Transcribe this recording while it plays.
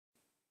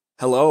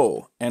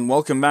Hello, and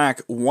welcome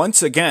back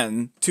once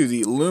again to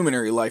the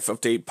Luminary Life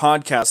Update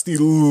podcast. It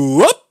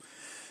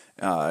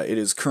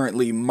is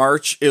currently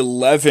March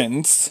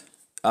 11th,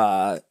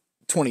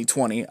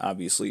 2020,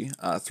 obviously,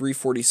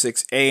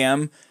 3:46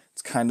 a.m.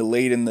 It's kind of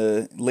late in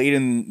the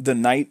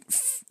night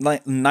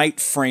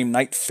frame,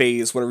 night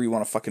phase, whatever you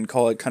want to fucking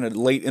call it, kind of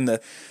late in the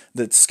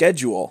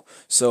schedule.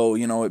 So,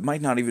 it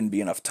might not even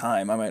be enough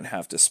time. I might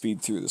have to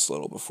speed through this a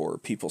little before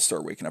people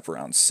start waking up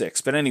around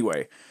 6. But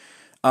anyway,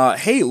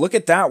 hey, look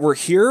at that. We're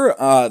here.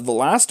 The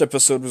last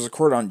episode was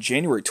recorded on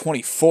January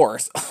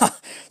 24th.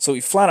 So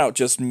we flat out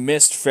just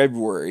missed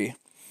February,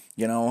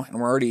 and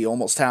we're already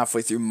almost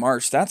halfway through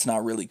March. That's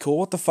not really cool.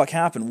 What the fuck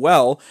happened?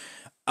 Well,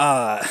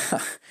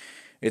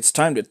 it's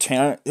time to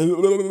timestamp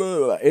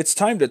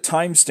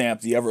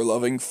the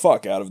ever-loving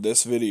fuck out of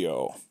this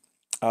video.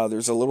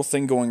 There's a little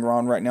thing going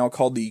on right now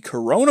called the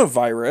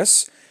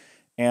coronavirus,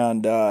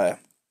 and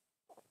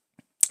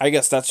I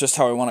guess that's just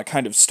how I want to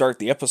kind of start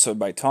the episode,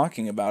 by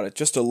talking about it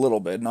just a little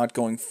bit, not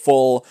going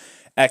full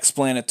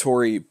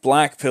explanatory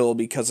black pill,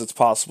 because it's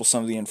possible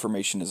some of the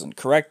information isn't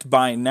correct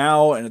by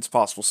now, and it's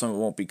possible some of it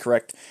won't be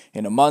correct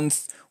in a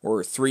month,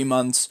 or 3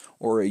 months,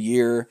 or a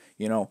year,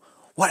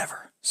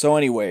 whatever. So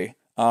anyway,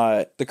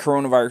 the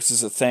coronavirus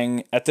is a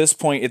thing. At this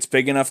point, it's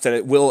big enough that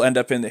it will end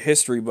up in the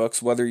history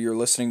books, whether you're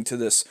listening to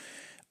this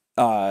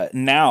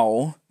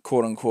now,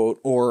 quote unquote,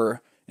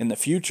 or in the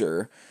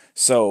future.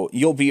 So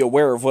you'll be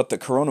aware of what the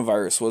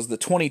coronavirus was, the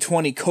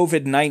 2020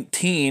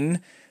 COVID-19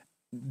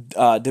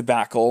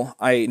 debacle.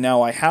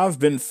 I have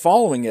been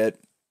following it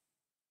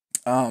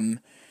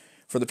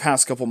for the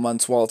past couple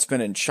months while it's been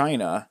in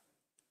China,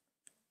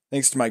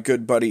 thanks to my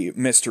good buddy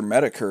Mr.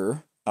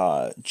 Medicare,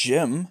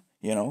 Jim.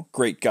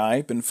 Great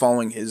guy. Been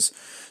following his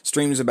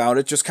streams about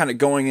it, just kind of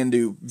going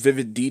into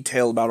vivid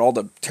detail about all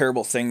the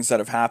terrible things that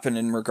have happened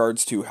in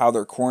regards to how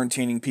they're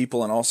quarantining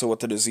people and also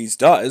what the disease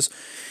does.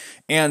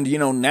 And,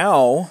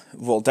 now,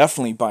 well,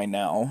 definitely by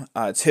now,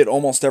 it's hit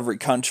almost every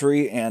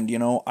country, and,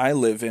 I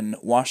live in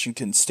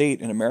Washington State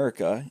in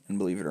America, and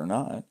believe it or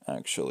not,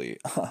 actually,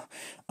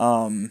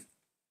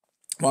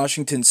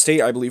 Washington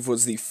State, I believe,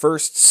 was the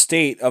first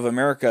state of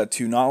America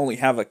to not only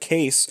have a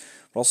case,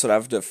 but also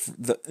to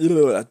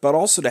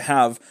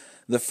have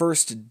the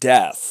first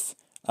death.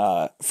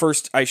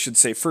 First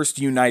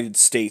United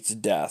States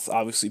death.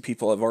 Obviously,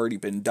 people have already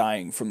been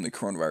dying from the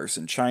coronavirus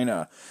in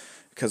China,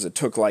 because it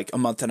took like a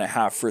month and a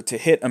half for it to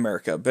hit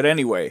America. But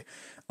anyway,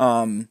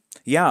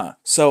 yeah,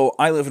 so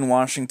I live in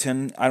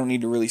Washington. I don't need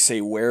to really say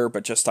where,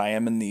 but just I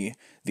am in the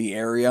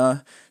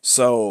area.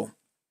 So,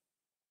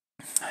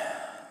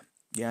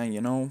 yeah,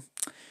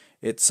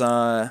 it's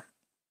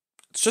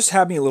just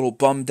had me a little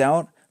bummed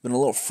out. Been a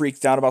little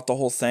freaked out about the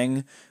whole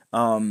thing.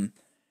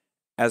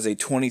 As a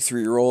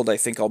 23-year-old, I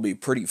think I'll be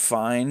pretty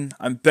fine.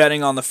 I'm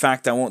betting on the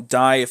fact I won't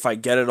die. If I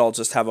get it, I'll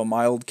just have a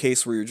mild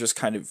case where you just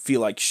kind of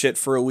feel like shit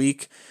for a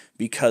week,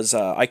 because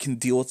I can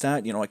deal with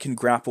that. I can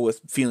grapple with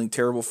feeling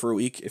terrible for a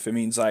week. If it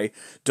means I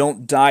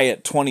don't die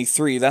at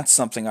 23, that's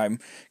something I'm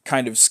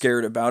kind of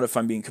scared about, if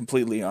I'm being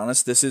completely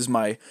honest. This is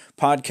my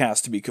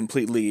podcast to be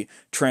completely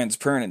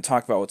transparent and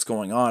talk about what's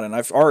going on. And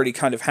I've already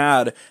kind of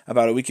had,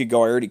 about a week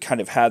ago, I already kind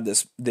of had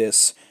this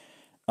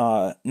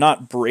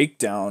not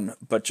breakdown,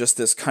 but just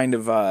this kind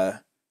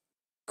of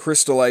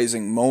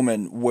crystallizing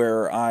moment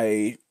where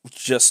I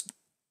just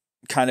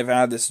kind of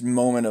had this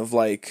moment of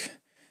like,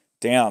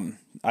 damn,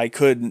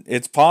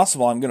 it's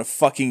possible I'm gonna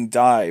fucking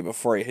die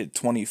before I hit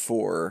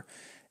 24,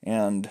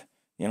 and,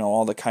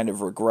 all the kind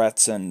of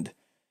regrets and,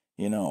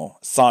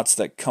 thoughts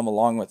that come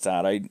along with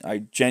that.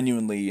 I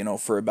genuinely,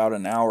 for about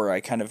an hour, I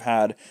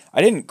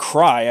didn't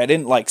cry, I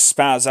didn't like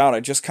spaz out, I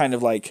just kind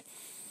of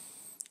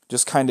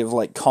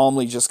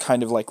calmly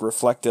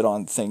reflected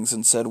on things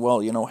and said, well,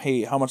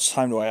 hey, how much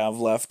time do I have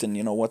left,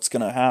 and, what's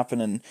gonna happen,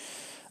 and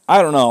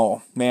I don't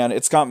know, man,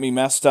 it's got me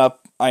messed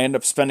up. I end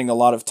up spending a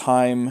lot of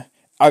time.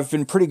 I've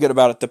been pretty good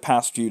about it the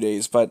past few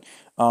days, but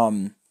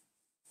I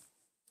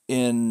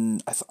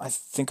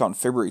think on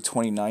February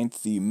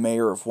 29th, the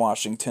mayor of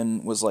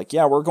Washington was like,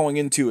 yeah, we're going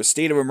into a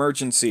state of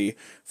emergency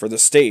for the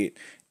state.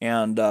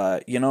 And,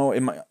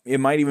 it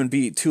might even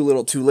be too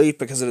little too late,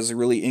 because it is a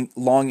really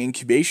long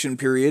incubation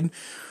period.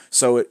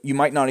 So you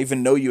might not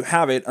even know you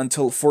have it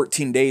until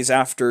 14 days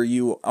after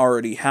you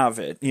already have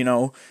it,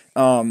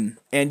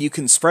 and you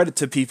can spread it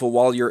to people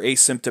while you're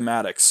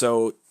asymptomatic.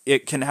 So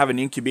it can have an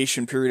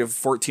incubation period of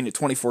 14 to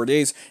 24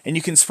 days, and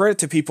you can spread it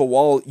to people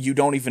while you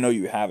don't even know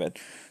you have it.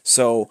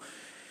 So,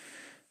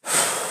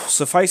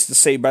 suffice to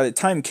say, by the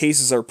time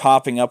cases are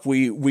popping up,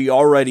 we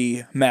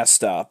already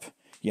messed up,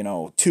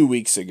 2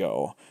 weeks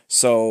ago.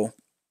 So,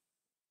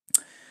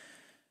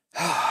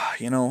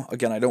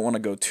 again, I don't want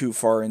to go too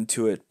far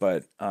into it,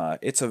 but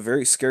it's a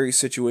very scary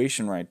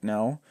situation right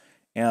now,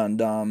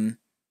 and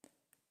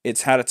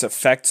it's had its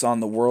effects on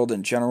the world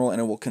in general, and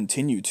it will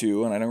continue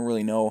to, and I don't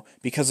really know,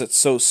 because it's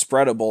so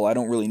spreadable, I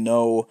don't really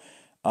know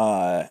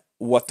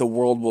what the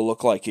world will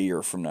look like a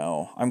year from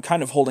now. I'm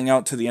kind of holding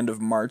out to the end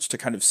of March to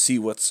kind of see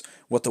what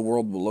the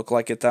world will look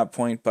like at that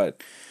point,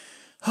 but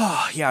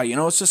yeah,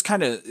 it's just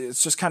kind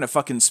of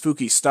fucking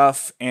spooky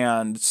stuff,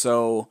 and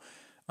so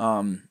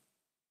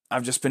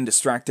I've just been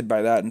distracted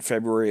by that in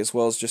February, as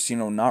well as just,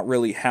 not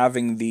really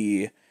having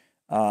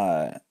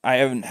I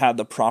haven't had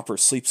the proper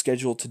sleep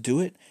schedule to do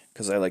it,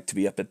 because I like to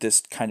be up at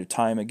this kind of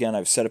time. Again,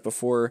 I've said it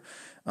before.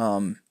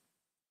 And,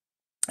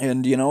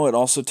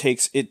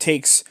 it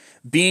takes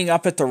being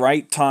up at the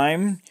right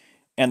time,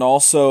 and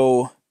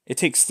also it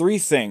takes three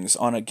things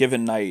on a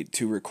given night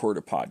to record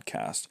a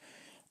podcast.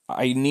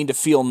 I need to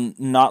feel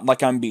not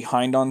like I'm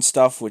behind on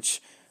stuff,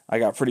 which I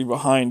got pretty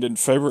behind in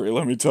February,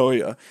 let me tell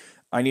you.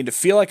 I need to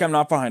feel like I'm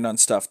not behind on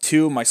stuff.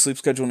 Two, my sleep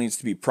schedule needs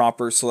to be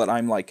proper so that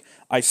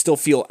I still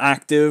feel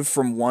active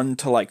from 1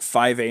 to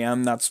 5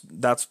 a.m.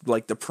 That's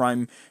like the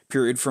prime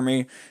period for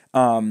me.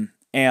 And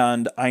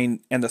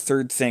the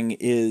third thing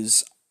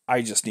is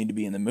I just need to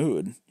be in the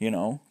mood,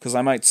 because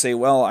I might say,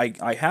 well,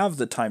 I have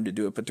the time to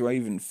do it, but do I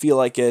even feel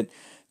like it?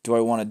 Do I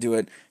want to do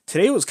it?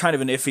 Today was kind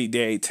of an iffy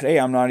day. Today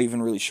I'm not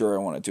even really sure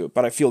I want to do it,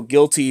 but I feel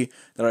guilty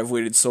that I've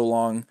waited so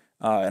long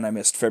and I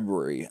missed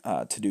February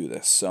to do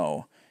this.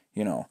 So,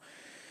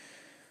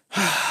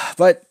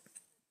 but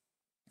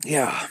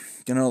yeah,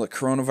 the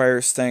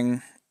coronavirus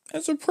thing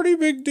is a pretty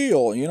big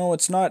deal.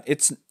 It's not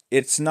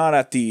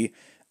at the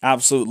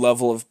absolute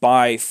level of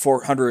buy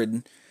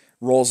 400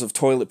 rolls of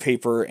toilet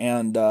paper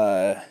and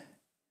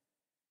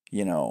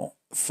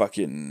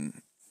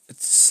fucking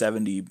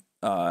 70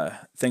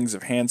 things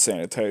of hand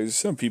sanitizer.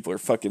 Some people are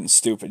fucking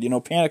stupid.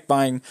 Panic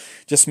buying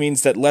just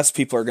means that less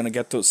people are going to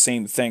get those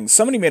same things.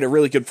 Somebody made a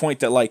really good point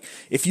that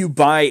if you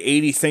buy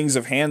 80 things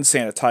of hand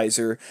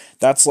sanitizer,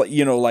 that's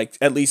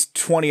at least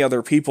 20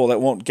 other people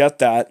that won't get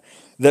that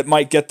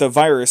might get the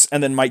virus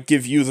and then might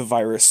give you the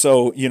virus.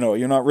 So,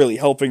 you're not really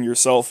helping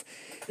yourself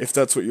if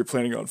that's what you're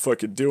planning on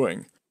fucking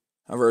doing.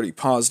 I've already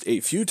paused a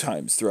few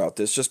times throughout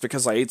this just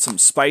because I ate some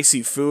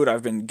spicy food.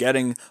 I've been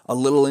getting a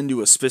little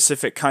into a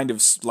specific kind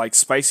of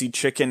spicy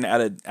chicken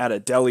at a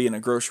deli in a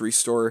grocery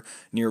store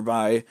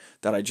nearby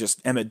that I just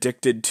am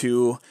addicted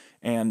to,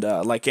 and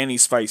like any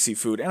spicy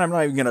food. And I'm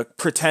not even gonna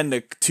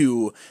pretend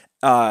to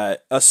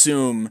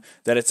assume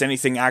that it's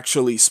anything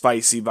actually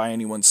spicy by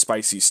anyone's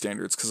spicy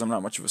standards, because I'm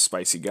not much of a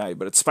spicy guy.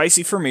 But it's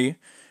spicy for me,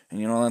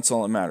 and that's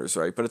all that matters,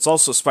 right? But it's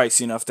also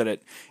spicy enough that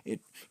it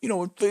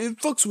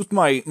fucks with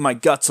my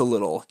guts a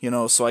little,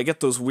 so I get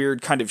those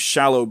weird kind of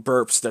shallow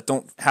burps that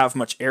don't have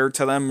much air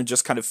to them and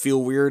just kind of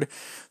feel weird.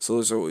 So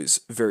those are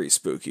always very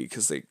spooky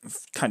because they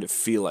kind of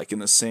feel like in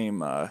the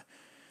same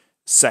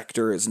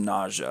sector as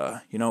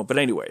nausea, But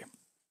anyway,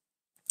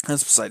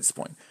 that's besides the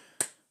point.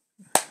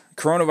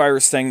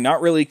 Coronavirus thing,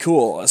 not really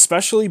cool,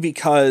 especially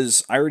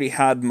because I already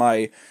had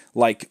my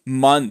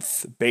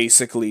month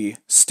basically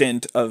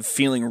stint of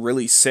feeling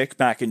really sick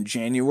back in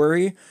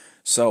January.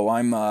 So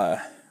I'm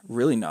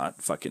really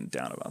not fucking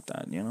down about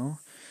that,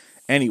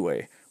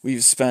 Anyway,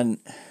 we've spent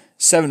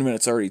 7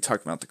 minutes already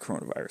talking about the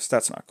coronavirus.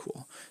 That's not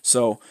cool.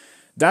 So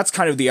that's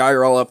kind of the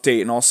IRL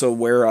update, and also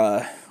where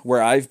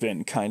I've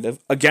been, kind of.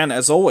 Again,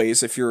 as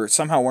always, if you're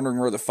somehow wondering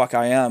where the fuck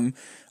I am,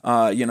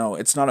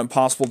 it's not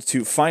impossible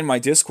to find my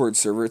Discord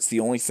server. It's the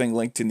only thing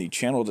linked in the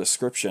channel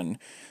description.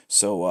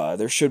 So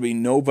there should be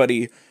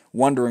nobody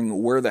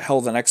wondering where the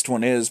hell the next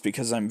one is,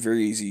 because I'm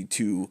very easy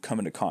to come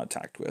into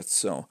contact with.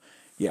 So,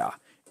 yeah.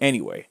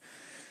 Anyway,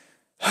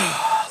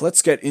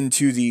 let's get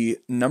into the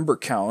number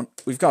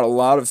count. We've got a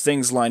lot of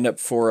things lined up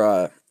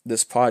for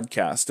this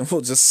podcast, and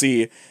we'll just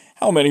see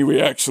how many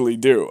we actually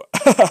do.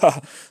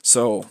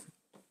 So,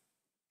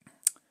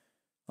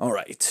 all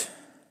right.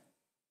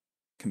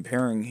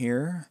 Comparing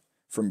here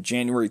from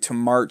January to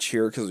March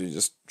here, because we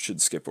just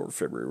should skip over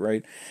February,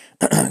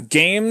 right?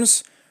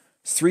 Games,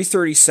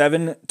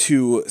 337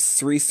 to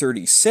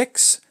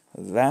 336.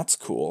 That's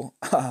cool.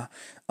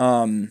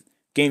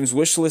 Games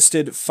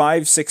wishlisted,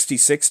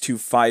 566 to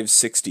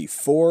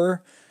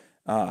 564.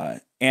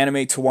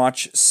 Anime to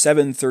watch,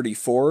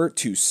 734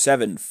 to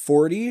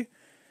 740.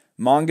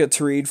 Manga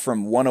to read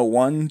from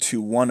 101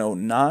 to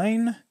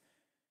 109.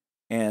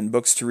 And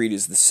books to read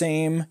is the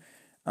same,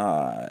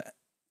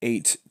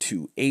 8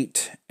 to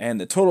 8. And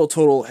the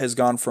total has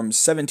gone from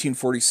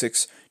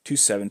 1746 to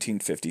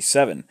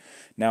 1757.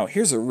 Now,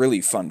 here's a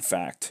really fun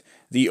fact.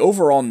 The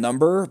overall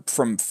number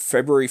from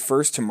February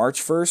 1st to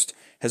March 1st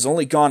has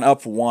only gone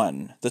up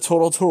 1. The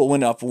total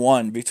went up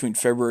 1 between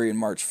February and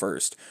March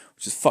 1st,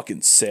 which is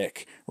fucking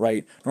sick,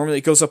 right? Normally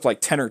it goes up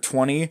 10 or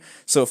 20.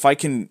 So if I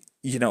can,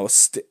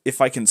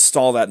 if I can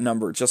stall that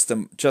number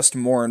just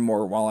more and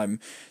more while I'm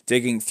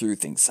digging through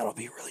things, that'll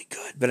be really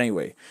good. But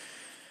anyway,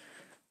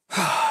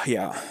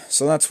 yeah,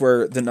 so that's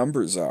where the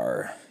numbers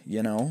are,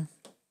 Now,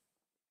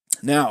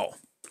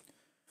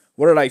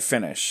 what did I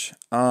finish?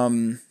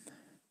 I'm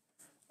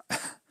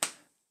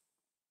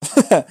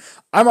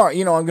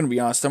going to be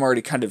honest, I'm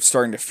already kind of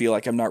starting to feel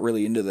like I'm not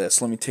really into this.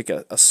 Let me take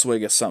a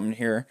swig of something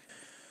here.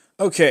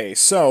 Okay,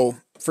 so,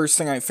 first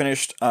thing I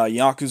finished,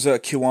 Yakuza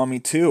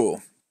Kiwami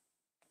 2.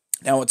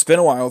 Now, it's been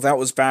a while. That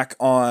was back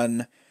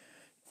on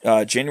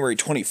January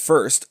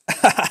 21st.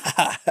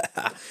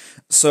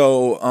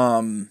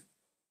 So,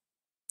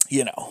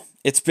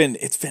 it's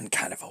been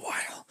kind of a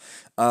while.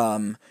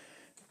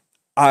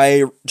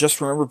 I just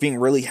remember being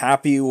really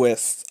happy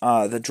with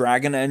the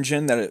Dragon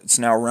engine that it's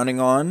now running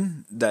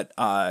on, that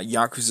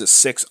Yakuza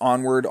 6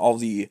 onward, all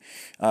the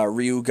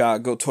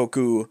Ryuga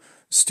Gotoku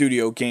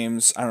studio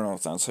games, I don't know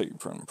if that's how you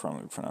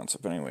probably pronounce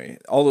it, but anyway,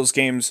 all those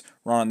games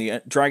run on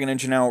the Dragon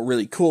engine now,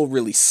 really cool,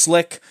 really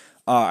slick.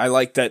 I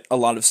like that a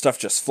lot of stuff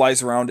just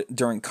flies around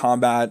during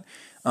combat.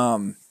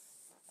 I'm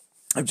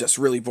just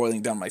really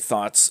boiling down my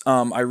thoughts.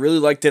 I really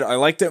liked it. I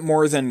liked it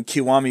more than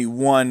Kiwami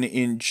 1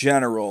 in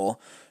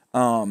general.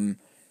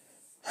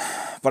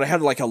 But I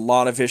had like a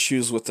lot of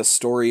issues with the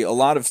story, a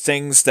lot of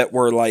things that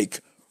were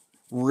like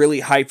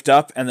really hyped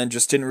up and then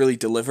just didn't really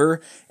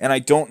deliver. And I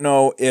don't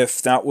know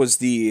if that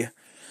was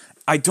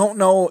I don't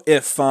know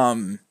if,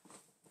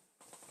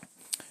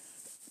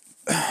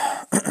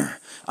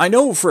 I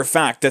know for a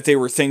fact that they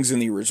were things in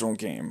the original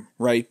game,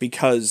 right?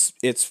 Because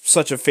it's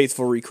such a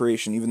faithful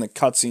recreation. Even the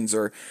cutscenes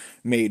are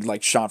made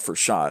like shot for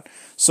shot.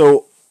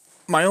 So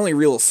my only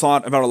real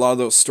thought about a lot of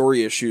those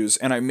story issues,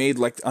 and I made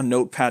like a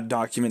notepad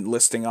document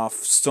listing off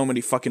so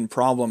many fucking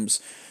problems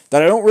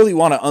that I don't really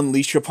want to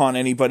unleash upon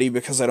anybody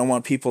because I don't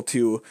want people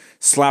to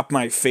slap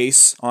my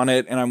face on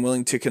it, and I'm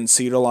willing to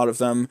concede a lot of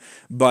them.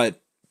 But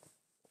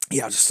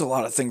yeah, just a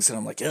lot of things that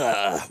I'm like,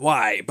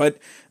 why? But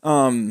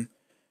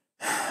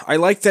I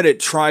like that it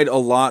tried a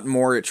lot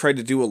more. It tried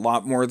to do a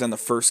lot more than the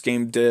first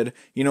game did,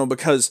 you know,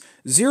 because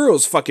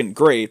Zero's fucking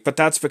great, but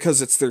that's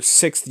because it's their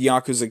 6th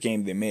Yakuza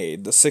game they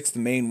made, the 6th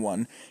main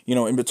one, you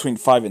know, in between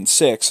 5 and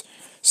 6.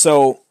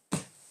 So,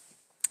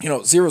 you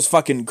know, Zero's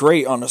fucking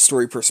great on a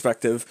story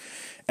perspective,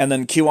 and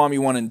then Kiwami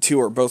 1 and 2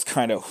 are both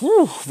kind of,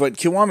 whew, but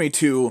Kiwami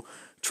 2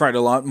 tried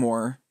a lot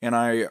more, and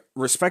I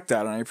respect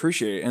that, and I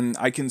appreciate it, and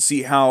I can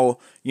see how,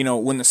 you know,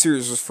 when the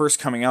series was first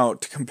coming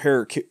out, to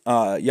compare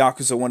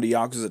Yakuza 1 to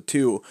Yakuza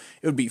 2,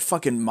 it would be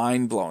fucking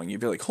mind-blowing.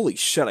 You'd be like, holy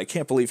shit, I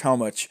can't believe how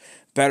much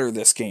better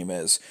this game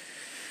is.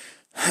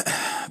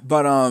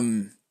 But,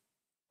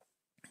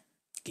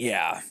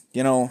 yeah,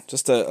 you know,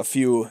 just a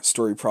few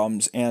story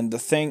problems, and the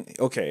thing,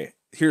 okay,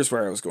 here's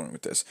where I was going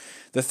with this.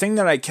 The thing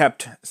that I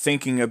kept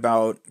thinking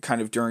about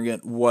kind of during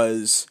it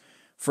was,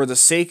 for the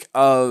sake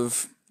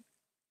of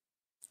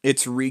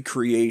its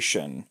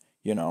recreation,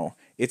 you know,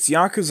 it's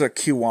Yakuza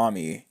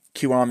Kiwami.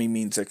 Kiwami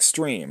means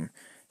extreme.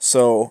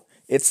 So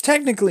it's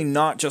technically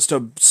not just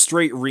a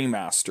straight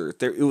remaster.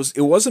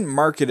 It wasn't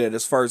marketed,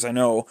 as far as I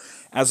know,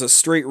 as a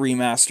straight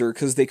remaster,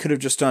 because they could have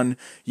just done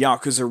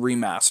Yakuza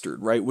Remastered,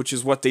 right? Which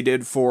is what they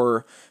did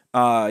for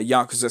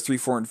Yakuza 3,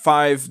 4, and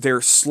 5.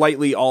 They're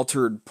slightly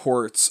altered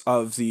ports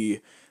of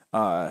the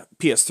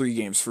PS3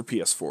 games for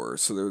PS4,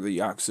 so they're the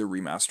Yakuza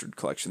Remastered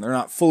collection. They're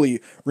not fully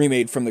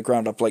remade from the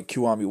ground up like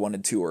Kiwami 1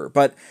 and 2 are,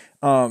 but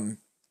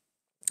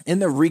in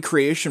the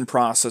recreation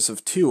process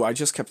of 2, I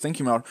just kept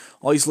thinking about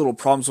all these little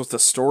problems with the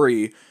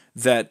story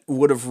that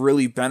would have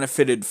really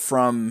benefited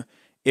from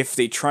if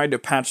they tried to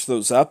patch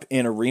those up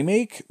in a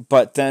remake,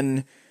 but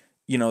then,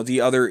 you know,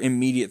 the other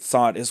immediate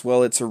thought is,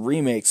 well, it's a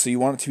remake, so you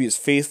want it to be as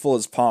faithful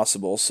as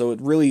possible, so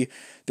it really,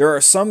 there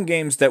are some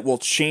games that will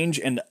change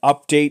and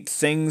update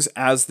things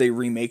as they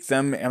remake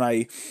them, and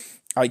I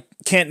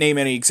can't name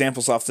any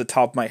examples off the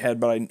top of my head,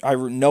 but I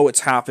know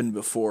it's happened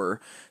before,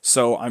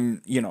 so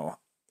I'm, you know,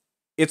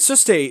 it's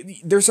just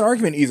there's an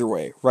argument either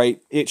way,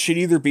 right? It should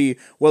either be,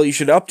 well, you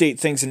should update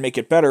things and make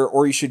it better,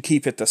 or you should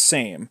keep it the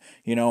same,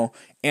 you know?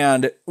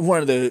 And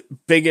one of the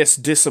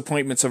biggest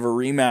disappointments of a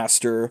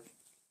remaster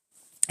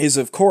is,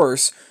 of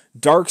course,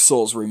 Dark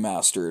Souls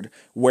Remastered,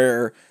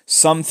 where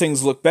some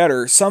things look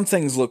better, some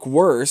things look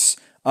worse.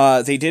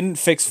 They didn't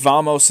fix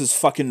Vamos's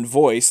fucking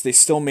voice. They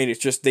still made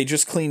it they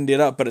just cleaned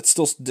it up, but it's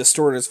still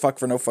distorted as fuck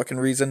for no fucking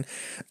reason.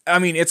 I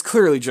mean, it's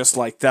clearly just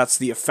like, that's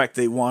the effect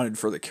they wanted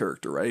for the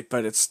character, right?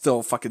 But it's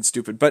still fucking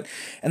stupid.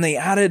 And they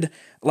added,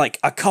 like,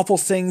 a couple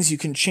things. You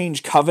can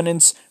change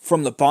covenants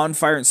from the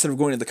bonfire instead of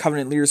going to the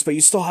covenant leaders, but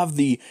you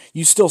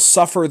still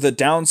suffer the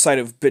downside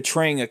of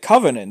betraying a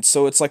covenant.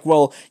 So it's like,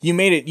 well,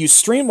 you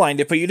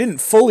streamlined it, but you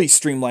didn't fully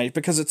streamline it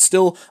because it's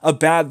still a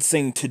bad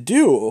thing to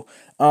do.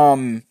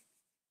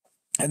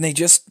 And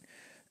it's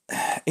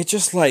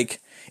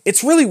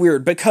really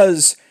weird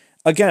because,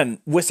 again,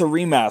 with a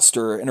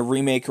remaster and a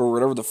remake or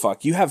whatever the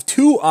fuck, you have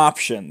two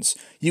options.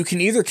 You can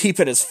either keep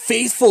it as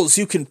faithful as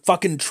you can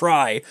fucking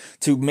try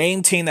to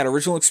maintain that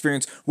original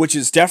experience, which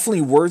is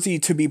definitely worthy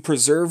to be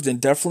preserved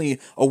and definitely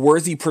a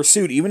worthy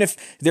pursuit, even if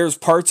there's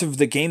parts of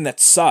the game that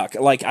suck.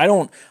 Like, I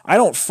don't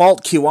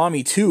fault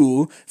Kiwami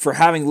 2 for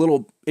having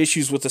little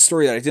issues with the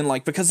story that I didn't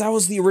like, because that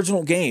was the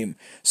original game.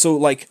 So,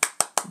 like,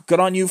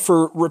 good on you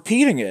for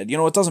repeating it. You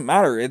know, it doesn't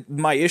matter.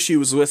 My issue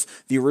is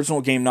with the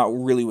original game, not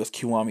really with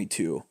Kiwami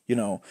 2, you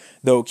know,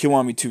 though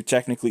Kiwami 2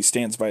 technically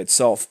stands by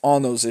itself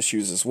on those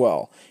issues as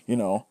well, you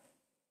know.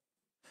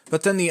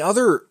 But then the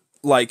other,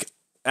 like,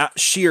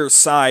 sheer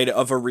side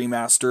of a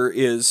remaster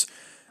is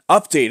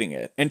updating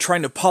it and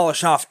trying to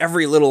polish off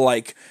every little,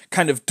 like,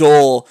 kind of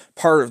dull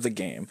part of the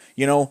game,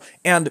 you know.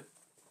 And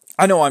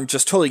I know I'm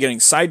just totally getting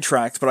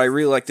sidetracked, but I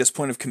really like this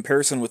point of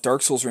comparison with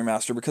Dark Souls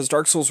Remastered, because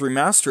Dark Souls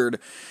Remastered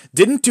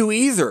didn't do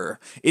either.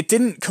 It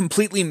didn't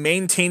completely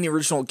maintain the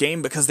original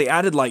game because they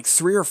added like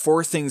 3 or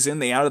 4 things in.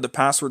 They added the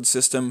password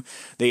system,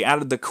 they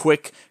added the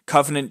quick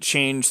covenant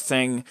change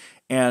thing,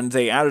 and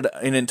they added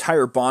an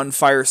entire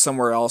bonfire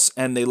somewhere else,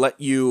 and they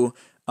let you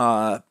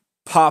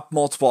pop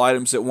multiple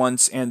items at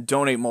once and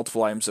donate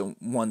multiple items at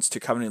once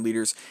to Covenant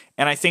leaders,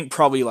 and I think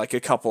probably like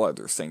a couple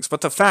other things. But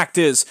the fact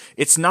is,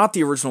 it's not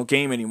the original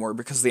game anymore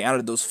because they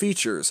added those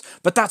features.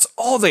 But that's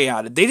all they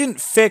added. They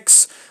didn't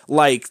fix,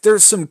 like,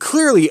 there's some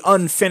clearly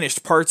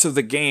unfinished parts of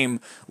the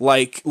game,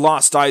 like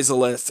Lost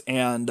Izalith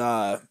and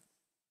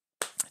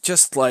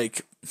just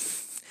like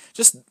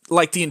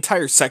the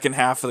entire second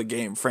half of the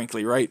game,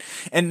 frankly, right?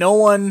 And no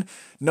one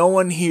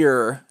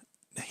here,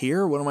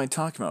 what am I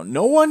talking about?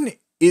 No one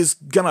is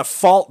gonna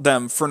fault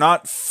them for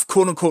not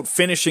quote-unquote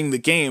finishing the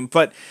game,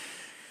 but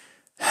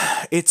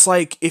it's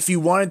like, if you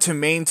wanted to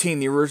maintain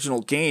the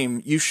original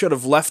game, you should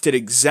have left it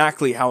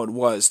exactly how it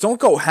was. Don't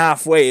go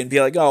halfway and be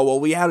like, oh,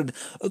 well, we added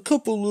a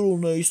couple little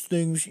nice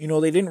things. You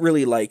know, they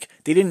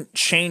didn't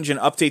change and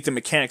update the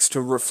mechanics to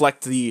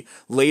reflect the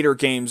later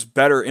game's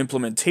better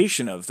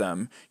implementation of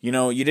them. You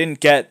know, you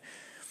didn't get,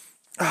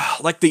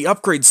 like, the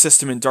upgrade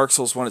system in Dark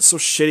Souls 1, it's so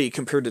shitty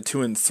compared to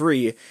 2 and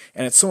 3,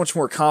 and it's so much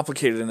more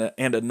complicated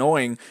and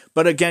annoying.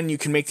 But again, you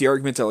can make the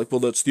argument that, like,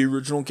 well, that's the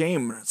original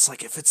game. It's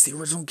like, if it's the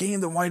original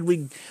game, then why'd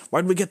we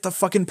get the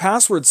fucking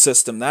password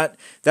system? That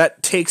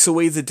takes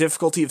away the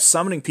difficulty of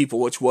summoning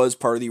people, which was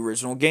part of the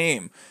original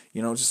game.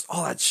 You know, just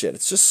all that shit.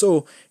 It's just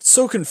it's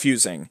so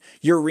confusing.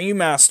 Your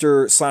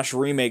remaster /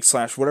 remake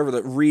 /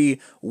 whatever,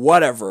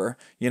 whatever,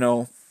 you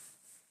know,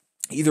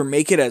 either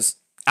make it as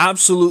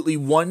absolutely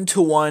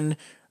one-to-one,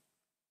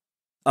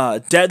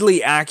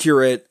 deadly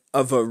accurate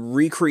of a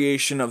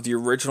recreation of the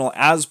original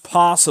as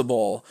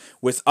possible,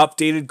 with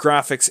updated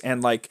graphics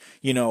and, like,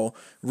 you know,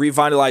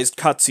 revitalized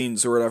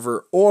cutscenes or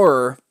whatever,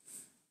 or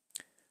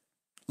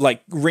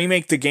like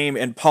remake the game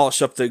and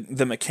polish up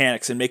the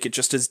mechanics and make it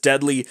just as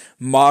deadly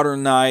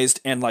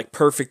modernized and like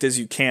perfect as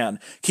you can,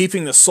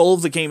 keeping the soul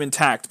of the game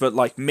intact, but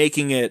like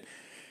making it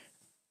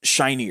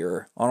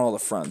shinier on all the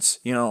fronts,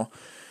 you know.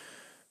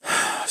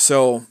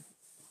 So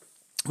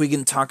we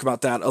can talk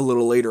about that a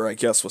little later, I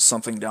guess, with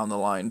something down the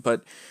line.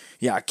 But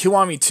yeah,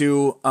 Kiwami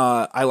 2,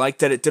 I like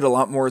that it did a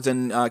lot more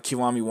than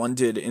Kiwami 1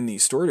 did in the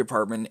story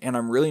department, and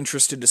I'm really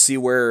interested to see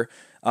where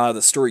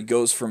the story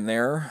goes from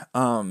there.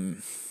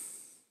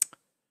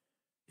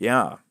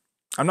 Yeah.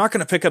 I'm not going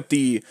to pick up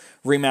the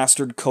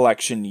Remastered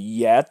collection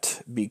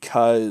yet,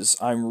 because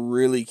I'm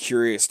really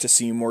curious to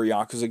see more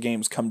Yakuza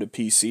games come to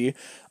PC.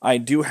 I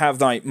do have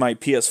my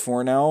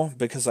PS4 now,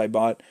 because I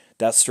bought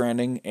Death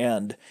Stranding,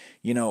 and,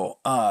 you know,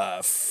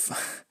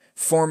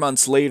 4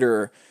 months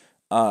later,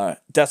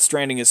 Death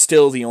Stranding is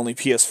still the only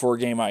PS4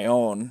 game I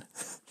own.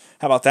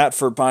 How about that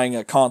for buying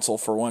a console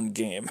for one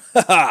game?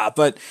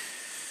 But,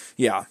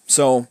 yeah,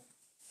 so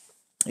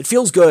it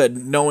feels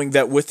good knowing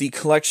that with the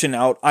collection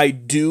out, I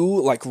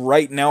do, like,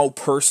 right now,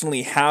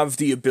 personally have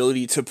the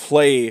ability to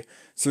play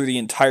through the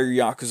entire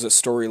Yakuza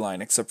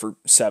storyline, except for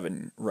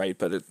 7, right?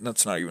 But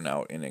that's not even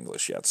out in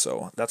English yet,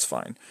 so that's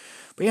fine.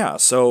 But yeah,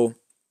 so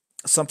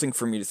something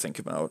for me to think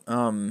about.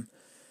 But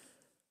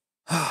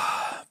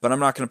I'm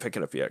not going to pick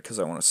it up yet, because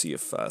I want to see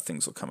if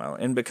things will come out.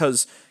 And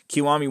because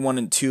Kiwami 1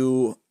 and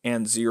 2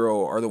 and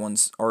 0 are the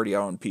ones already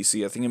out on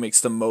PC, I think it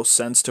makes the most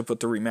sense to put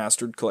the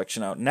Remastered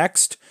collection out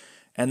next,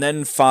 and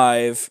then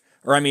 5,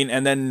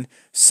 and then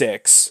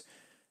 6,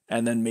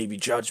 and then maybe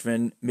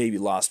Judgment, maybe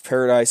Lost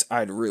Paradise.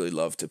 I'd really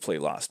love to play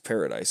Lost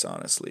Paradise,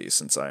 honestly,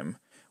 since I'm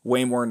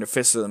way more into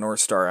Fist of the North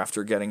Star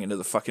after getting into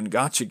the fucking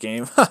gacha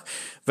game.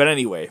 But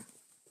anyway,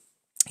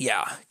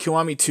 yeah,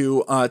 Kiwami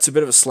 2, it's a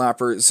bit of a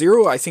slapper.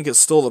 0, I think, is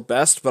still the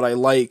best, but I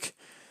like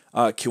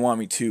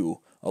Kiwami 2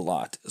 a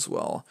lot as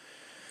well.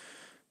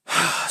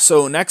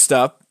 So next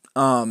up,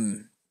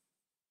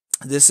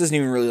 this isn't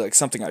even really like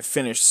something I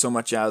finished so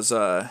much as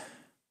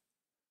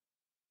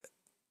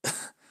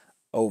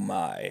oh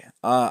my.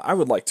 I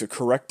would like to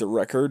correct the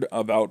record.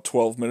 About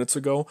 12 minutes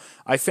ago,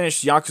 I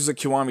finished Yakuza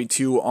Kiwami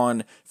 2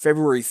 on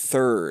February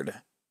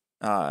 3rd.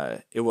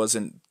 It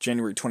wasn't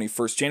January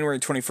 21st. January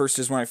 21st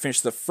is when I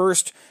finished the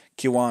first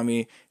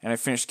Kiwami, and I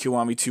finished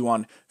Kiwami 2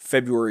 on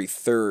February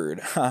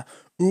 3rd.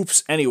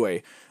 Oops.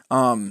 Anyway,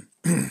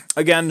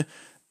 again,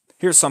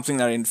 here's something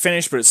that I didn't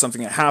finish, but it's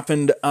something that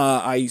happened.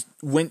 I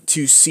went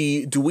to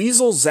see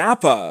Dweezil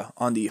Zappa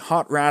on the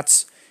Hot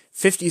Rats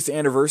 50th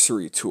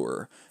anniversary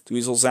tour.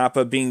 Dweezil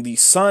Zappa being the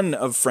son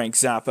of Frank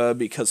Zappa,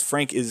 because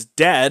Frank is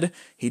dead.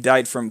 He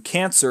died from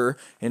cancer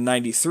in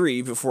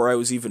 '93, before I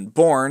was even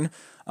born.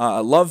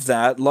 Love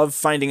that. Love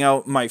finding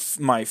out my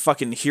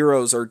fucking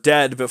heroes are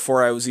dead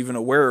before I was even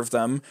aware of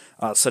them,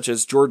 such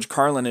as George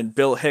Carlin and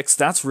Bill Hicks.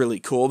 That's really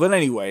cool. But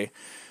anyway,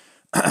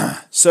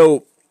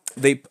 so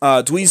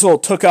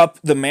Dweezil took up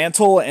the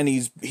mantle, and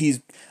he's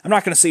I'm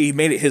not going to say he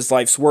made it his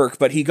life's work,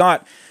 but he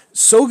got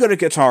so good at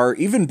guitar,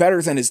 even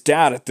better than his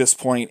dad at this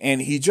point,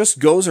 and he just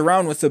goes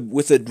around with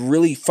a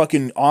really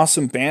fucking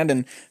awesome band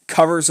and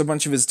covers a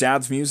bunch of his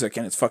dad's music,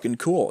 and it's fucking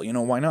cool. You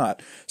know, why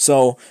not?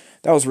 So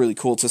that was really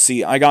cool to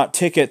see. I got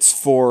tickets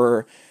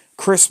for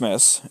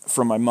Christmas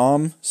from my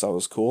mom, so that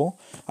was cool.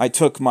 I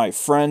took my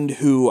friend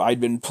who I'd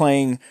been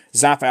playing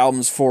Zappa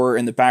albums for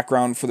in the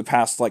background for the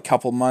past like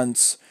couple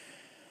months,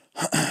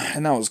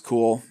 and that was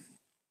cool.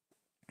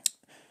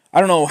 I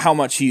don't know how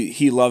much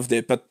he loved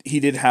it, but he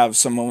did have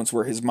some moments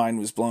where his mind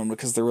was blown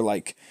because they were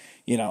like,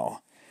 you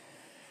know,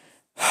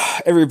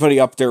 everybody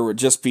up there would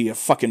just be a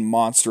fucking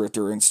monster at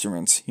their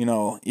instruments. You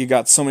know, you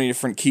got so many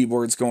different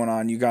keyboards going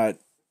on. You got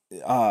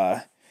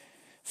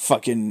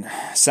fucking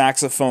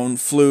saxophone,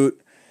 flute,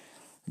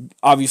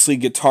 obviously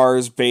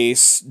guitars,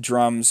 bass,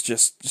 drums,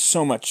 just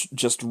so much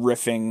just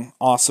riffing,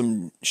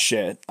 awesome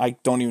shit. I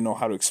don't even know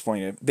how to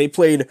explain it. They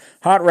played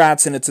Hot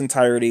Rats in its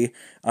entirety,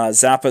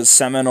 Zappa's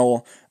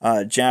seminal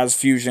jazz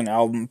fusion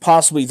album,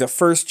 possibly the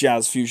first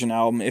jazz fusion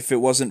album if it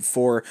wasn't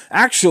for...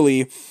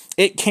 Actually,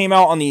 it came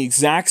out on the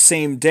exact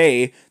same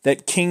day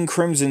that King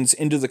Crimson's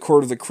Into the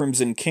Court of the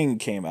Crimson King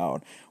came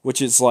out,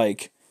 which is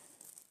like,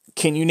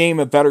 can you name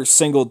a better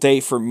single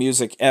day for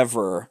music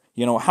ever?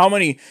 You know, how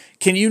many...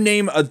 Can you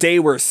name a day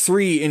where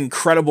 3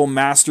 incredible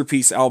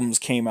masterpiece albums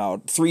came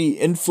out? 3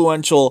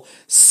 influential,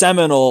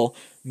 seminal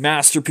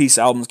masterpiece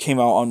albums came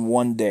out on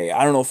one day.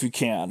 I don't know if you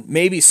can.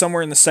 Maybe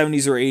somewhere in the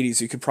 70s or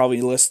 80s you could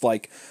probably list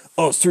like,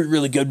 oh, 3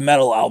 really good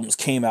metal albums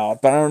came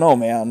out. But I don't know,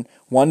 man.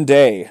 One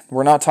day.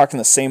 We're not talking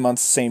the same month,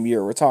 same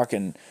year. We're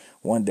talking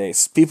one day.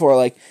 People are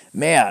like,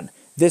 man,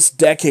 this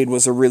decade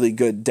was a really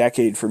good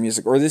decade for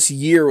music. Or this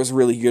year was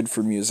really good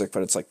for music.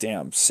 But it's like,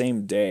 damn,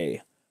 same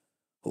day.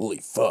 Holy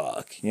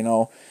fuck, you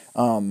know?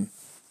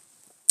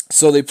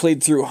 So they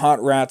played through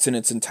Hot Rats in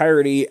its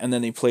entirety, and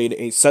then they played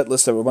a set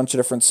list of a bunch of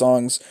different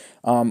songs.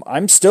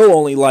 I'm still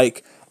only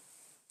like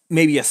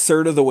maybe a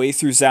third of the way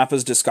through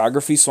Zappa's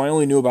discography, so I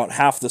only knew about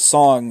half the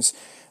songs.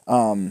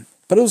 But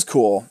it was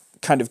cool,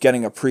 kind of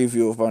getting a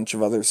preview of a bunch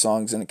of other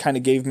songs, and it kind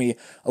of gave me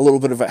a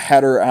little bit of a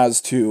header as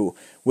to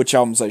which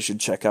albums I should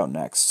check out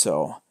next.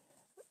 So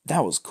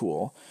that was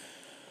cool.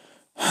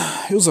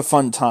 It was a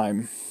fun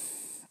time.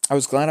 I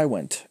was glad I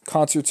went.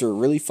 Concerts are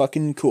really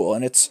fucking cool,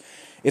 and it's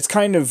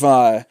kind of,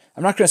 I'm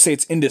not going to say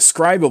it's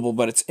indescribable,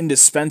 but it's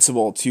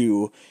indispensable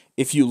to,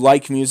 if you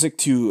like music,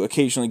 to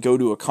occasionally go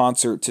to a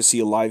concert to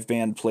see a live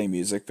band play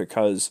music,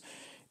 because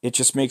it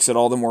just makes it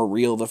all the more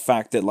real, the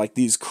fact that, like,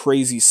 these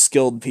crazy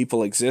skilled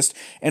people exist,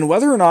 and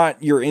whether or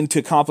not you're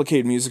into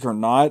complicated music or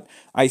not,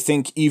 I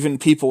think even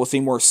people with a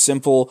more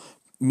simple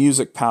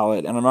music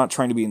palette, and I'm not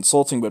trying to be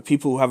insulting, but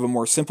people who have a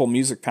more simple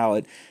music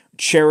palette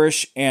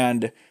cherish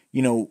and,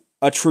 you know,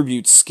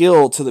 attribute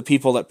skill to the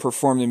people that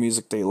perform the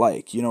music they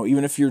like. You know,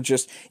 even if you're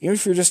just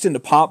into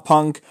pop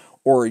punk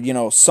or, you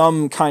know,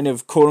 some kind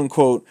of quote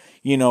unquote,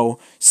 you know,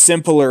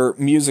 simpler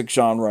music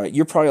genre,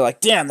 you're probably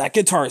like, damn, that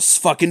guitar is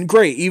fucking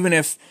great. Even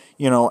if,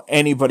 you know,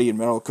 anybody in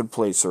metal could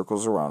play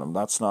circles around them.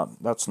 That's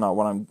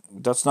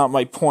not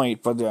my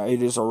point, but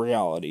it is a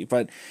reality.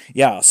 But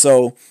yeah,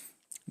 so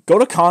go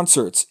to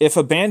concerts. If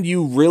a band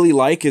you really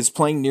like is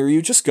playing near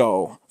you, just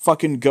go.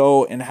 Fucking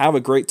go and have a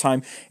great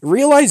time.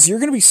 Realize you're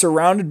going to be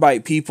surrounded by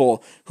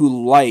people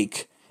who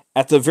like,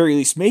 at the very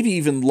least, maybe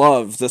even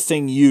love the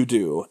thing you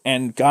do.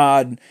 And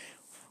God,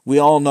 we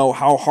all know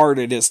how hard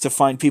it is to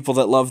find people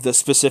that love the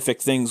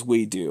specific things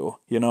we do,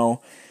 you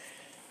know?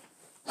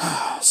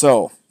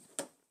 So,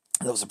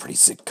 that was a pretty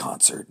sick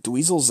concert.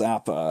 Dweezil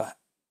Zappa.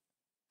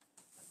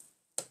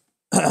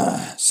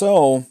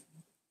 So,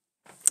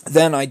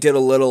 then I did a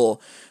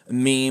little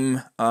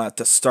meme at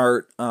the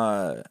start.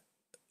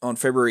 On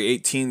February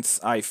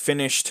 18th, I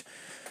finished,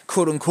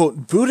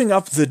 quote-unquote, booting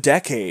up the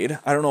decade.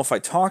 I don't know if I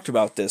talked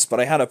about this, but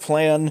I had a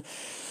plan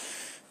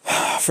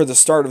for the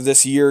start of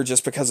this year,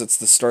 just because it's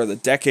the start of the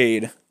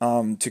decade,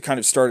 to kind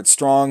of start it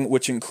strong,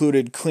 which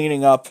included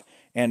cleaning up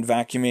and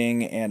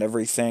vacuuming and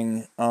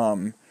everything,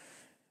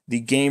 the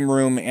game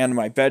room and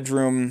my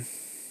bedroom,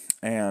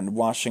 and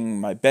washing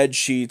my bed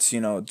sheets,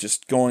 you know,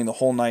 just going the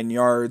whole 9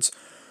 yards,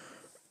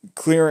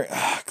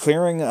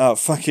 clearing,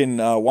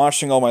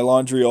 washing all my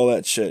laundry, all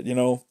that shit, you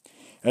know,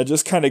 and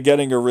just kind of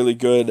getting a really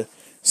good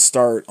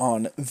start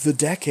on the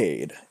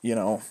decade, you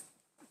know.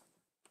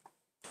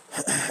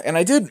 And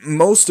I did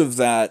most of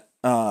that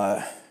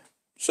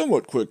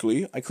somewhat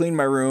quickly. I cleaned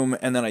my room,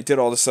 and then I did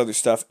all this other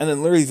stuff, and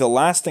then literally the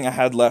last thing I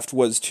had left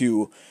was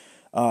to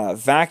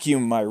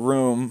vacuum my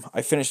room.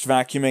 I finished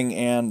vacuuming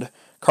and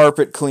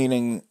carpet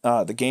cleaning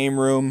the game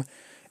room,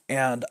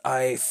 and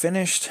I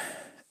finished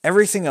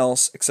everything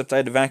else except I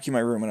had to vacuum my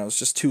room, and I was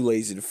just too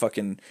lazy to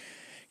fucking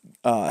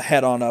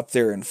head on up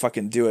there and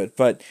fucking do it.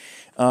 But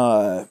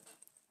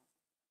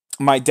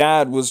my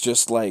dad was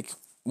just like,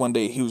 one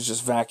day he was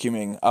just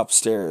vacuuming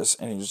upstairs,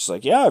 and he was just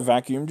like, yeah, I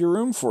vacuumed your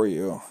room for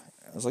you.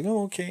 I was like,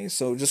 oh, okay.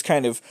 So just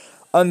kind of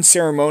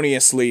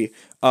unceremoniously,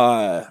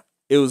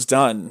 it was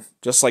done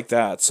just like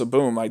that. So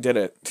boom, I did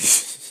it.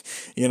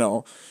 You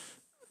know,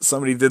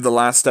 somebody did the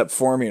last step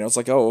for me, and I was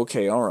like, oh,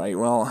 okay, all right,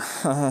 well,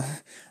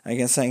 I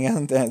guess I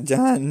got that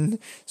done.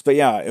 But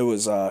yeah, it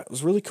was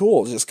really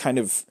cool, just kind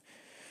of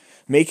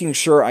making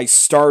sure I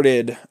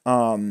started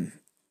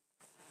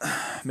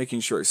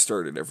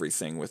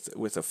everything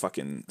with a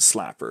fucking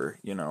slapper,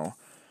 you know.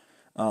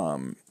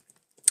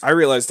 I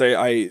realized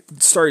I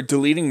started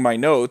deleting my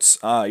notes,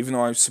 even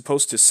though I'm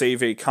supposed to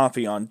save a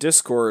copy on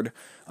Discord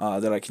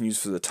that I can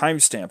use for the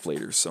timestamp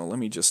later. So let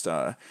me just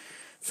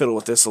fiddle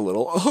with this a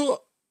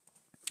little.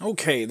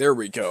 Okay, there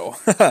we go.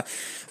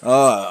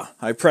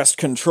 I pressed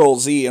Control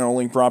Z and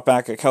only brought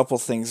back a couple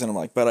things, and I'm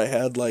like, but I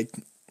had like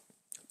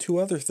 2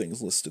 other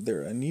things listed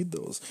there. I need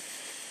those.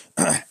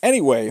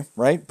 Anyway,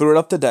 right? Booted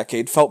up the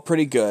decade. Felt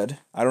pretty good.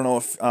 I don't know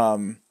if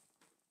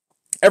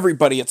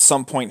everybody at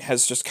some point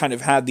has just kind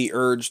of had the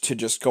urge to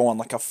just go on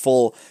like a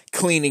full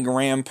cleaning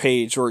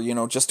rampage, or, you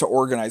know, just to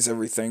organize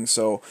everything.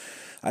 So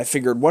I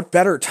figured what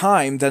better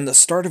time than the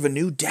start of a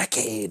new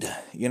decade,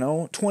 you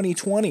know,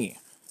 2020.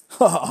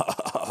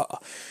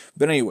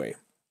 But anyway,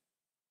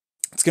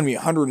 it's going to be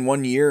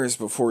 101 years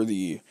before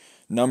the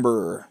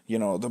number, you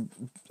know,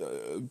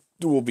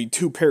 there will be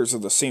 2 pairs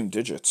of the same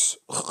digits.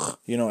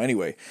 You know,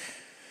 anyway.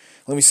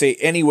 Let me say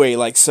anyway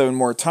like 7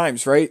 more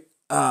times, right?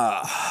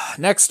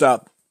 Next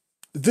up,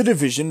 The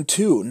Division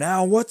 2.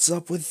 Now, what's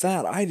up with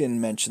that? I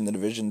didn't mention The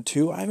Division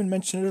 2. I haven't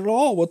mentioned it at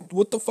all.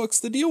 What the fuck's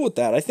the deal with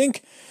that? I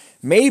think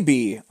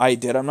maybe I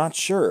did. I'm not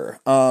sure.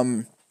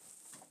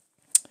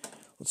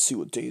 Let's see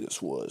what day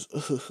this was.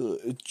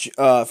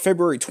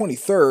 February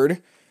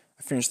 23rd,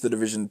 I finished The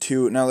Division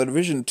 2. Now, The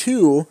Division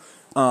 2,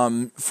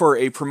 for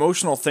a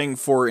promotional thing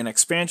for an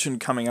expansion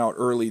coming out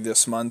early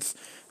this month,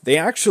 they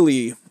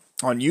actually,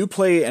 on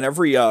Uplay and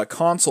every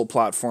console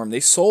platform, they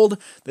sold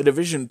The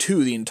Division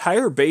 2, the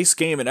entire base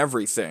game and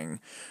everything,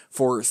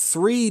 for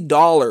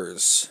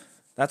 $3.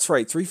 That's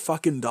right, $3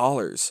 fucking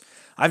dollars.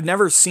 I've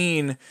never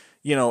seen,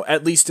 you know,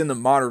 at least in the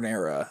modern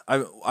era,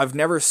 I've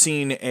never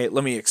seen a,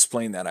 let me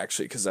explain that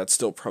actually, because that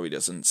still probably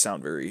doesn't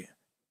sound very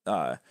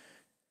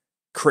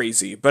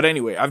crazy. But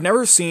anyway, I've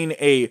never seen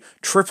a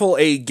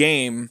AAA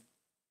game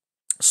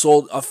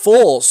sold a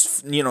full,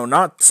 you know,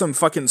 not some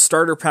fucking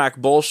starter pack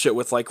bullshit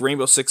with like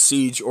Rainbow Six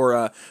Siege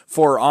or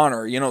For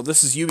Honor. You know,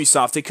 this is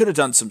Ubisoft. They could have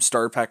done some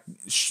starter pack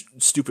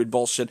stupid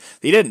bullshit.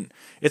 They didn't.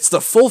 It's the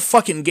full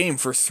fucking game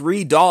for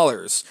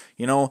 $3.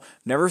 You know,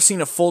 never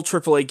seen a full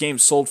AAA game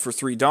sold for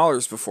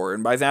 $3 before.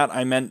 And by that,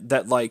 I meant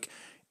that, like,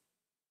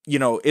 you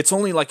know, it's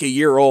only like a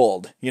year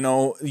old. You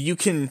know, you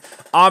can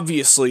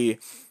obviously...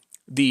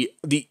 The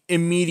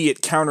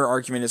immediate counter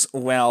argument is,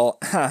 well,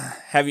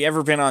 have you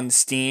ever been on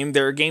Steam?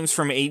 There are games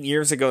from 8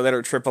 years ago that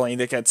are AAA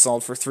that get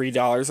sold for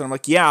 $3, and I'm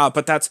like, yeah,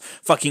 but that's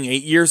fucking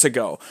 8 years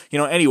ago. You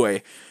know,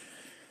 anyway.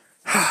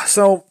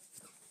 So,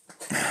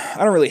 I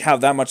don't really have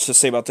that much to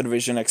say about The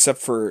Division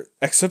except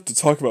to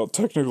talk about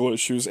technical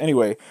issues.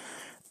 Anyway,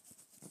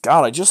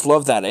 God, I just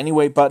love that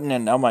anyway button,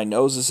 and now my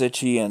nose is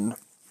itchy, and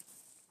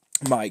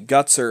my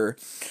guts are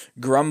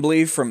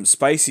grumbly from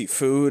spicy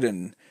food,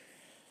 and...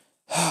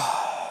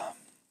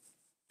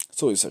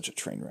 It's always such a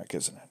train wreck,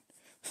 isn't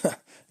it?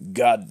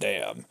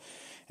 Goddamn.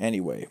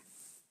 Anyway.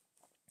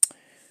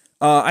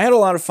 I had a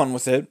lot of fun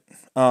with it.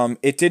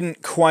 It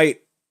didn't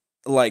quite,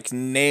 like,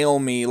 nail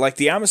me. Like,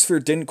 the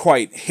atmosphere didn't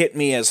quite hit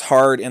me as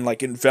hard and,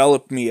 like,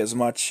 envelop me as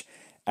much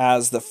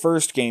as the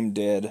first game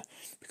did.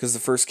 Because the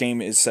first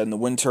game is set in the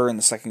winter and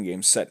the second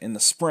game is set in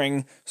the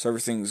spring. So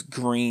everything's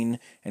green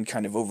and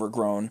kind of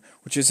overgrown,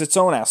 which is its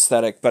own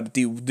aesthetic. But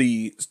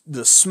the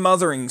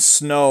smothering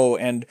snow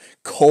and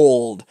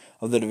cold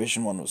of the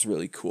Division 1 was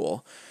really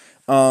cool.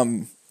 Let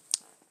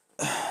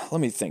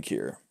me think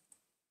here.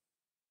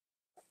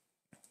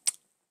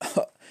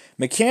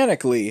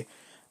 Mechanically,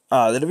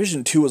 the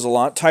Division 2 was a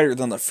lot tighter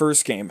than the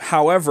first game.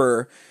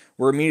 However,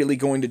 we're immediately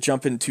going to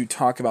jump into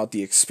talk about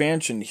the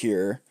expansion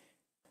here.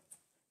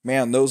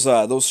 Man, those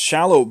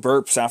shallow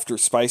burps after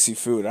spicy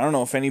food. I don't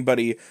know if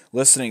anybody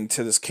listening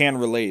to this can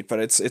relate, but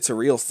it's a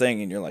real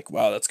thing, and you're like,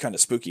 wow, that's kind of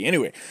spooky.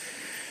 Anyway,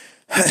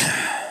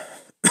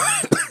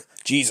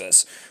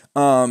 Jesus.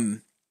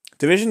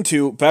 Division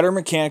 2, better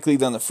mechanically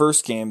than the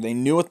first game. They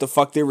knew what the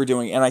fuck they were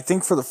doing, and I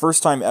think for the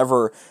first time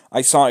ever,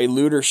 I saw a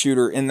looter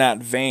shooter in that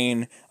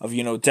vein of,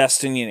 you know,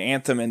 Destiny and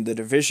Anthem and The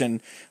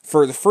Division.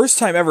 For the first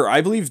time ever,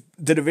 I believe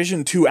The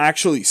Division 2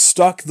 actually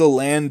stuck the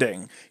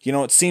landing. You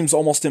know, it seems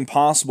almost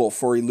impossible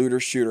for a looter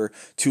shooter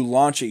to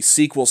launch a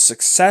sequel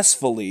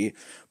successfully,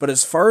 but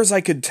as far as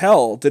I could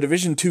tell, The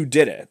Division 2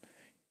 did it.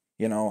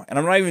 You know, and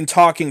I'm not even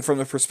talking from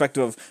the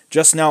perspective of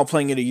just now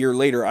playing it a year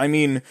later. I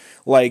mean,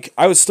 like,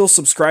 I was still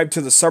subscribed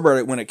to the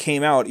subreddit when it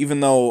came out,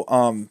 even though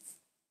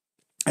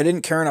I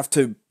didn't care enough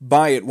to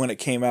buy it when it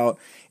came out.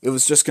 It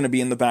was just going to be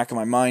in the back of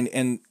my mind,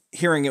 and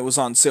hearing it was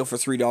on sale for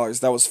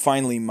 $3, that was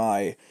finally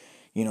my,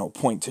 you know,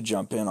 point to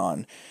jump in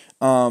on.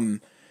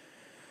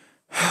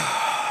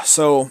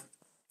 So,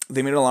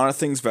 they made a lot of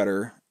things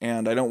better,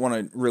 and I don't want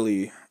to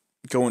really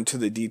go into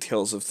the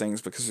details of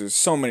things because there's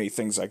so many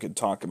things I could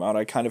talk about.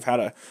 I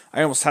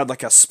almost had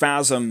like a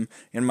spasm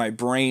in my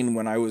brain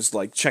when I was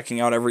like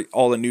checking out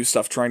all the new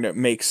stuff, trying to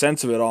make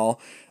sense of it all.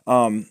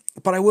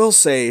 But I will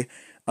say,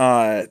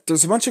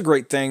 there's a bunch of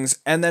great things,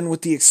 and then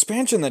with the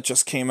expansion that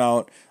just came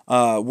out,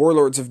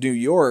 Warlords of New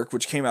York,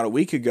 which came out a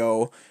week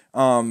ago,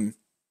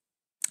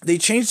 they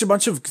changed a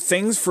bunch of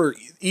things for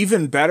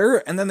even better,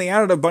 and then they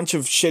added a bunch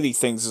of shitty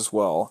things as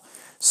well.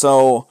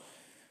 So,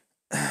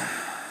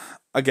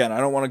 again, I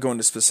don't want to go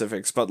into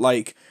specifics, but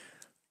like,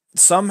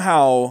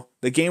 somehow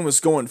the game was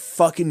going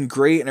fucking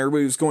great and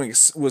everybody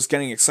was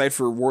getting excited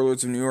for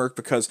Warlords of New York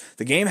because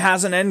the game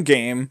has an end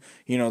game.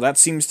 You know, that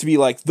seems to be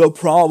like the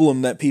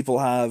problem that people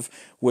have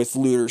with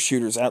looter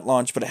shooters at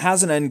launch, but it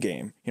has an end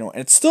game, you know, and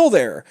it's still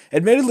there.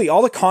 Admittedly,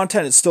 all the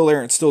content is still there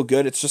and it's still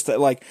good. It's just that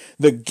like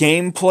the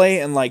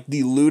gameplay and like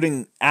the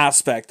looting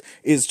aspect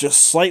is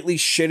just slightly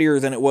shittier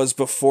than it was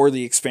before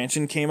the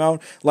expansion came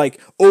out.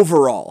 Like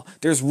overall,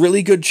 there's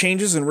really good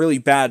changes and really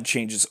bad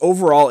changes.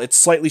 Overall, it's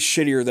slightly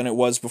shittier than it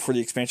was before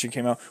the expansion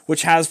came out,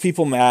 which has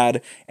people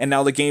mad, and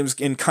now the game's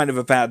in kind of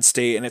a bad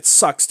state, and it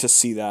sucks to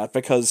see that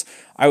because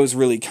I was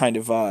really kind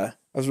of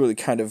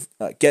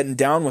getting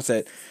down with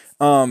it.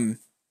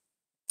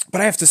 But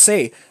I have to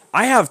say,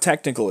 I have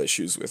technical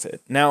issues with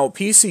it. Now,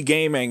 PC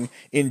gaming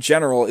in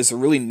general is a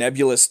really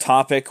nebulous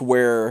topic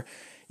where,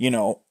 you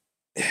know,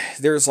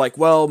 there's like,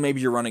 well, maybe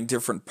you're running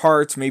different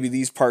parts, maybe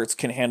these parts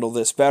can handle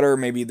this better,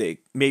 maybe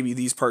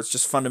these parts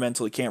just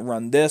fundamentally can't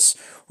run this,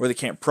 or they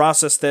can't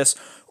process this,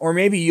 or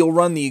maybe you'll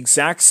run the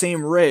exact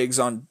same rigs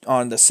on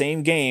the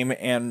same game,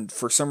 and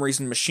for some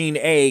reason machine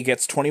A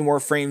gets 20 more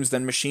frames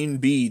than machine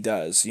B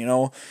does, you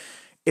know?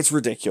 It's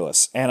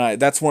ridiculous, and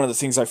that's one of the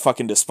things I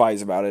fucking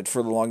despise about it.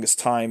 For the longest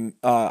time,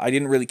 I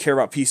didn't really care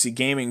about PC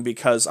gaming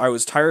because I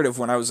was tired of,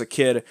 when I was a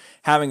kid,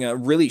 having a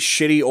really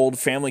shitty old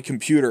family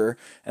computer,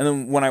 and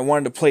then when I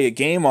wanted to play a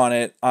game on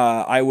it,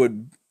 I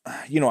would,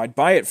 you know, I'd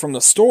buy it from the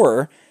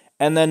store,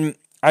 and then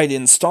I'd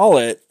install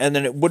it, and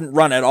then it wouldn't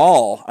run at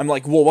all. I'm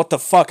like, well, what the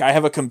fuck? I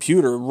have a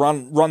computer,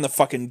 run the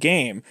fucking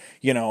game,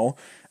 you know?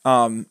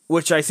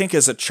 Which I think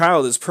as a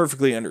child is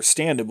perfectly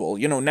understandable.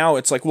 You know, now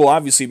it's like, well,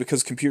 obviously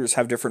because computers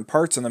have different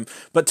parts in them,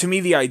 but to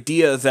me the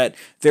idea that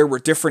there were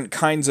different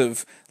kinds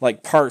of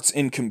like parts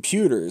in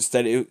computers,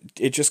 that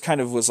it just kind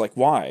of was like,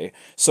 why?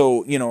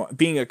 So, you know,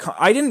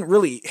 I didn't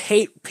really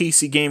hate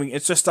PC gaming,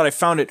 it's just that I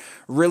found it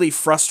really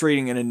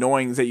frustrating and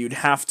annoying that you'd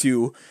have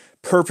to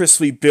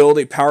purposely build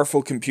a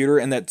powerful computer,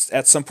 and that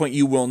at some point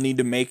you will need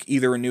to make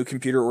either a new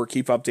computer or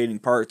keep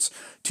updating parts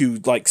to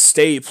like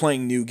stay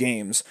playing new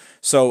games.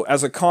 So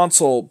as a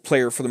console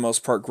player for the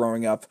most part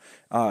growing up,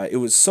 it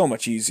was so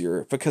much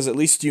easier because at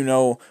least, you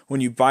know, when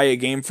you buy a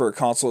game for a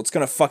console, it's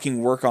gonna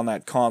fucking work on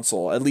that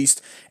console at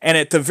least, and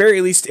at the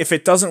very least, if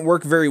it doesn't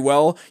work very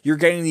well, you're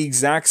getting the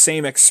exact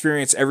same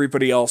experience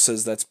everybody else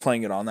is that's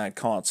playing it on that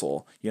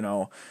console, you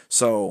know.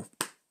 So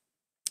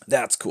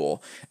that's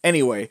cool.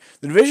 Anyway,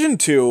 the Division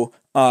 2,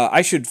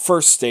 I should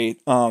first state,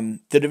 the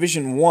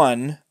Division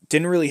 1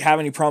 didn't really have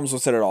any problems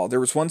with it at all. There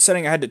was one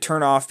setting I had to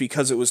turn off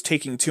because it was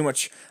taking too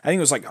much, I think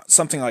it was like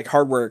something like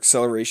hardware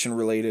acceleration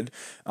related,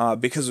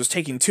 because it was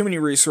taking too many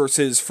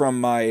resources from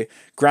my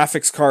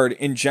graphics card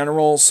in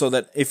general, so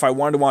that if I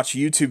wanted to watch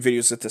YouTube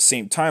videos at the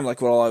same time,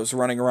 like while I was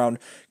running around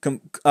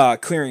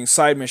clearing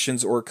side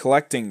missions or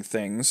collecting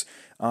things,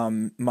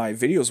 my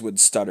videos would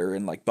stutter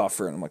and like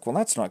buffer, and I'm like, well,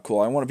 that's not cool.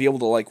 I want to be able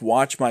to like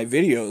watch my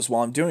videos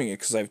while I'm doing it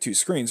because I have two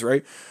screens,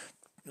 right?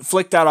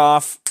 Flick that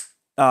off.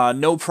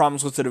 No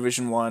problems with the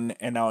Division 1,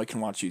 and now I can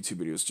watch YouTube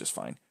videos just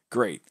fine.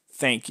 Great.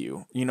 Thank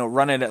you. You know,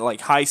 run it at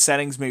like high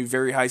settings, maybe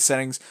very high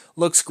settings.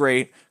 Looks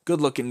great.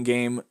 Good looking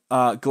game.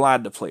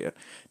 Glad to play it.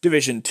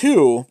 Division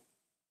 2,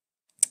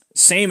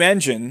 same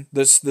engine,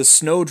 the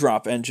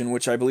Snowdrop engine,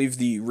 which I believe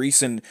the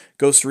recent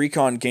Ghost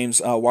Recon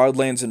games,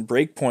 Wildlands and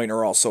Breakpoint,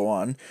 are also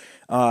on.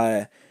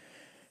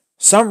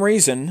 Some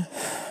reason,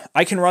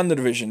 I can run the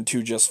Division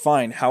 2 just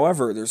fine.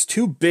 However, there's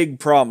two big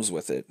problems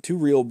with it. Two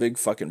real big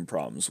fucking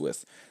problems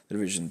with the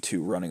Division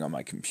 2 running on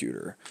my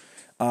computer.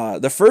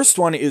 The first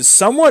one is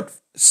somewhat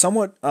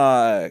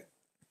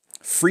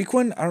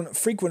frequent. I don't know,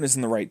 frequent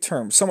isn't the right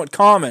term. Somewhat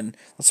common.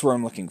 That's what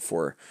I'm looking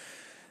for.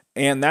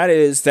 And that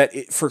is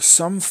that for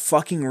some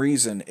fucking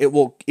reason, it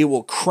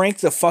will crank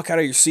the fuck out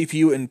of your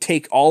CPU and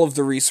take all of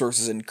the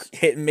resources and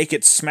make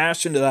it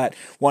smash into that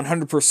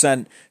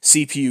 100%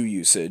 CPU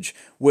usage,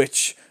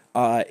 which,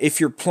 if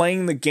you're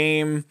playing the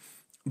game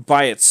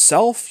by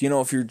itself, you know,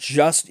 if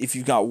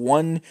you've got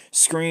one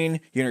screen,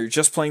 you know, you're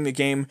just playing the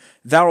game,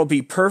 that'll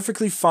be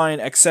perfectly fine,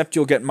 except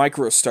you'll get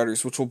micro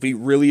stutters, which will be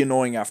really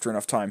annoying after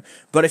enough time.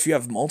 But if you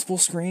have multiple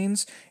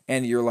screens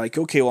and you're like,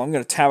 okay, well, I'm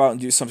going to tab out and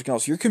do something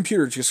else, your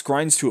computer just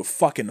grinds to a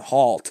fucking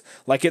halt.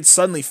 Like, it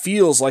suddenly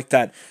feels like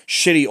that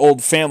shitty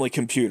old family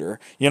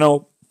computer, you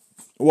know,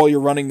 while you're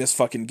running this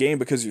fucking game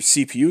because your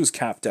CPU is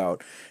capped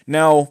out.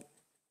 Now,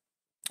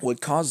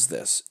 what caused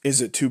this?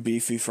 Is it too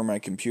beefy for my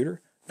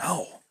computer?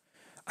 No.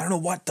 I don't know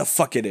what the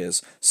fuck it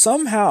is.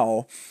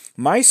 Somehow,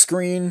 my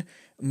screen,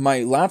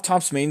 my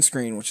laptop's main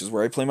screen, which is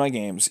where I play my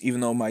games,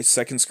 even though my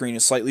second screen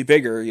is slightly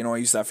bigger, you know, I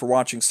use that for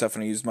watching stuff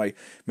and I use my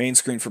main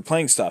screen for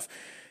playing stuff,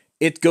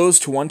 it goes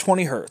to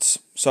 120 hertz.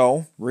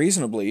 So,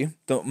 reasonably,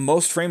 the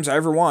most frames I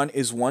ever want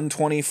is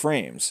 120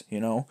 frames,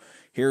 you know.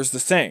 Here's the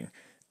thing.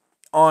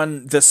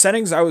 on the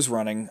settings I was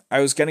running,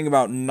 I was getting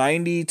about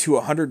 90 to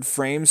 100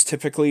 frames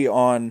typically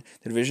on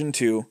the Division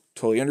 2.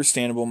 Totally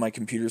understandable. My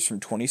computer's from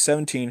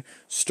 2017,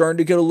 starting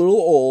to get a little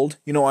old.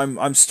 You know,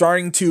 I'm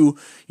starting to,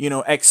 you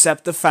know,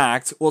 accept the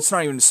fact. Well, it's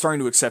not even starting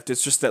to accept.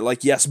 It's just that,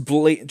 like, yes,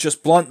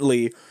 just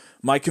bluntly,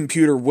 my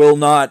computer will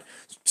not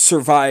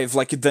survive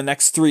like the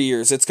next 3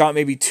 years. It's got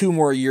maybe 2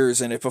 more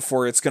years in it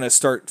before it's gonna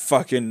start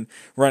fucking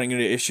running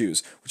into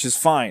issues, which is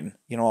fine.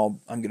 You know,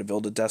 I'm gonna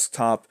build a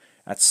desktop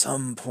at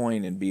some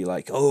point and be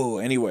like, oh,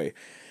 anyway.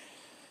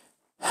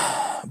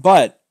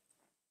 But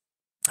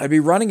I'd be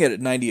running it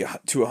at 90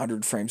 to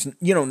 100 frames,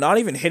 you know, not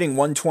even hitting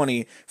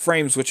 120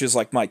 frames, which is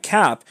like my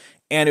cap,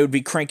 and it would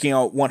be cranking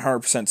out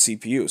 100%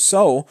 CPU.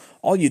 So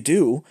all you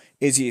do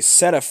is you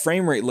set a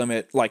frame rate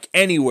limit like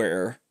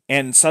anywhere,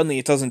 and suddenly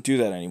it doesn't do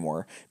that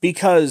anymore.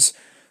 Because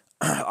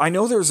I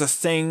know there's a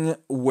thing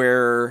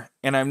where,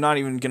 and I'm not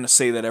even going to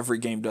say that every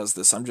game does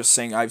this, I'm just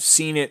saying I've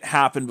seen it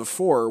happen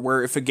before,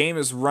 where if a game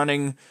is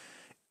running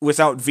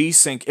without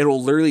VSync,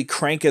 it'll literally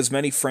crank as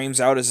many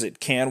frames out as it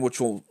can, which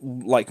will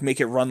like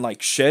make it run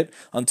like shit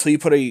until you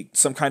put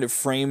some kind of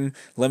frame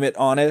limit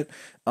on it.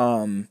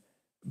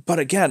 But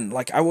again,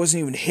 like I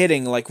wasn't even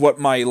hitting like what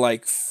my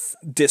like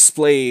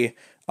display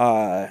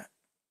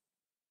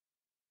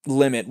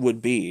limit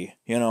would be,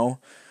 you know?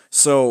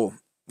 So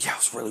yeah, it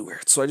was really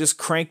weird. So I just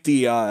cranked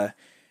the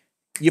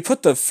you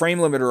put the frame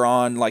limiter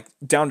on like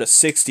down to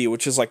 60,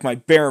 which is like my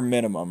bare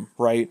minimum,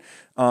 right?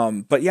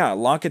 But yeah,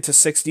 lock it to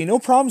 60, no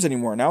problems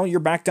anymore. Now you're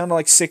back down to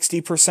like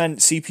 60%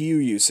 CPU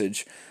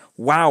usage.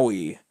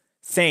 Wowie.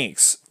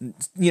 Thanks.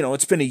 You know,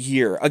 it's been a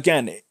year.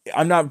 Again,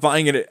 I'm not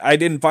buying it. I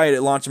didn't buy it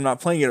at launch. I'm not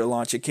playing it at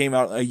launch. It came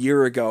out a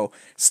year ago.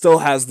 Still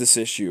has this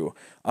issue.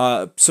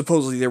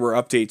 Supposedly there were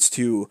updates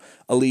to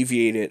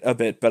alleviate it a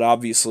bit, but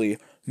obviously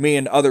me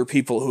and other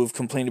people who have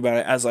complained about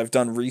it as I've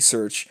done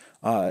research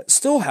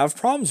still have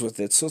problems with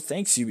it. So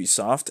thanks,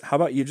 Ubisoft. How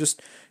about you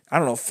just, I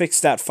don't know, fix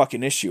that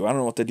fucking issue? I don't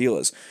know what the deal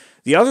is.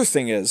 The other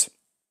thing is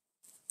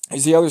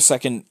the other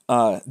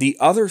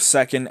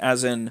second,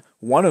 as in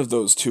one of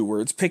those two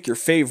words, pick your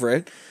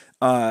favorite,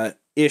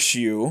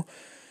 issue,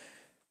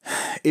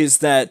 is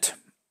that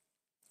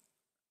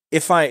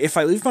if I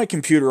leave my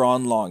computer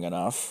on long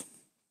enough,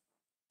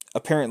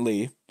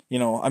 apparently, you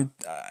know,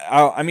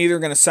 I'm either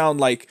going to sound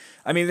like,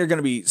 I'm either going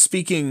to be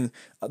speaking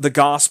the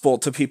gospel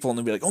to people and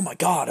they'll be like, oh my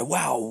god,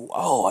 wow,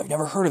 oh, I've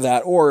never heard of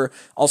that, or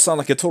I'll sound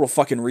like a total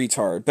fucking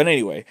retard. But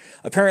anyway,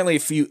 apparently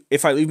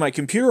if I leave my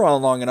computer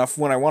on long enough,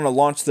 when I want to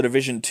launch the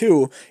Division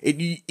 2,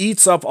 it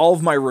eats up all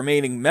of my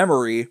remaining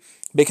memory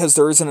because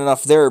there isn't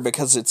enough there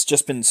because it's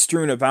just been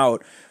strewn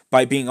about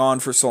by being on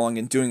for so long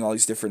and doing all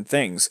these different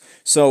things.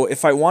 So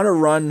if I want to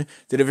run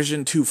the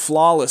Division 2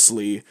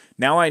 flawlessly,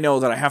 now I know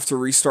that I have to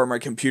restart my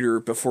computer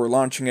before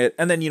launching it,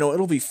 and then, you know,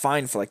 it'll be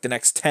fine for like the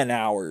next 10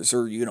 hours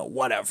or, you know,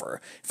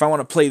 whatever. If I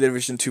want to play the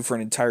Division 2 for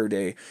an entire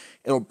day,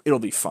 it'll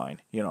be fine,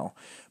 you know.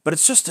 But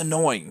it's just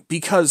annoying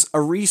because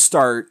a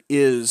restart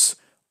is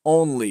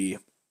only,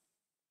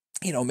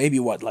 you know, maybe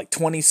what, like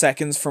 20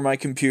 seconds for my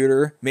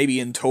computer, maybe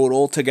in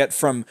total, to get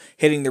from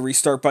hitting the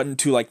restart button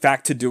to like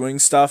back to doing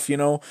stuff, you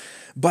know.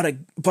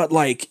 But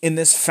like in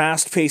this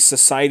fast-paced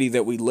society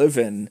that we live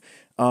in,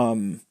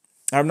 I'm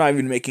not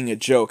even making a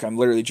joke. I'm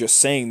literally just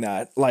saying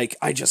that. Like,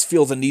 I just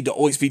feel the need to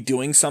always be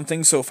doing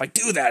something. So if I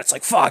do that, it's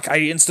like, fuck, I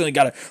instantly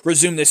gotta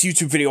resume this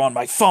YouTube video on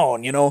my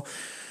phone, you know.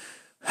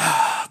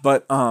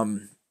 But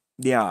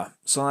yeah,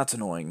 so that's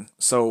annoying.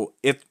 So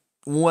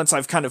once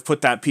I've kind of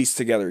put that piece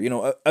together, you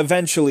know,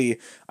 eventually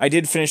I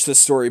did finish the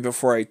story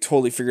before I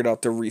totally figured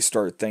out the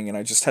restart thing, and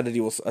I just had to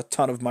deal with a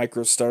ton of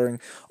micro stuttering,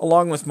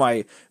 along with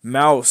my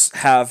mouse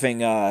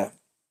having, my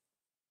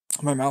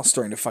mouse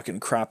starting to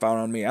fucking crap out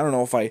on me. I don't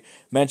know if I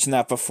mentioned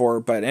that before,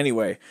 but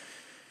anyway,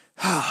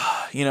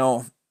 you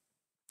know,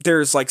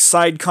 there's like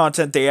side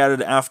content they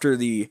added after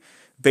the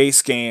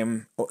base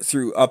game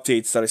through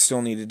updates that I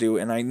still need to do,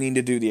 and I need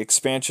to do the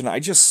expansion. I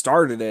just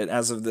started it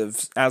as of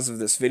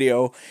this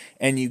video,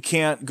 and you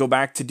can't go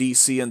back to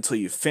DC until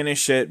you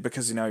finish it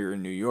because now you're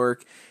in New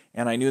York,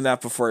 and I knew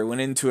that before I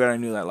went into it. I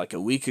knew that like a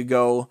week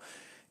ago,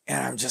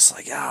 and I'm just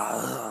like,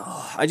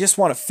 I just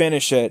want to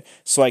finish it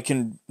so I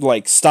can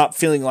like stop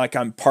feeling like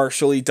I'm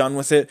partially done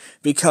with it,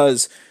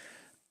 because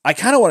I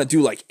kind of want to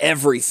do like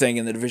everything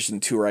in the Division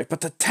 2, right?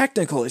 But the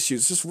technical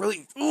issues just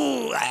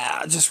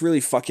really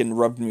fucking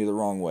rubbed me the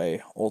wrong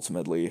way,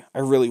 ultimately. I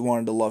really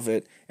wanted to love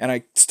it, and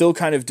I still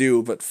kind of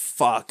do, but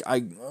fuck,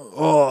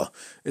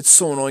 it's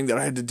so annoying that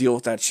I had to deal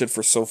with that shit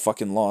for so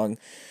fucking long.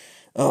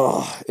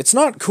 It's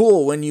not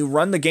cool when you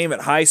run the game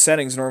at high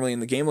settings normally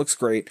and the game looks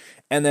great,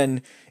 and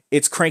then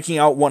it's cranking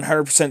out 100%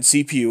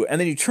 CPU, and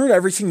then you turn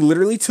everything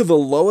literally to the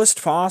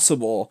lowest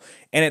possible,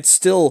 and it's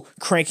still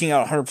cranking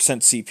out 100%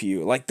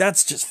 CPU. Like,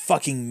 that's just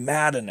fucking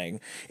maddening.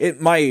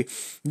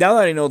 Now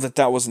that I know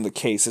that wasn't the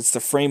case, it's the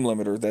frame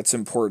limiter that's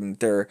important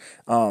there.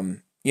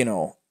 You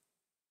know,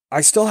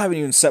 I still haven't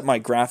even set my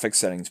graphic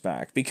settings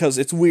back because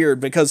it's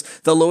weird because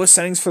the lowest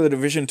settings for the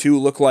Division 2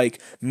 look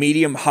like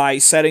medium high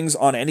settings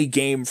on any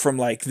game from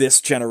like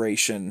this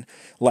generation,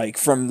 like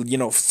from,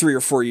 3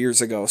 or 4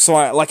 years ago. So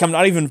I'm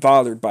not even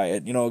bothered by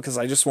it, because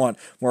I just want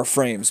more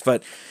frames.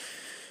 But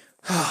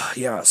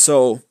yeah,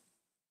 so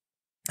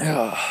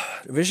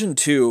Division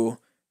 2,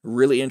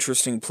 really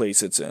interesting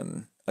place it's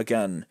in.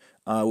 Again,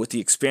 with the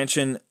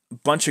expansion, a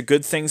bunch of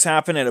good things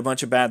happen and a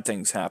bunch of bad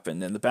things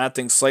happen, and the bad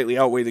things slightly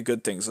outweigh the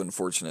good things,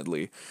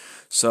 unfortunately.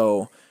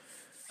 So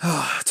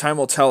time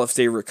will tell if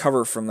they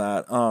recover from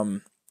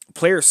that.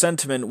 Player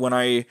sentiment when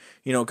I,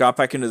 got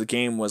back into the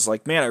game was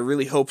like, man, I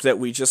really hope that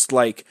we just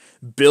like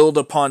build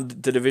upon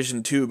the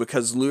Division 2,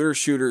 because looter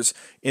shooters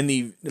in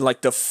the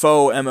the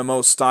faux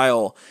MMO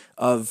style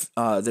of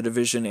the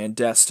Division and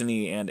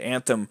Destiny and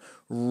Anthem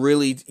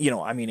really,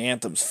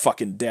 Anthem's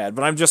fucking dead,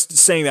 but I'm just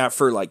saying that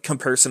for like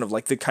comparison of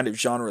like the kind of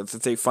genre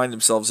that they find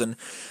themselves in.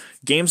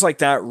 Games like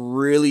that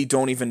really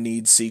don't even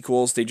need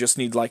sequels. They just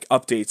need like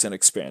updates and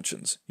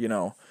expansions,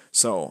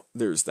 So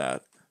there's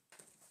that.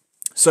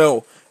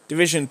 So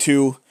Division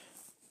 2,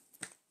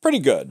 pretty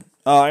good.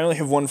 I only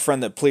have one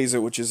friend that plays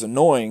it, which is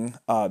annoying,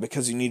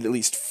 because you need at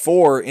least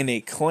 4 in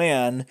a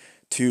clan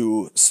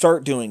to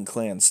start doing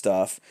clan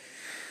stuff.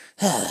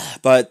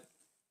 But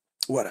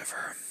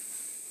whatever.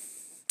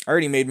 I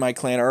already made my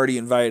clan, I already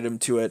invited him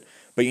to it,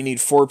 but you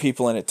need 4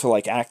 people in it to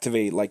like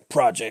activate like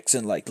projects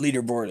and like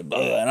leaderboard and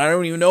blah, and I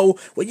don't even know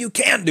what you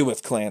can do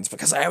with clans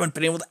because I haven't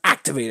been able to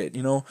activate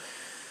it,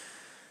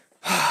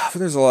 But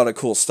there's a lot of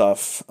cool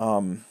stuff.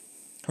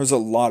 There's a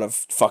lot of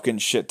fucking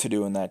shit to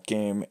do in that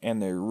game,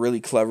 and they're really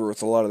clever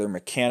with a lot of their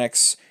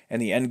mechanics,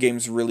 and the end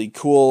game's really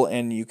cool,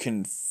 and you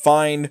can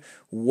find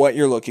what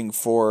you're looking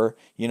for,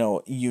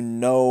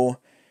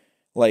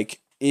 like,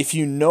 if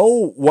you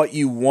know what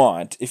you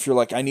want, if you're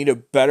like, I need a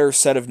better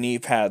set of knee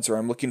pads, or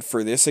I'm looking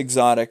for this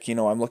exotic,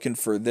 I'm looking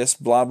for this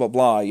blah, blah,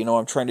 blah,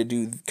 I'm trying to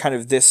do kind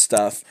of this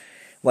stuff,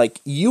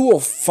 like, you will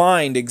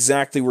find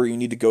exactly where you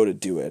need to go to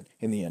do it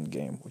in the end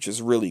game, which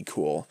is really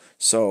cool.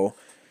 So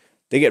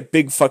they get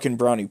big fucking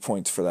brownie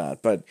points for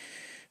that, but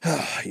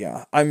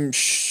yeah, I'm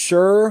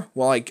sure,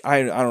 well, I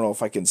don't know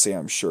if I can say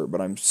I'm sure, but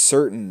I'm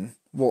certain,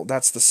 well,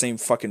 that's the same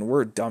fucking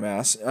word,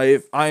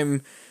 dumbass.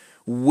 I'm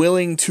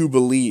willing to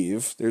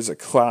believe, there's a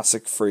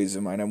classic phrase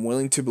of mine, I'm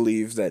willing to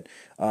believe that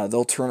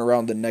they'll turn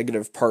around the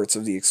negative parts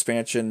of the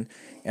expansion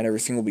and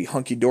everything will be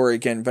hunky-dory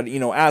again. But,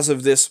 as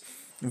of this,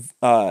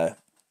 I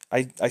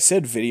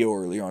said video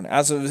earlier on,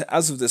 as of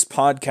this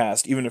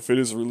podcast, even if it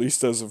is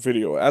released as a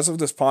video, as of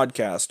this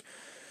podcast,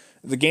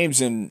 the game's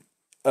in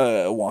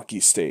a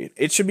wonky state.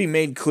 It should be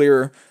made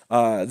clear,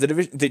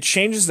 the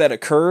changes that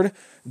occurred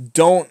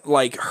don't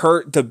like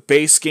hurt the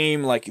base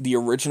game, like the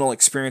original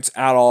experience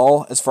at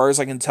all. As far as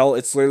I can tell,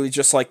 it's literally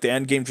just like the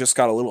end game just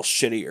got a little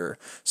shittier.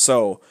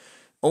 So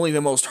only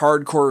the most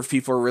hardcore of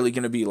people are really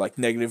going to be like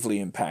negatively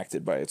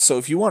impacted by it. So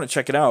if you want to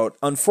check it out,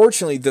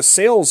 unfortunately the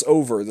sale's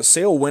over. The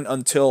sale went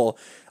until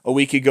a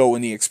week ago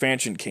when the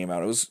expansion came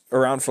out. It was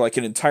around for like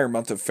an entire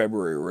month of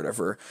February or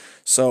whatever.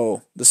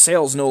 So the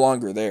sale's no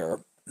longer there.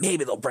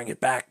 Maybe they'll bring it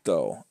back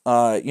though.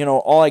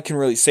 All I can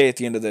really say at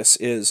the end of this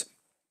is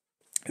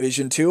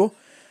Division 2,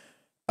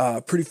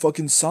 pretty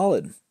fucking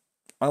solid.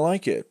 I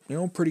like it.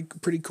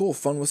 Pretty cool.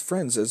 Fun with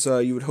friends, as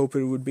you would hope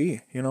it would be,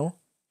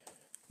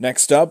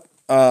 Next up,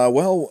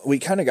 we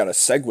kind of got to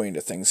segue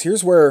into things.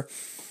 Here's where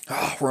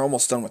we're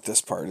almost done with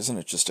this part. Isn't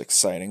it just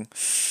exciting?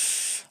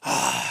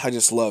 I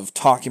just love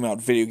talking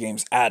about video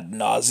games ad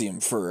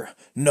nauseum for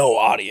no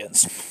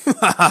audience.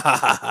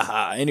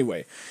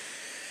 Anyway,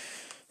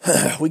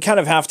 we kind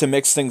of have to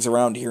mix things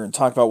around here and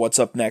talk about what's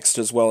up next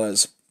as well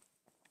as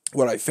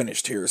what I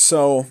finished here.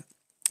 So,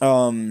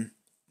 according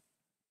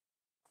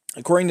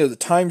to the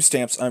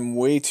timestamps, I'm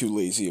way too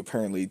lazy,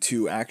 apparently,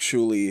 to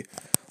actually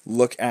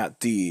look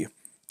at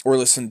or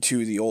listen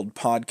to the old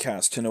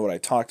podcast to know what I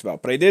talked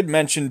about. But I did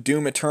mention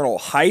Doom Eternal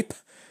hype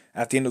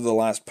at the end of the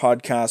last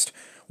podcast,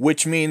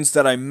 which means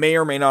that I may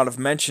or may not have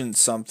mentioned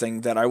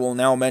something that I will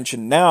now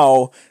mention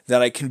now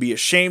that I can be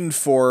ashamed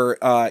for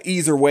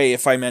either way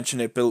if I mention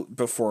it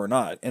before or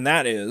not. And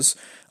that is,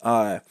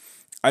 I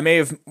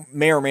may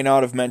or may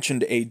not have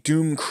mentioned a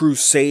Doom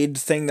Crusade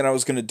thing that I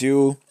was going to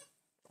do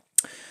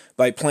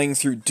by playing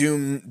through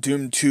Doom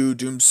 2,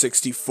 Doom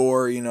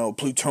 64,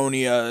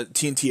 Plutonia,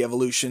 TNT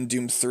Evolution,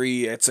 Doom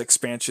 3, its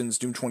expansions,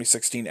 Doom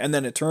 2016, and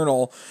then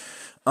Eternal.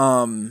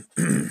 But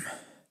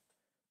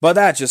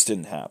that just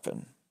didn't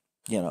happen.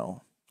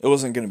 It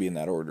wasn't going to be in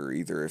that order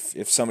either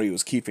if somebody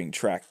was keeping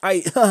track.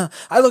 I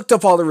looked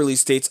up all the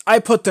release dates. I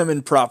put them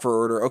in proper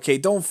order. Okay,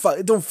 don't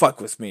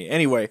fuck with me.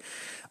 Anyway,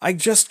 I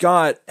just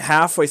got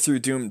halfway through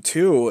Doom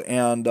 2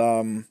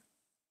 and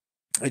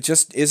it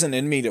just isn't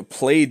in me to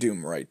play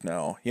Doom right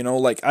now.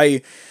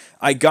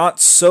 I got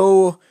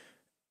so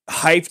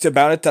hyped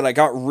about it that I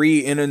got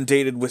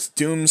re-inundated with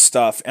Doom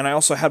stuff, and I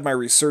also had my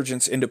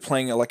resurgence into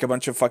playing like a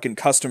bunch of fucking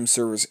custom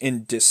servers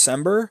in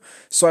December,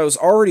 so I was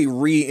already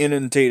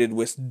re-inundated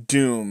with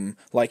Doom,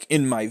 like,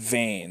 in my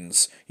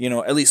veins,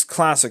 at least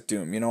classic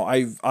Doom.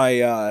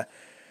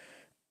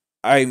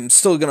 I'm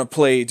still gonna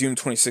play Doom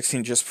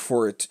 2016 just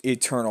before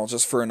Eternal,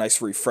 just for a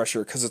nice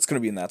refresher, because it's gonna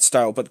be in that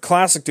style. But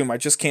classic Doom, I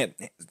just can't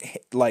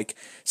like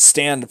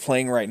stand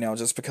playing right now,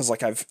 just because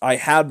like I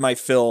had my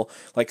fill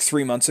like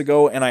 3 months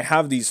ago, and I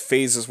have these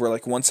phases where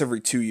like once every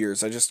 2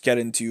 years I just get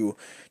into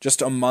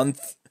just a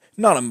month.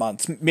 Not a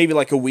month, maybe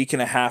like a week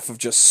and a half of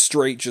just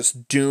straight,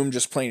 just Doom,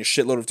 just playing a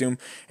shitload of Doom.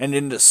 And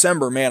in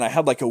December, man, I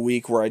had like a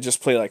week where I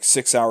just played like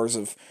 6 hours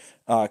of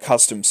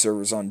custom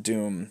servers on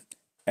Doom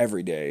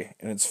every day,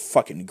 and it's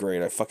fucking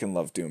great. I fucking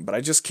love Doom, but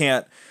I just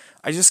can't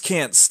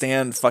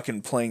stand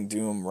fucking playing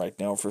Doom right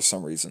now for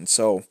some reason.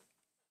 So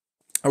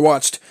I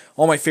watched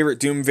all my favorite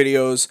Doom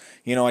videos.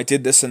 You know, I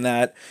did this and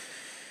that,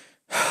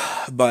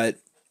 but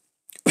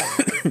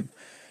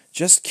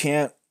just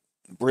can't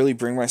really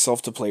bring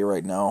myself to play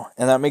right now.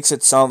 And that makes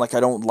it sound like I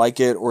don't like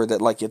it, or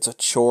that like it's a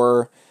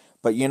chore.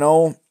 But you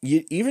know,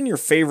 even your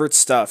favorite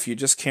stuff, you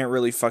just can't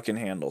really fucking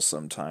handle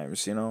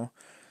sometimes, you know?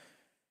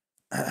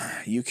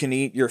 You can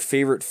eat your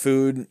favorite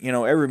food, you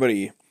know,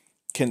 everybody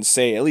can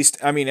say, at least,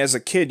 I mean, as a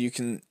kid, you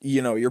can,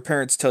 you know, your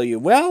parents tell you,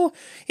 well,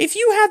 if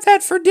you had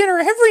that for dinner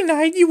every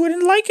night, you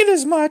wouldn't like it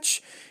as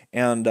much.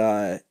 And,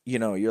 you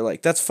know, you're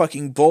like, that's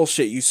fucking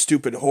bullshit, you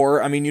stupid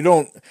whore. I mean, you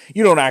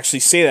don't actually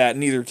say that,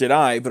 neither did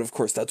I, but of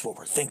course that's what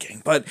we're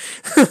thinking. But,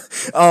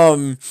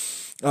 I'm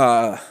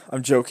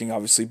joking,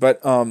 obviously,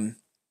 but,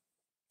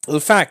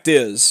 the fact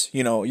is,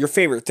 you know, your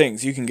favorite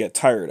things you can get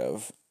tired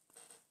of.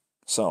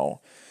 So,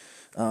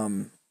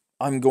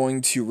 I'm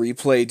going to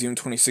replay Doom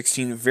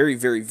 2016 very,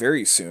 very,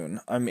 very soon.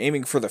 I'm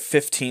aiming for the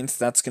 15th.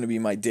 That's going to be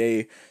my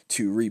day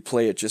to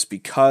replay it, just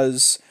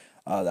because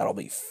that'll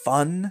be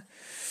fun.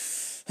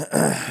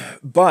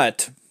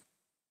 But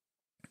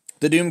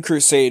the Doom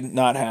Crusade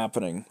not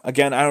happening.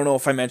 Again, I don't know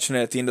if I mentioned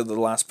it at the end of the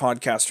last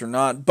podcast or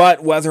not,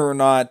 but whether or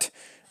not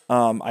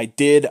I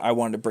did, I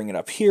wanted to bring it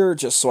up here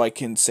just so I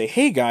can say,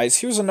 hey guys,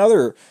 here's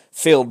another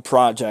failed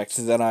project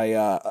that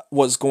I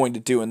was going to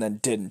do and then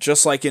didn't.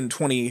 Just like in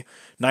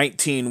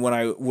 2019 when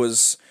I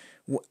was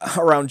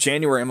around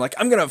January, I'm like,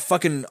 I'm going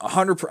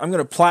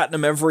to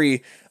platinum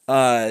every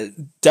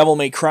Devil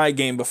May Cry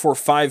game before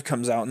 5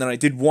 comes out. And then I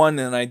did 1,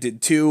 and then I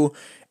did 2,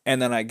 and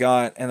then I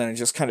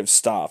just kind of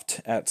stopped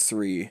at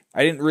 3.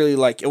 I didn't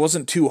really it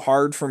wasn't too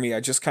hard for me. I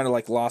just kind of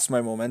like lost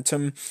my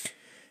momentum.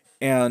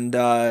 And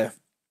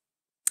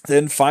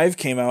then 5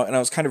 came out, and I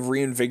was kind of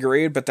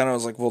reinvigorated, but then I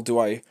was like, well, do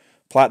I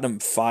platinum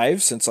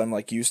 5 since I'm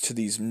like used to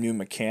these new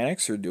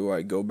mechanics, or do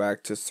I go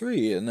back to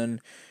 3? And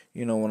then,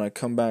 you know, when I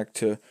come back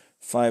to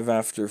 5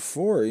 after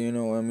 4, you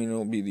know, I mean,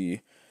 it'll be the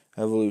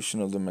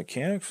evolution of the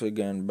mechanics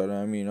again, but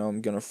I mean,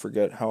 I'm gonna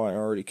forget how I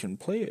already can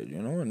play it,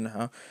 you know, and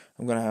how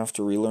I'm gonna have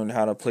to relearn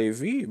how to play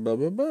V, blah,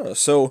 blah, blah.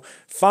 So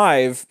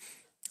 5,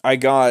 I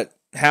got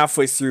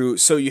halfway through,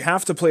 so you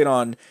have to play it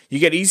on, you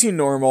get easy and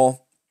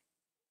normal,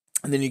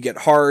 and then you get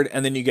hard,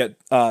 and then you get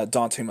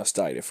Dante Must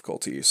Die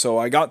difficulty. So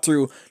I got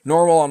through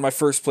normal on my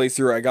first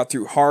playthrough, I got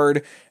through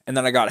hard, and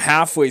then I got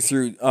halfway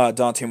through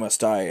Dante Must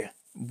Die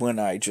when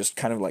I just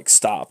kind of like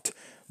stopped.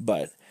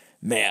 But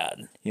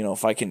man, you know,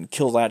 if I can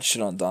kill that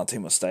shit on Dante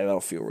Must Die,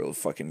 that'll feel really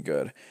fucking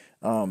good.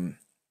 And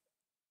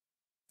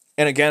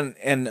again,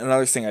 and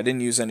another thing, I didn't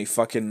use any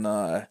fucking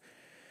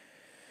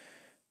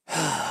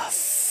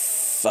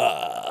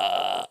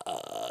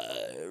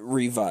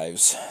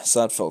revives,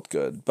 so that felt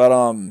good.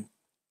 But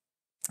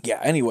yeah,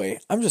 anyway,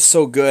 I'm just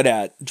so good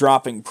at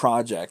dropping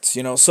projects,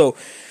 you know, so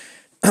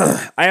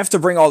I have to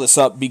bring all this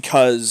up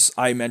because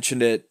I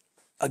mentioned it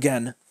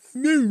again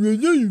at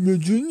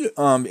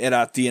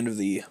the end of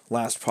the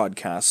last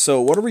podcast.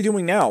 So what are we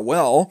doing now?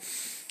 Well,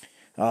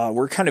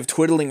 we're kind of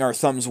twiddling our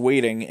thumbs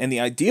waiting, and the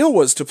idea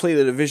was to play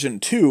the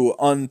Division 2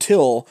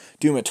 until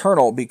Doom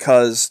Eternal,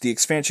 because the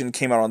expansion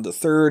came out on the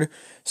 3rd,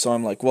 so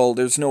I'm like, well,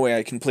 there's no way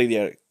I can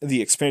play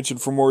the expansion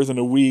for more than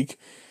a week,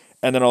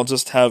 and then I'll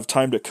just have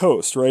time to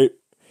coast, right?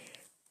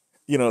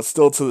 You know,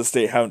 still to this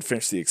day, haven't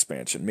finished the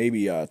expansion.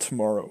 Maybe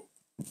tomorrow.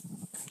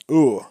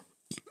 Ooh.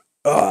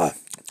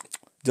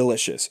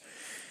 Delicious.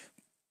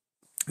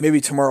 Maybe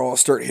tomorrow I'll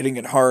start hitting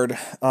it hard.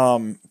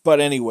 But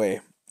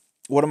anyway,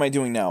 what am I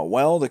doing now?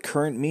 Well, the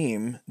current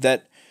meme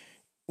that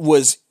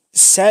was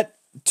set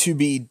to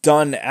be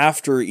done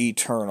after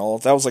Eternal,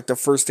 that was like the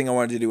first thing I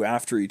wanted to do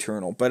after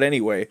Eternal. But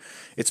anyway,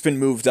 it's been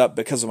moved up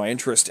because of my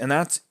interest, and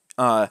that's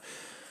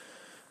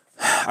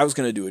I was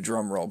gonna do a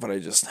drum roll, but I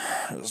just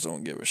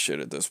don't give a shit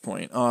at this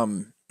point.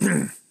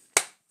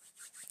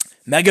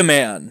 Mega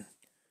Man.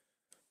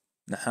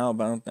 Now, how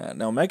about that?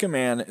 Now, Mega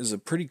Man is a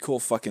pretty cool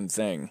fucking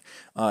thing.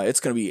 It's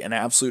gonna be an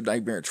absolute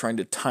nightmare trying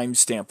to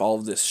timestamp all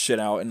of this shit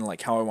out and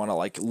like how I want to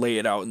like lay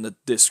it out in the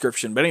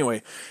description. But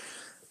anyway,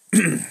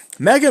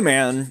 Mega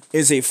Man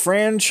is a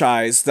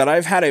franchise that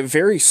I've had a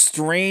very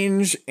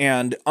strange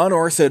and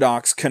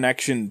unorthodox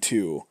connection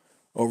to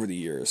over the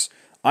years.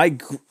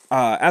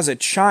 As a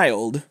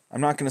child,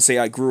 I'm not going to say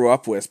I grew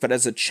up with, but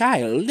as a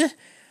child,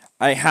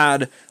 I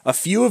had a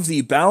few of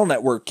the Battle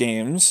Network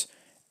games,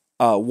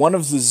 one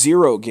of the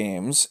Zero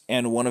games,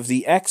 and one of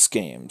the X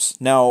games.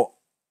 Now,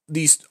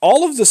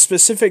 all of the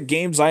specific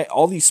games,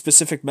 all these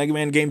specific Mega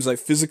Man games I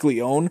physically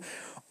own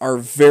are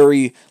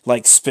very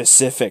like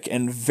specific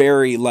and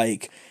very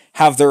like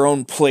have their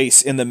own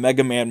place in the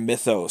Mega Man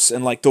mythos.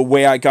 And like the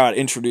way I got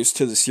introduced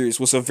to the series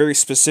was a very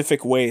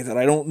specific way that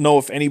I don't know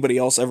if anybody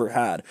else ever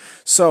had.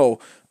 So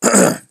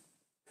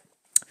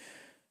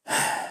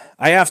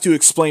I have to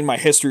explain my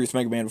history with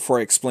Mega Man before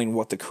I explain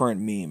what the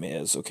current meme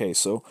is. Okay,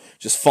 so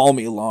just follow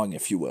me along,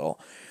 if you will.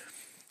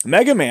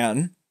 Mega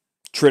Man,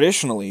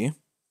 traditionally,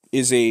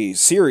 is a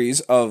series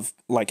of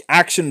like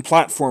action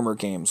platformer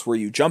games where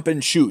you jump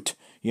and shoot,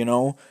 you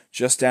know,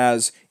 just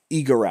as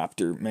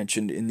Egoraptor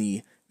mentioned in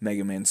the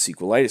Mega Man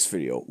sequelitis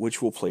video,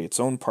 which will play its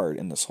own part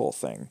in this whole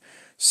thing.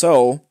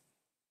 So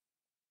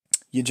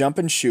you jump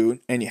and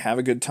shoot, and you have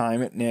a good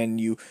time,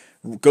 and you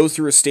go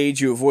through a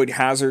stage, you avoid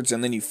hazards,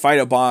 and then you fight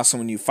a boss, and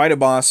when you fight a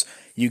boss,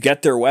 you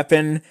get their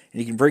weapon,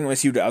 and you can bring it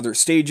with you to other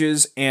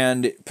stages,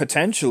 and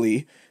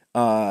potentially,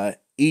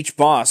 each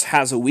boss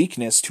has a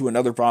weakness to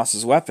another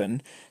boss's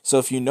weapon, so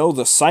if you know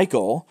the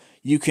cycle,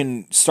 you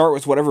can start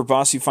with whatever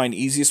boss you find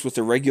easiest with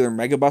the regular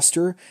Mega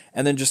Buster,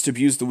 and then just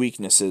abuse the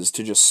weaknesses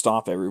to just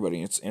stop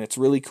everybody, and it's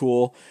really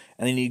cool,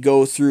 and then you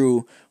go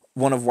through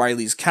one of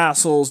Wily's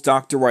castles,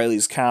 Dr.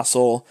 Wily's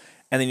castle,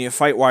 and then you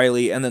fight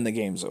Wily, and then the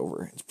game's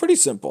over. It's pretty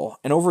simple.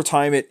 And over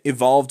time, it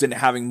evolved into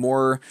having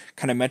more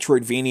kind of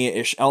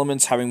Metroidvania-ish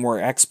elements, having more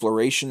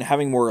exploration,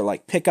 having more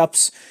like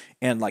pickups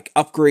and like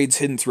upgrades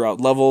hidden throughout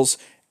levels.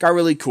 Got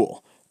really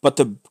cool. But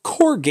the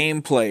core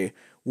gameplay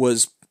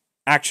was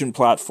action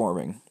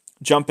platforming,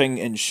 jumping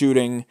and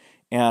shooting,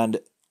 and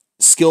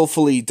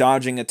skillfully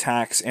dodging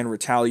attacks and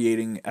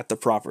retaliating at the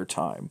proper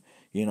time,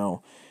 you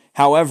know.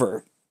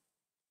 However,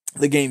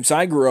 the games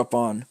I grew up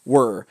on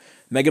were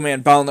Mega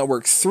Man Battle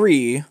Network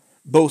 3,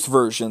 both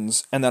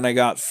versions, and then I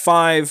got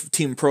 5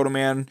 Team Proto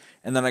Man,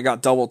 and then I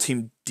got Double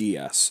Team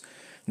DS.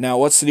 Now,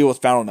 what's the deal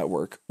with Battle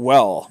Network?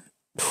 Well,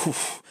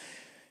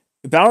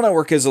 Battle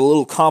Network is a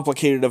little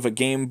complicated of a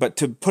game, but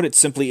to put it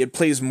simply, it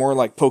plays more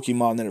like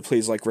Pokemon than it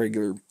plays like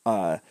regular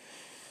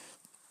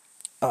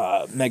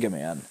Mega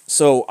Man.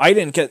 So I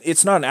didn't get,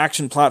 it's not an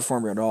action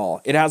platformer at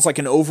all. It has like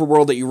an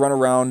overworld that you run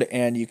around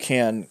and you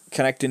can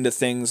connect into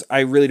things.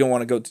 I really don't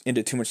want to go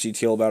into too much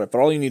detail about it, but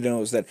all you need to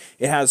know is that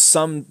it has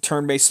some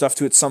turn-based stuff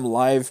to it, some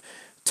live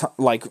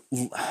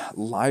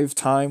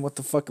time, what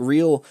the fuck,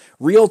 real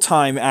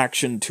time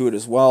action to it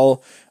as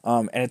well,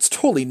 and it's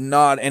totally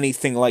not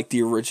anything like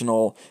the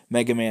original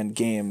Mega Man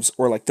games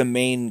or like the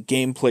main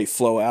gameplay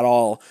flow at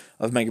all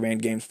of Mega Man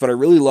games, but I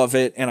really love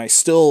it, and I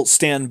still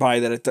stand by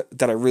that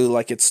I really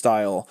like its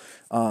style.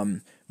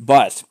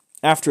 But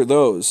after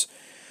those,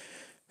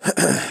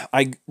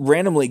 I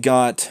randomly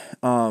got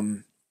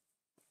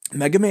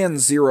Mega Man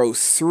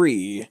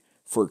 03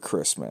 for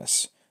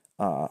Christmas.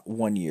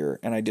 1 year,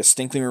 and I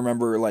distinctly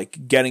remember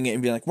like getting it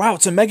and being like, wow,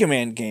 it's a Mega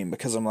Man game,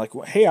 because I'm like,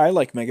 well, hey, I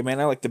like Mega Man,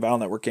 I like the Battle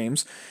Network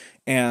games,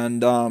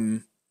 and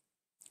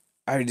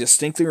I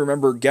distinctly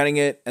remember getting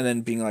it and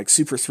then being like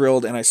super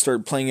thrilled, and I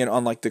started playing it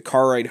on like the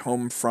car ride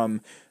home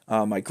from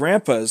my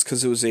grandpa's,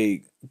 because it was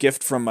a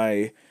gift from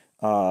my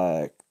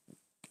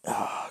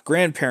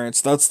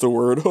grandparents, that's the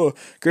word,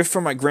 gift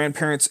from my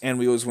grandparents, and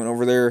we always went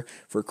over there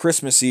for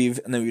Christmas Eve,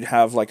 and then we'd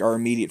have like our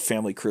immediate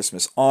family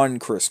Christmas on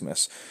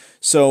Christmas.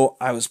 So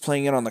I was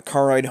playing it on the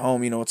car ride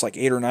home, you know, it's like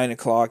 8 or 9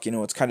 o'clock, you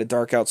know, it's kind of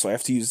dark out, so I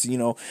have to use, you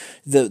know,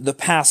 the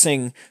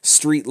passing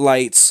street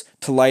lights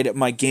to light up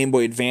my Game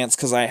Boy Advance,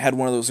 because I had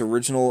one of those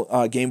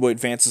original Game Boy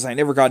Advances. I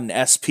never got an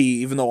SP,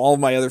 even though all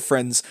of my other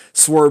friends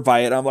swore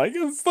by it. I'm like,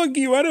 oh, fuck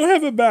you, I don't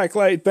have a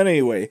backlight. But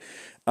anyway,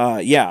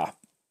 yeah.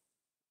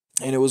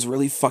 And it was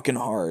really fucking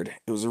hard.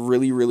 It was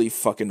really, really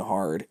fucking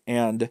hard.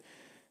 And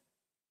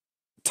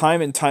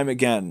time and time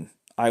again,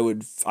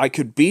 I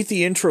could beat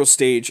the intro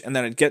stage, and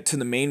then I'd get to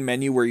the main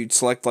menu where you'd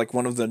select like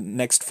one of the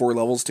next 4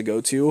 levels to go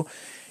to,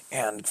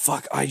 and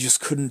fuck, I just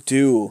couldn't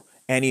do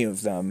any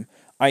of them.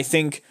 I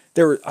think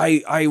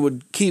I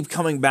would keep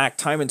coming back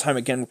time and time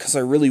again because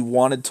I really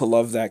wanted to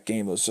love that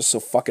game. It was just so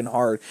fucking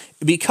hard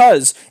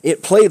because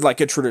it played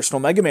like a traditional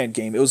Mega Man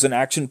game. It was an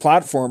action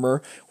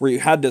platformer where you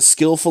had to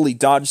skillfully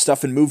dodge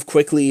stuff and move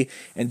quickly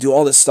and do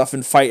all this stuff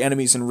and fight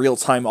enemies in real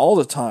time all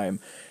the time.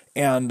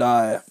 And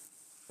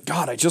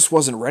God, I just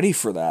wasn't ready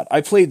for that.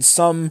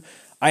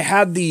 I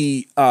had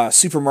the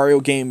Super Mario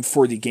game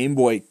for the Game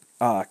Boy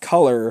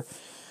Color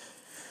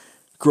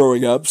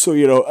growing up, so,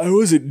 you know, I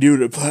wasn't new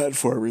to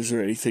platformers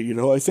or anything, you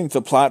know. I think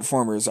the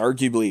platformer is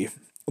arguably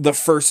the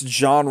first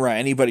genre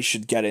anybody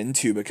should get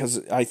into,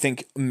 because I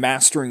think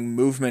mastering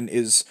movement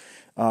is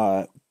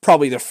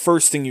probably the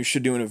first thing you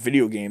should do in a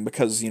video game,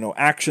 because, you know,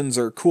 actions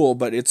are cool,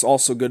 but it's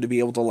also good to be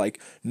able to,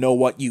 like, know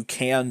what you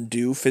can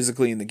do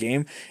physically in the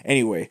game.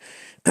 Anyway,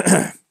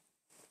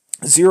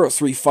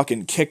 03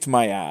 fucking kicked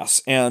my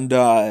ass, and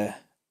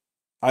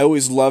I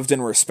always loved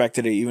and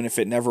respected it, even if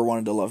it never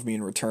wanted to love me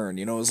in return.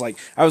 You know, it was like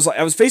I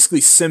was basically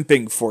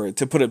simping for it,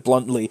 to put it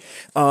bluntly.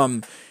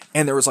 And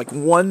there was like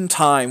one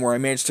time where I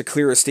managed to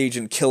clear a stage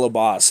and kill a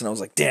boss, and I was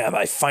like, damn,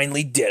 I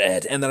finally did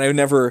it. And then I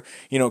never,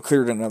 you know,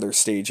 cleared another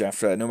stage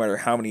after that, no matter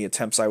how many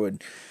attempts I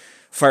would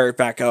fire it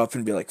back up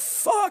and be like,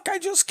 fuck, I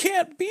just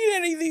can't beat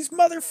any of these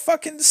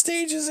motherfucking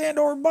stages and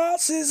or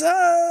bosses.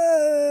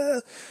 Ah!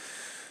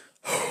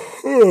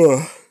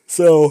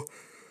 So,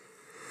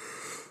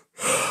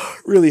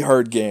 really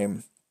hard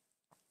game.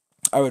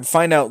 I would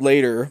find out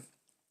later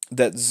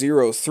that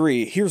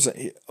 03,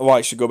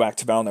 I should go back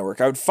to Battle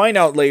Network. I would find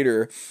out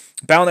later,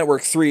 Battle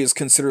Network 3 is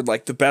considered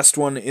like the best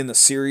one in the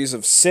series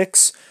of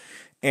 6,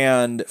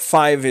 and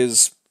 5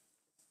 is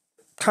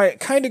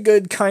kind of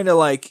good, kind of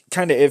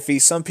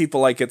iffy. Some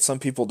people like it, some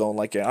people don't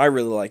like it. I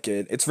really like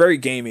it. It's very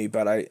gamey,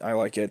 but I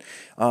like it.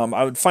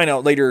 I would find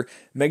out later,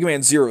 Mega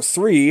Man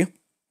 03,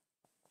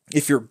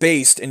 if you're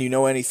based and you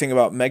know anything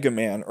about Mega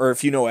Man, or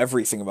if you know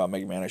everything about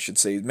Mega Man, I should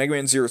say, Mega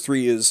Man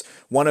 03 is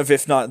one of,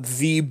 if not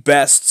the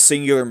best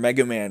singular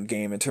Mega Man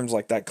game in terms of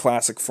like that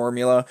classic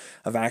formula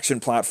of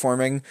action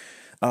platforming.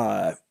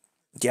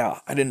 Yeah,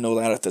 I didn't know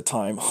that at the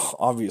time,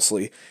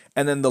 obviously.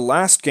 And then the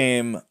last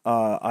game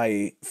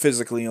I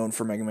physically own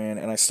for Mega Man,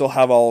 and I still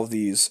have all of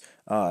these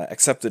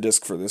except the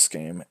disc for this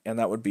game, and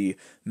that would be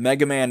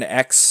Mega Man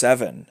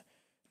X7.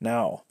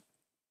 Now,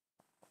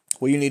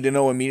 what you need to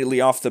know immediately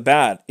off the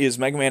bat is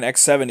Mega Man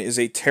X7 is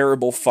a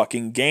terrible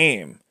fucking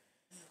game.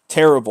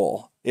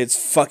 Terrible. It's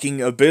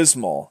fucking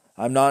abysmal.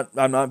 I'm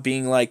not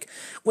being like,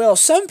 well,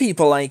 some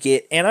people like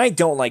it and I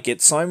don't like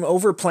it, so I'm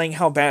overplaying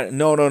how bad.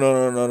 No.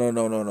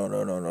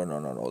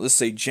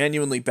 This is a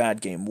genuinely bad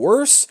game.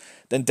 Worse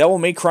than Devil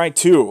May Cry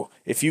 2.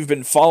 If you've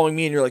been following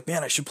me and you're like,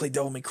 man, I should play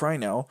Devil May Cry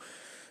now.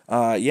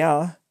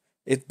 Yeah.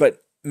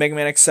 But Mega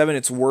Man X7,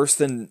 it's worse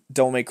than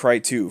Devil May Cry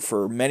 2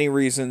 for many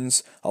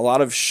reasons. A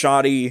lot of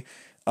shoddy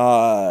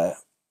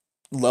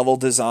level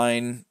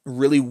design,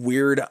 really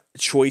weird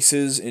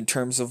choices in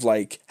terms of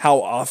like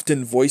how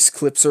often voice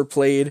clips are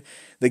played.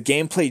 The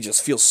gameplay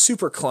just feels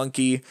super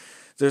clunky.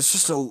 There's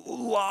just a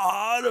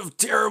lot of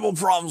terrible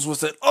problems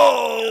with it.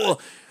 Oh!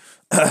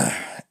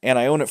 And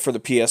I own it for the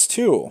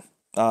PS2.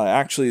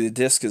 Actually, the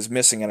disc is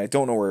missing, and I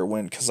don't know where it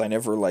went because I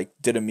never like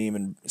did a meme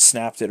and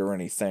snapped it or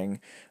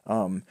anything.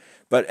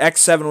 But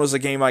X7 was a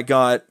game I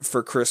got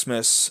for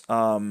Christmas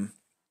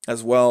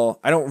as well.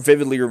 I don't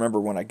vividly remember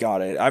when I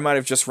got it. I might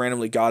have just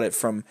randomly got it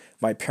from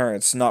my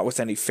parents, not with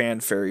any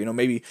fanfare. You know,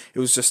 maybe it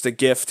was just a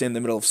gift in the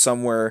middle of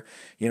somewhere,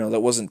 you know, that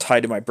wasn't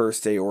tied to my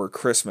birthday or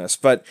Christmas.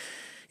 But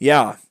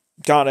yeah,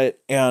 got it,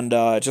 and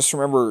just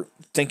remember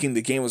thinking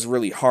the game was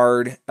really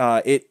hard.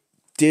 It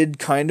did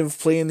kind of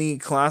play in the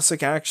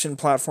classic action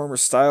platformer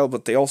style,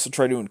 but they also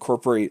try to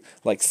incorporate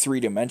like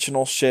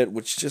three-dimensional shit,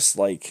 which just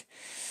like,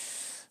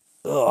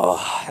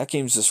 ugh, that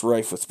game's just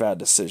rife with bad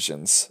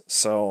decisions.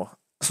 So,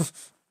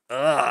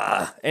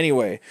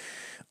 anyway,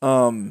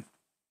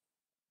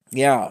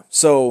 yeah,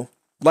 so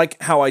like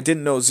how I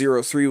didn't know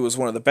 03 was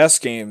one of the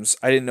best games,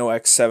 I didn't know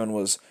X7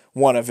 was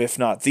one of, if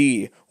not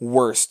the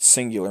worst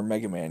singular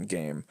Mega Man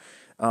game.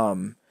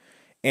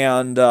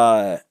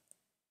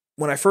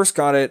 When I first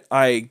got it,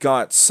 I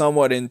got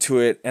somewhat into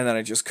it, and then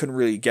I just couldn't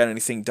really get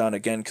anything done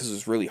again because it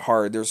was really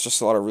hard. There was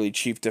just a lot of really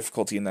cheap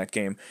difficulty in that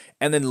game.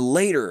 And then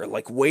later,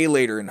 like way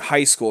later in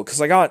high school, because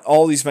I got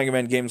all these Mega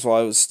Man games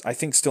while I was, I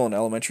think, still in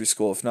elementary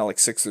school, if not like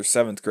 6th or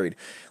 7th grade.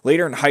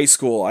 Later in high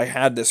school, I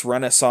had this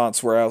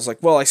renaissance where I was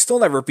like, well, I still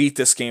never beat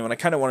this game, and I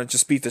kind of want to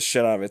just beat the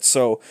shit out of it.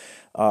 So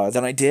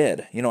then I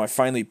did. You know, I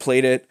finally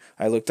played it.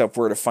 I looked up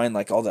where to find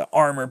like all the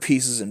armor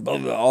pieces and blah,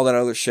 blah, all that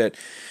other shit.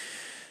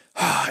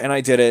 And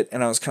I did it,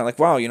 and I was kind of like,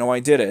 wow, you know, I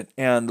did it.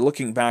 And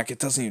looking back, it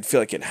doesn't even feel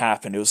like it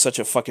happened. It was such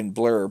a fucking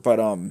blur. But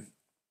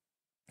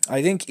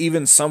I think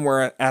even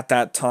somewhere at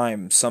that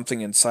time, something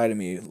inside of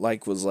me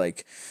was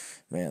like,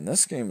 man,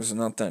 this game is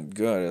not that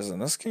good,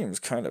 isn't it? This game is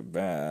kind of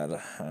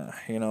bad,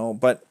 you know.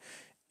 But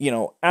you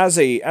know, as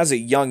a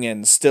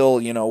youngin,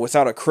 still, you know,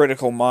 without a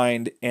critical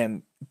mind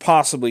and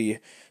possibly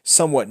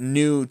somewhat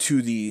new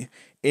to the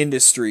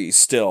industry,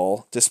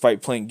 still,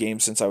 despite playing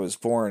games since I was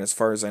born, as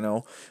far as I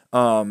know.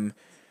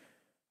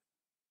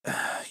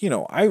 You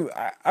know, I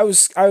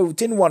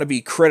didn't want to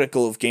be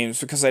critical of games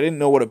because I didn't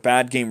know what a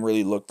bad game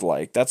really looked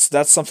like. That's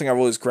something I've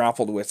always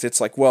grappled with. It's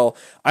like, well,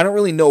 I don't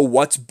really know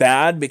what's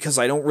bad because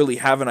I don't really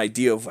have an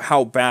idea of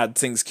how bad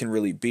things can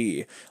really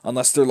be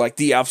unless they're like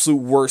the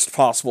absolute worst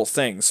possible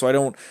thing. So I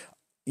don't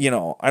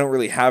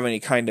really have any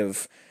kind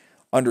of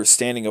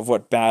understanding of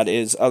what bad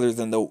is other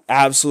than the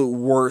absolute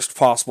worst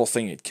possible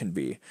thing it can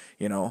be,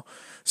 you know.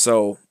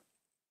 So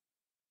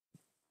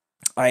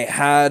I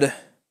had,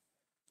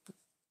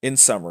 in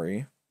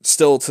summary,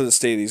 still to this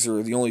day, these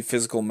are the only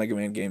physical Mega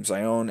Man games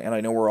I own, and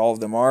I know where all of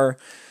them are.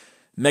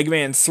 Mega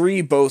Man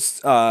 3,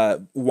 both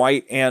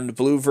white and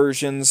blue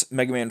versions.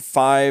 Mega Man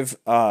 5,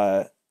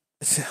 Mega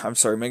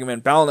Man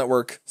Battle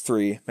Network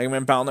 3. Mega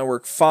Man Battle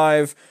Network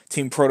 5,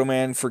 Team Proto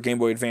Man for Game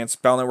Boy Advance.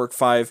 Battle Network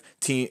 5,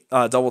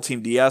 Double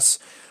Team DS.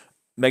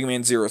 Mega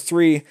Man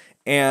 03,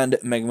 and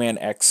Mega Man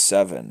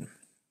X7.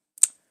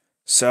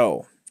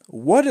 So,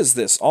 what does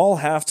this all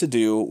have to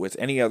do with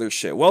any other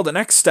shit? Well, the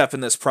next step in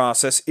this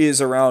process is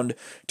around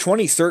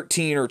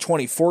 2013 or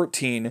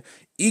 2014,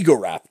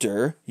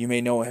 Egoraptor, you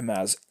may know him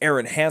as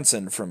Aaron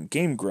Hansen from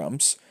Game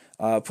Grumps,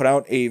 put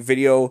out a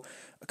video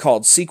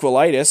called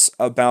Sequelitis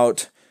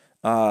about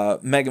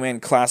Mega Man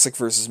Classic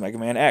versus Mega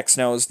Man X.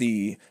 Now, it was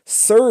the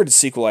third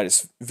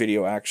sequelitis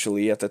video,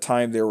 actually. At the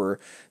time, there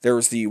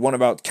was the one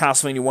about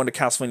Castlevania 1 to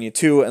Castlevania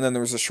 2, and then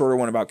there was a shorter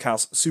one about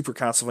Super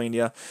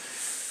Castlevania.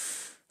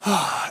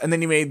 And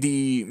then you made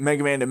the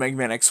Mega Man to Mega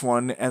Man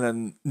X1, and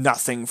then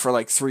nothing for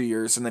like 3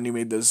 years, and then you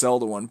made the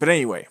Zelda one. But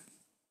anyway,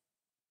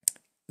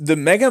 the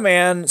Mega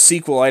Man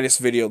sequelitis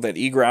video that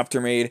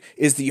eGraptor made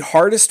is the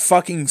hardest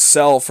fucking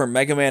sell for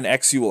Mega Man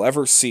X you will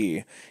ever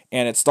see.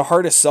 And it's the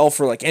hardest sell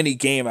for like any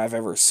game I've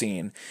ever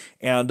seen.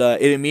 And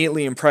it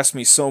immediately impressed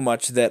me so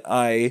much that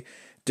I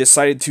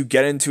decided to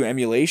get into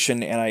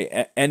emulation, and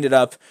I ended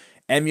up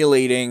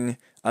emulating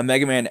a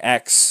Mega Man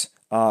X,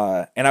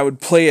 and I would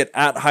play it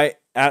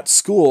at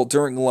school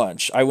during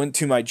lunch. I went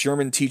to my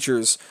German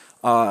teacher's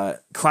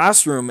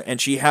classroom,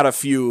 and she had a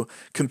few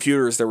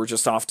computers that were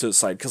just off to the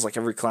side, because like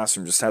every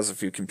classroom just has a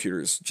few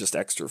computers just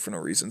extra for no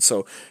reason.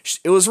 So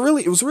it was a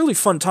really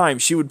fun time.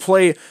 She would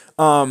play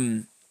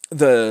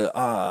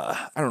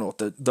I don't know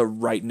what the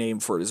right name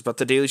for it is, but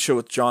The Daily Show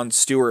with Jon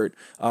Stewart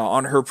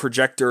on her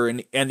projector,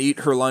 and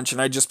eat her lunch,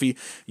 and I'd just be,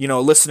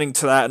 listening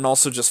to that, and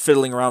also just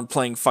fiddling around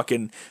playing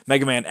fucking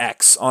Mega Man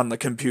X on the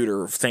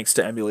computer thanks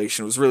to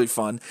emulation. It was really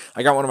fun.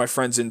 I got one of my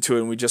friends into it,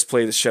 and we just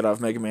played the shit out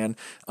of Mega Man.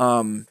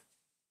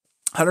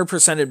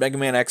 100%ed Mega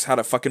Man X, had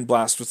a fucking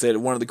blast with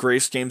it. One of the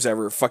greatest games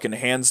ever, fucking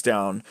hands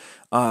down.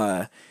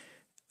 Then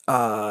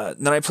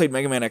I played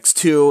Mega Man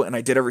X2, and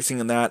I did everything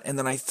in that, and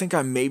then I think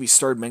I maybe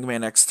started Mega Man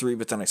X3,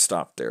 but then I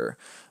stopped there.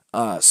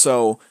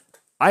 So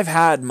I've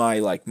had my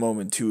like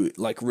moment to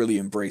like really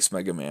embrace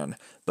Mega Man,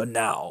 but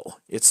now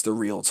it's the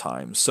real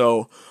time.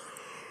 So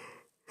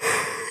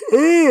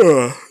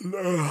there's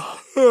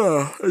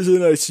a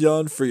nice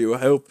yawn for you. I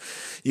hope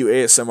you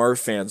ASMR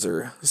fans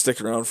are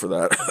sticking around for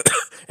that.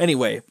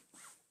 Anyway,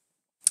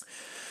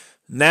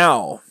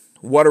 now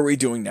what are we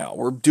doing now?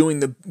 We're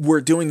doing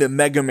the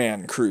Mega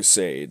Man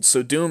Crusade.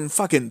 So Doom,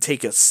 fucking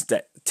take a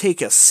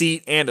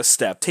seat and a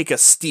step, take a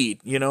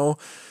steat. The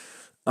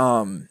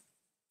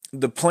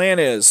plan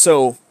is,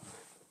 so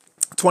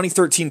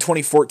 2013,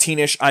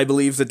 2014-ish, I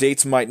believe. The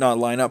dates might not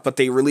line up, but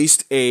they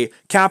released a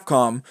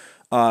Capcom.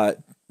 I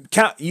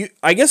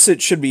guess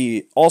it should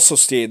be also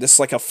stated, this is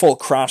like a full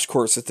crash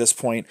course at this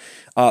point.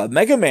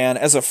 Mega Man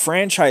as a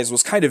franchise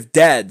was kind of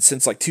dead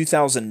since like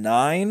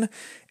 2009.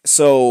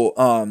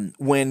 So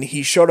when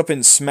he showed up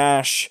in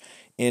Smash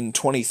in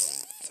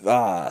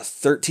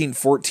 2013,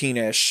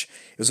 14-ish,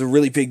 it was a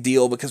really big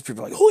deal because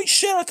people were like, holy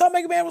shit, I thought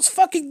Mega Man was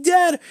fucking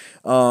dead.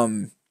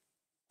 And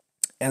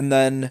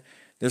then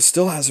there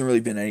still hasn't really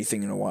been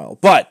anything in a while.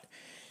 But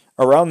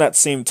around that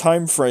same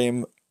time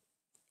frame,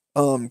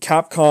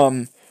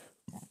 Capcom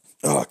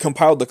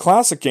compiled the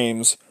classic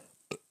games,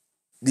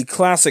 the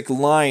classic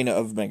line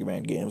of Mega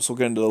Man games, we'll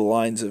get into the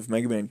lines of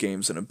Mega Man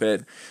games in a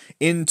bit,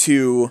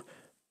 into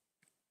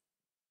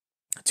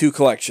two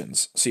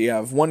collections. So you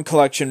have one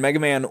collection, Mega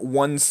Man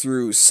 1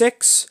 through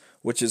 6,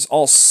 which is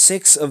all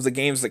 6 of the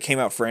games that came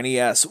out for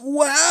NES.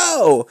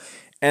 Wow!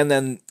 And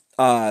then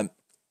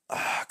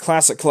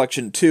Classic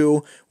Collection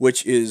 2,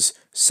 which is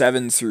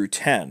 7 through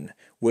 10,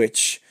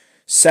 which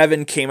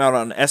 7 came out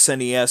on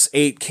SNES,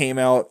 8 came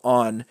out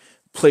on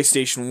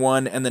PlayStation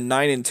 1, and then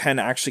 9 and 10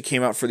 actually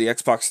came out for the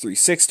Xbox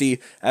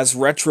 360 as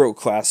retro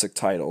classic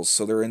titles.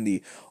 So they're in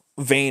the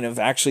vein of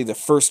actually the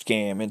first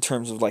game in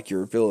terms of like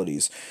your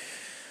abilities.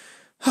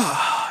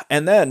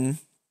 And then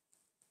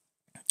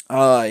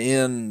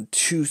in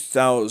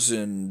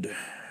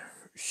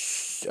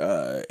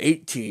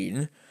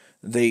 2018,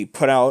 they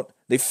put out,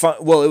 it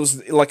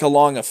was like a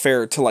long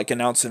affair to like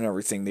announce it and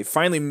everything. They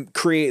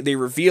finally they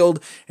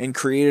revealed and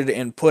created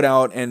and put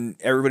out, and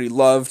everybody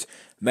loved,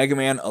 Mega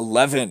Man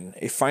 11,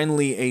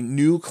 finally a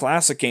new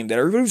classic game that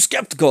everybody was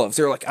skeptical of.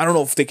 They were like, I don't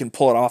know if they can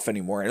pull it off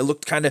anymore. And it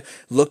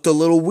looked a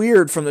little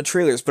weird from the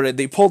trailers, but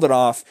they pulled it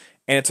off,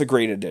 and it's a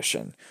great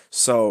addition.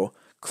 So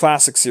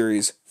classic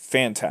series,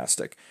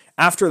 fantastic.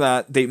 After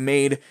that, they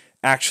made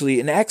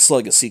actually an X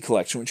Legacy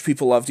collection, which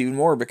people loved even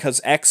more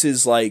because X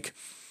is like,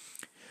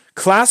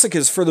 classic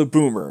is for the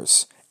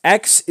boomers.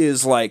 X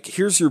is like,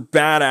 here's your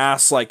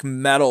badass like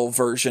metal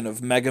version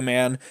of Mega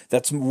Man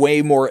that's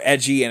way more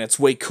edgy and it's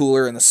way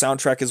cooler, and the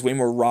soundtrack is way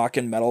more rock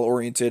and metal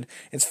oriented.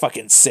 It's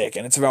fucking sick,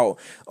 and it's about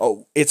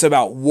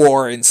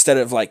war instead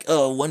of like,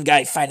 one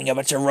guy fighting a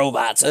bunch of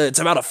robots. It's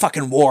about a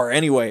fucking war.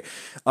 Anyway,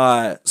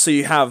 so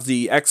you have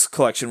the X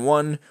Collection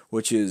 1,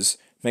 which is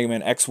Mega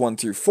Man X1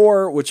 through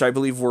 4, which I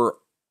believe 1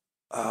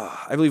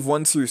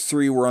 through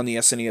 3 were on the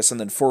SNES, and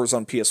then 4 was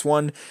on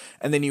PS1.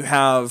 And then you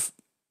have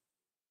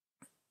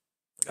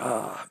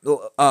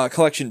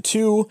Collection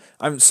 2.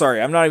 I'm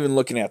sorry, I'm not even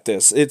looking at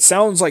this. It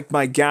sounds like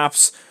my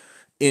gaps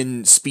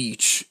in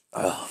speech,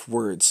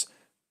 words.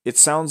 It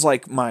sounds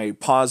like my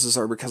pauses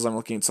are because I'm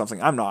looking at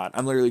something. I'm not.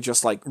 I'm literally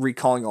just like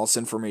recalling all this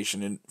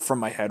information from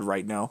my head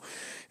right now.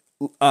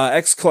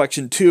 X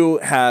Collection 2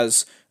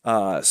 has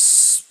 5,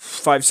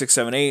 6,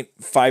 7, 8,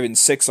 5 and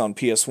 6 on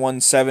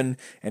PS1, 7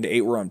 and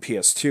 8 were on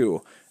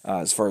PS2,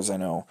 as far as I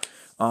know.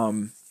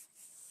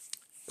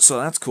 So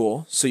that's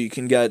cool. So you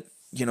can get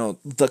you know,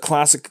 the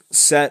classic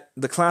set,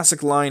 the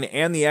classic line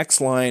and the X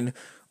line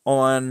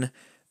on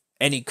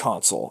any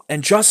console.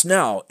 And just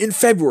now, in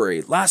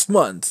February, last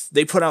month,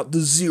 they put out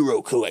the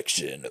Zero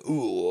collection.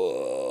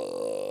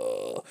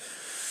 Ooh.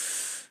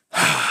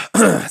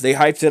 They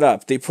hyped it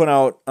up. They put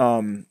out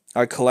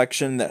a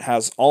collection that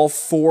has all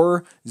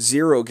 4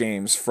 Zero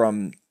games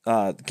from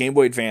Game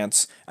Boy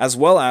Advance, as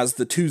well as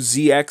the 2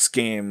 ZX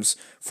games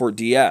for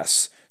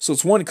DS. So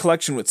it's one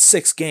collection with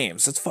 6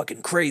 games. That's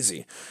fucking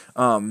crazy.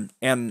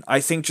 And I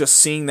think just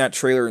seeing that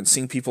trailer and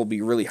seeing people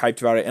be really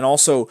hyped about it, and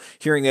also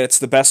hearing that it's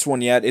the best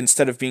one yet,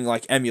 instead of being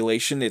like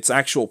emulation, it's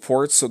actual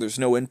ports, so there's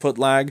no input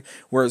lag,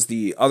 whereas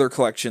the other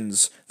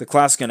collections, the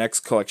Classic and X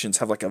collections,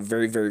 have like a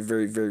very, very,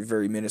 very, very,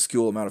 very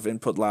minuscule amount of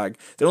input lag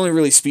that only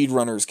really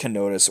speedrunners can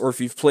notice, or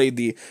if you've played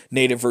the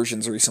native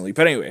versions recently.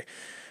 But anyway,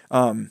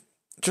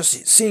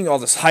 just seeing all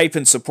this hype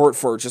and support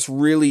for it, just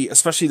really,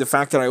 especially the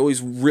fact that I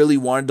always really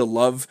wanted to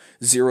love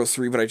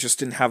 03, but I just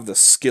didn't have the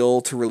skill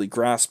to really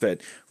grasp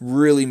it,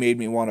 really made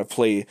me want to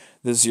play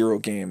the Zero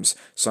games.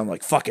 So I'm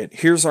like, fuck it,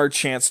 here's our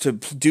chance to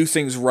do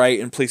things right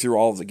and play through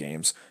all of the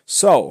games.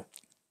 So,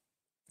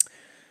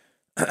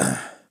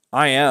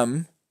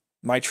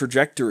 my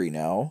trajectory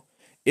now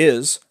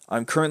is,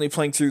 I'm currently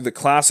playing through the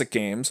classic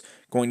games,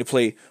 going to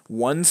play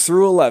 1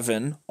 through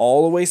 11,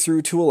 all the way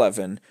through to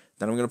 11,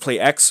 then I'm going to play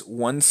X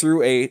 1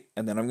 through 8,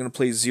 and then I'm going to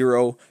play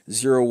 0,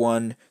 0,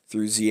 1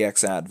 through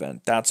ZX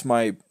Advent. That's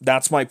my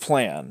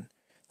plan.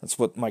 That's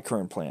what my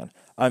current plan.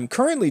 I'm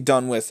currently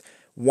done with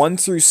 1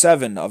 through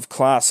 7 of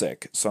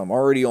Classic, so I'm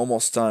already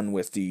almost done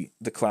with the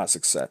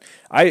Classic set.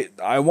 I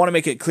want to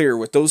make it clear,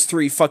 with those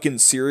 3 fucking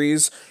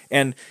series,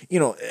 and,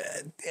 you know,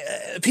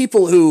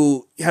 people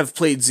who have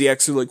played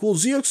ZX are like, well,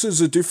 ZX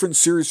is a different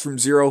series from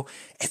Zero.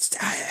 It's,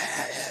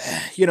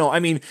 you know, I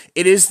mean,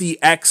 it is the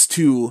X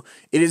to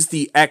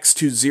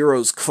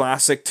Zero's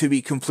Classic, to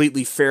be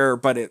completely fair,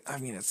 but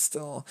it's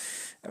still,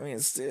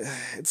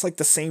 it's like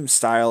the same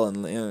style,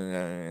 and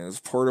it's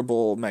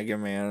portable Mega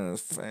Man.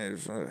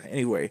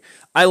 Anyway,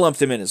 I lumped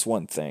them in as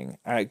one thing,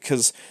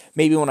 because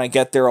maybe when I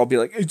get there, I'll be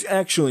like,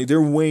 actually,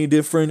 they're way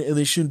different, and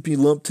they shouldn't be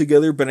lumped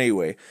together. But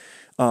anyway,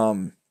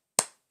 11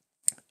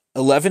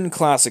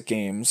 Classic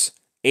games,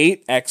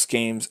 8 X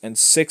games, and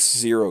 6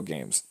 Zero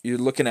games. You're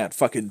looking at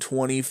fucking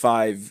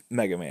 25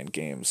 Mega Man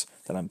games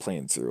that I'm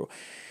playing through.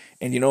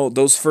 And you know,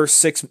 those first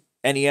 6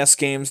 NES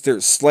games,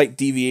 there's slight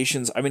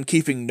deviations. I've been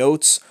keeping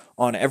notes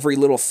on every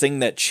little thing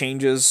that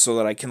changes so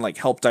that I can like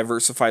help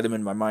diversify them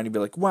in my mind and be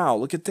like, wow,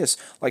 look at this.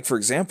 Like, for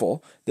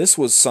example, this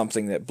was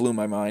something that blew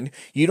my mind.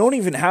 You don't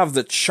even have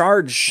the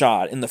charge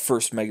shot in the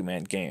first Mega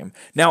Man game.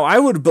 Now, I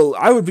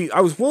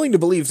was willing to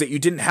believe that you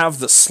didn't have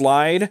the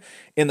slide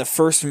in the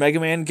first Mega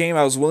Man game.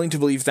 I was willing to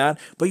believe that,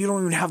 but you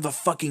don't even have the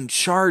fucking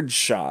charge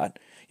shot,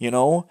 you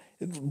know?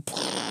 You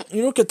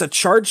don't get the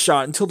charge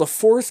shot until the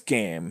 4th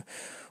game.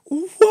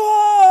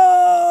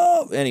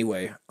 Whoa!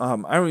 Anyway, I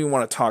don't even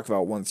want to talk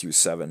about 1 through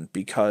 7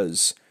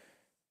 because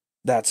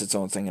that's its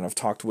own thing, and I've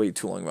talked way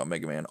too long about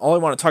Mega Man. All I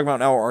want to talk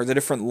about now are the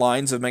different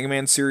lines of Mega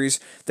Man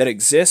series that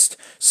exist.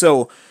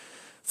 So,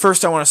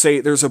 first I want to say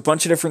there's a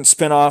bunch of different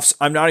spin-offs.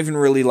 I'm not even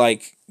really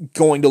like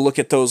going to look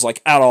at those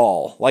like at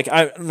all.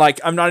 I'm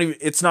not even,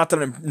 it's not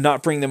that I'm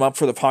not bringing them up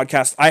for the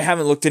podcast. I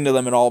haven't looked into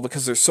them at all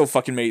because there's so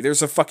fucking many.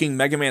 There's a fucking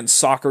Mega Man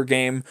soccer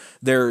game.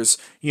 There's,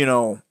 you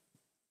know,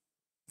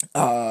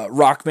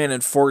 Rockman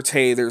and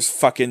Forte. There's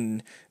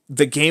fucking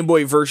the Game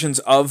Boy versions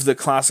of the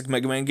classic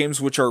Mega Man games,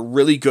 which are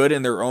really good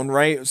in their own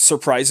right,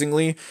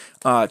 surprisingly.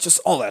 Just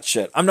all that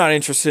shit. I'm not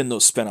interested in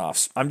those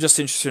spin-offs. I'm just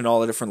interested in all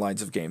the different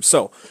lines of games.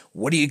 So,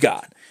 what do you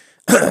got?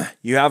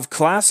 You have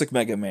classic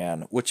Mega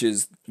Man, which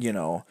is, you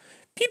know,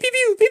 pew pew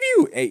pew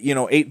pew pew, you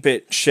know,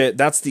 8-bit shit.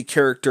 That's the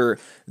character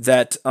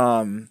that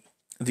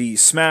the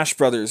Smash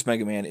Brothers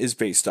Mega Man is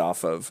based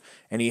off of,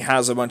 and he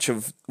has a bunch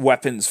of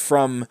weapons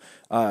from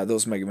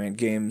those Mega Man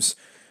games,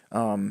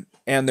 and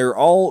they're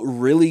all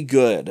really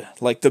good.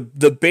 Like, the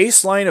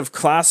baseline of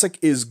classic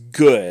is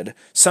good.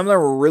 Some of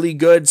them are really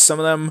good. Some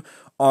of them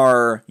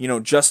are, you know,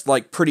 just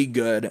like pretty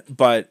good,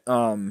 but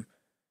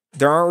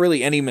there aren't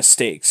really any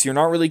mistakes. You're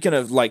not really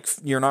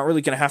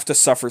gonna have to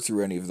suffer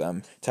through any of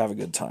them to have a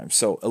good time.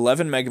 So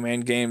 11 Mega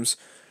Man games,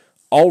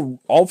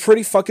 all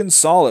pretty fucking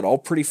solid, all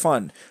pretty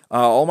fun.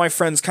 All my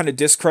friends kind of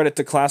discredit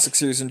the classic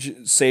series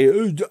and say,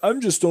 oh, I'm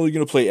just only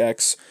gonna play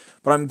X,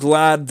 but I'm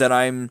glad that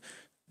I'm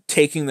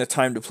taking the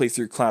time to play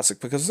through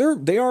classic because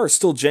they are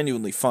still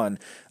genuinely fun.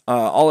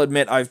 I'll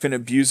admit I've been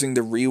abusing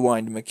the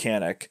rewind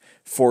mechanic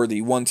for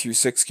the 1 through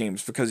 6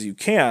 games because you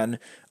can,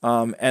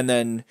 and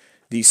then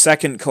the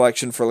second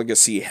collection for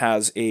Legacy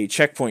has a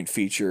checkpoint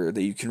feature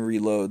that you can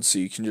reload, so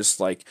you can just,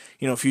 like,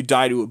 you know, if you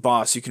die to a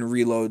boss, you can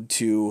reload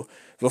to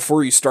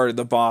before you started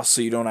the boss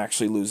so you don't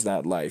actually lose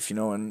that life, you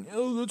know, and,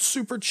 oh, that's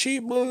super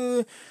cheap,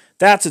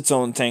 that's its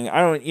own thing.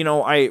 I don't, you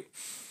know,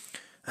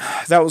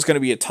 that was going to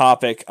be a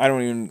topic. I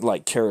don't even,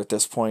 like, care at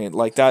this point.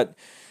 Like, that,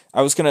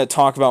 I was going to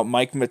talk about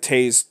Mike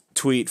Matei's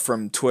tweet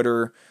from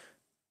Twitter,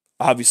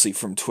 obviously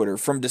from Twitter,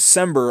 from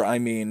December, I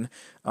mean,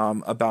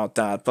 about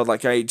that. But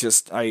like,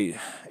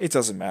 it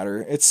doesn't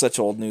matter. It's such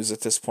old news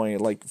at this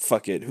point. Like,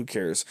 fuck it, who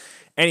cares?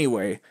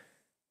 Anyway,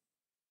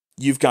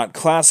 you've got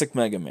classic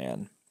Mega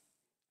Man.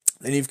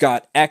 Then you've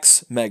got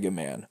X Mega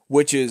Man,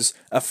 which is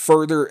a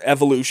further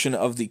evolution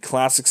of the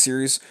classic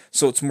series.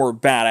 So it's more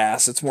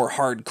badass, it's more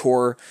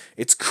hardcore,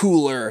 it's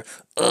cooler.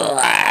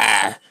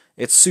 Ugh.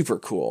 It's super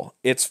cool.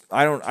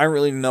 I don't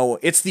really know.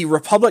 It's the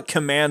Republic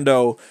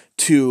Commando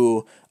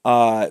to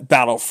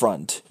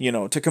Battlefront,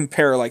 to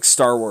compare like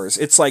Star Wars.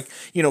 It's like,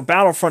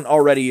 Battlefront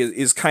already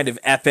is kind of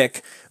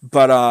epic,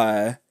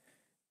 but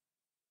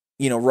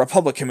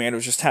Republic Commando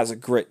just has a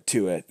grit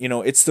to it.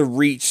 It's the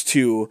reach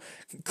to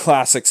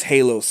classics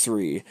Halo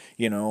 3,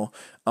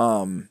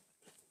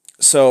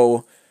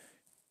 So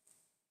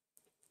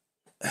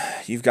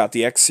you've got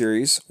the X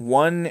series.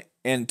 1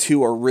 and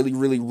 2 are really,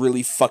 really,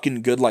 really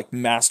fucking good, like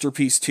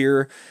masterpiece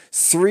tier.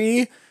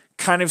 3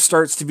 kind of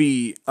starts to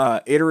be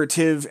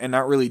iterative and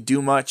not really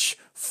do much.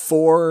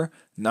 4,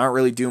 not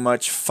really do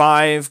much.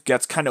 5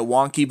 gets kind of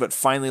wonky, but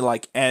finally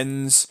like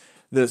ends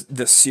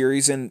the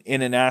series in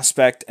an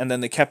aspect, and then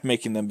they kept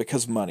making them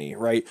because money,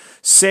 right?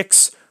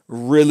 6,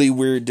 really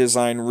weird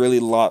design, really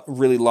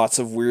lots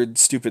of weird,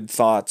 stupid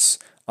thoughts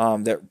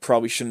that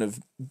probably shouldn't have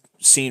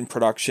seen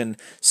production.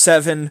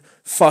 7,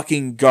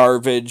 fucking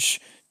garbage,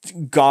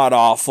 god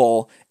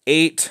awful.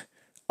 8,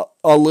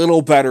 a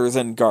little better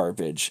than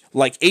garbage.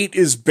 Like 8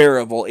 is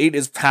bearable, 8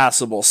 is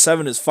passable.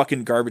 7 is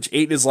fucking garbage.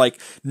 8 is like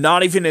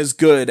not even as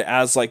good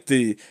as like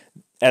 3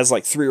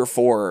 or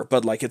 4,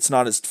 but like it's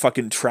not as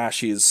fucking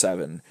trashy as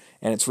 7,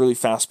 and it's really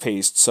fast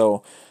paced,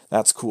 so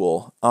that's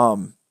cool.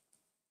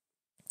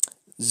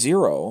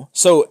 0.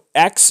 So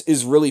X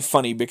is really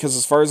funny because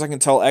as far as I can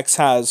tell, X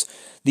has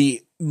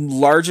the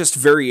largest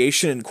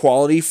variation in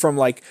quality from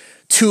like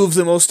 2 of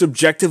the most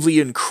objectively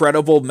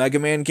incredible Mega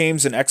Man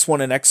games in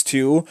X1 and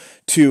X2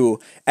 to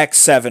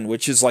X7,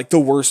 which is like the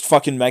worst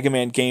fucking Mega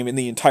Man game in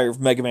the entire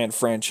Mega Man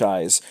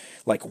franchise.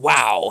 Like,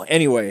 wow.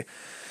 Anyway,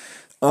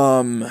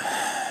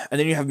 and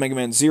then you have Mega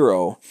Man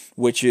 0,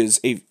 which is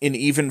an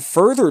even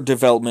further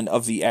development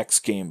of the X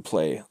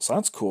gameplay. So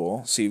that's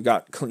cool. So you've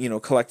got,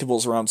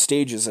 collectibles around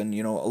stages and,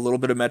 a little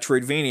bit of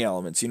Metroidvania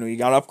elements. You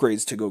got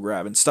upgrades to go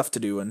grab and stuff to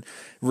do and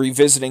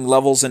revisiting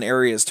levels and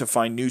areas to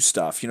find new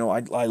stuff.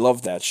 I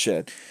love that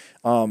shit.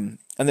 And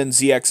then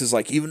ZX is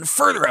like even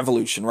further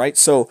evolution, right?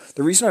 So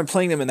the reason I'm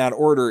playing them in that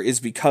order is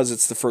because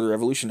it's the further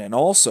evolution. And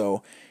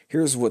also,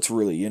 here's what's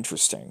really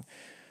interesting.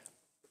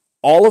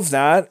 All of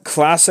that,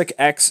 Classic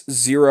X,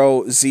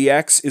 0,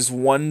 ZX, is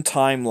one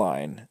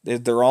timeline.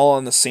 They're all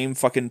on the same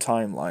fucking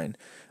timeline.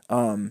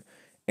 And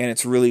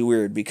it's really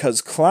weird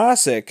because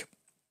Classic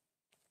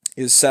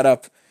is set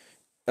up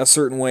a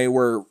certain way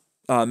where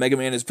Mega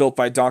Man is built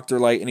by Dr.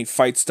 Light and he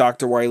fights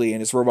Dr. Wily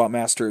and his robot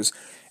masters.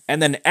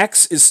 And then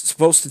X is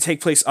supposed to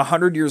take place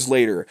 100 years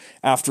later,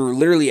 after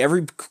literally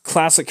every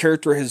classic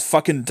character has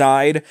fucking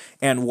died,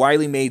 and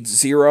Wily made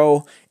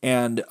 0,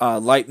 and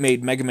Light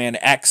made Mega Man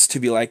X to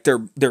be like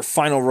their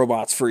final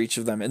robots for each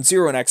of them. And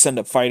 0 and X end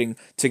up fighting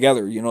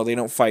together. They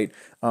don't fight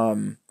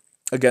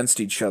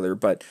against each other,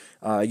 but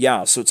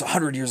so it's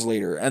 100 years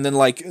later. And then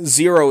like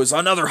 0 is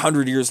another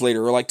 100 years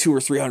later, or like 200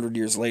 or 300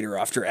 years later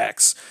after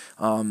X.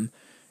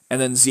 And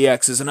then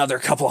ZX is another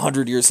couple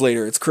hundred years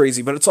later. It's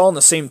crazy, but it's all in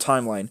the same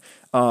timeline.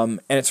 And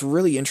it's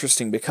really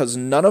interesting because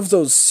none of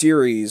those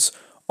series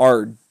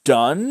are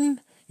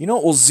done.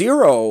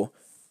 0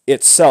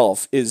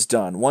 itself is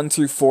done. 1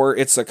 through 4,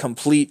 it's a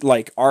complete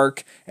like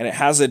arc, and it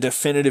has a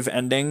definitive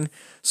ending.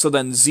 So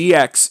then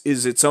ZX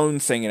is its own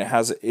thing, and it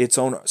has its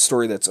own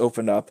story that's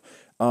opened up.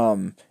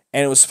 And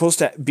it was supposed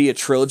to be a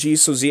trilogy,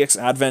 so ZX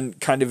Advent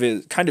kind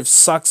of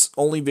sucks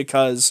only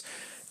because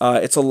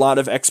it's a lot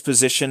of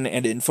exposition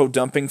and info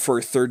dumping for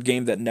a third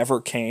game that never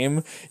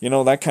came.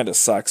 That kind of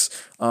sucks.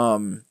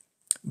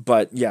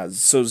 But yeah,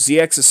 so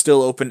ZX is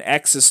still open,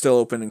 X is still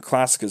open, and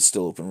Classic is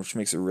still open, which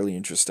makes it really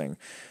interesting.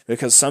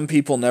 Because some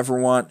people never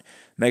want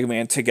Mega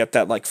Man to get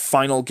that like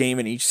final game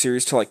in each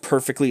series to like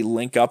perfectly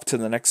link up to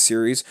the next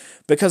series.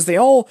 Because they're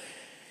all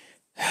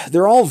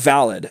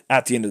valid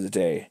at the end of the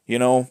day,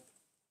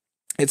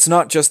 It's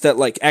not just that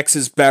like X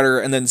is better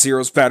and then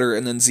 0's better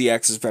and then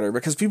ZX is better,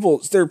 because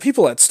there are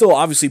people that still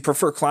obviously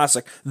prefer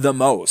Classic the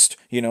most,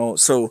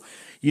 so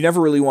you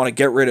never really want to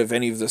get rid of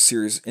any of the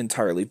series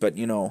entirely. But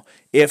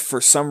if for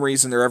some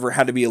reason there ever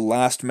had to be a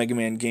last Mega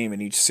Man game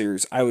in each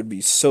series, I would be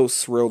so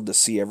thrilled to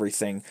see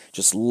everything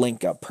just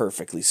link up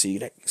perfectly, so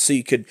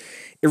you could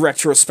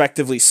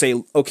retrospectively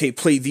say, okay,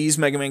 play these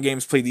Mega Man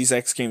games, play these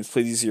X games,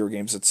 play these 0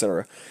 games,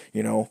 etc.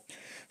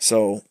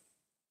 So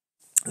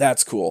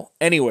that's cool.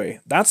 Anyway,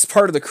 that's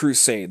part of the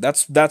Crusade.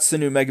 That's the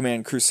new Mega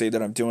Man Crusade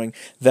that I'm doing,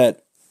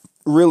 that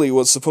really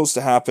was supposed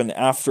to happen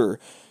after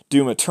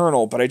Doom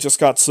Eternal, but I just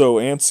got so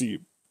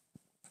antsy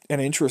and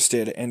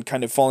interested and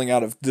kind of falling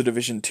out of the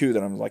Division 2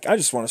 that I'm like, I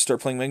just want to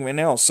start playing Mega Man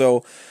now.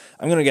 So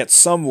I'm going to get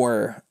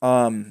somewhere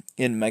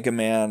in Mega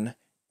Man,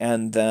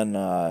 and then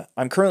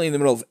I'm currently in the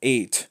middle of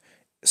 8,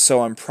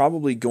 so I'm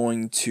probably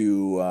going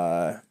to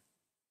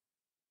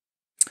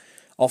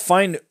I'll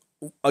find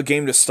a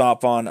game to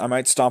stop on. I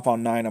might stop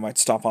on 9, I might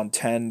stop on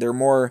 10. They're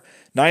more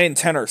 9 and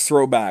 10 are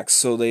throwbacks,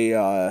 so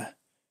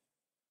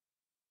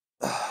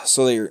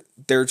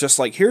they're just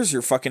like, here's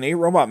your fucking 8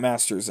 Robot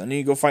Masters, and then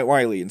you go fight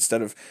Wily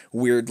instead of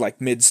weird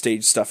like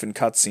mid-stage stuff in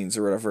cutscenes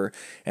or whatever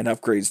and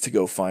upgrades to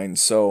go find.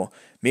 So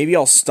maybe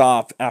I'll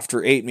stop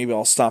after 8, maybe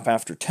I'll stop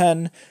after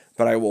 10,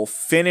 but I will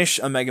finish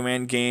a Mega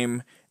Man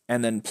game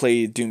and then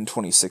play Doom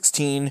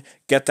 2016,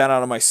 get that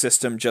out of my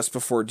system just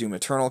before Doom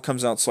Eternal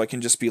comes out, so I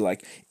can just be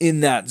like in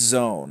that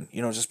zone,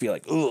 just be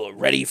like, ooh,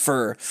 ready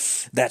for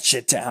that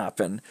shit to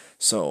happen.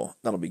 So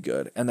that'll be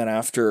good. And then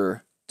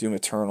after Doom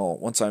Eternal,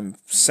 once I'm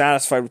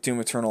satisfied with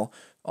Doom Eternal,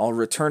 I'll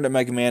return to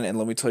Mega Man, and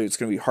let me tell you, it's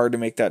going to be hard to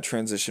make that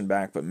transition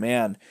back, but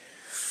man,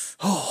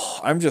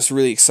 I'm just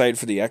really excited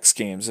for the X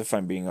games, if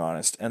I'm being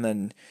honest, and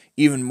then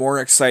even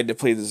more excited to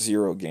play the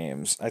Zero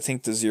games. I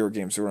think the Zero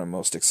games are what I'm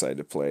most excited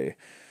to play.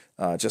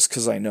 Just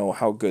because I know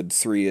how good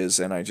 3 is,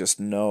 and I just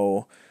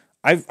know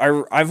I've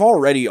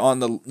already on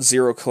the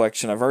Zero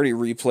collection. I've already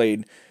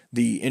replayed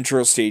the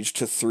intro stage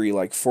to 3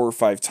 like 4 or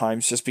 5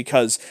 times, just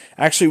because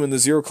actually when the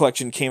Zero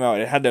collection came out,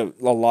 it had a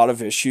lot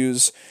of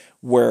issues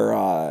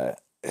where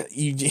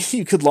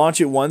you could launch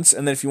it once,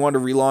 and then if you wanted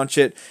to relaunch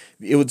it,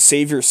 it would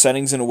save your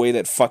settings in a way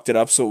that fucked it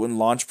up, so it wouldn't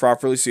launch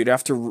properly. So you'd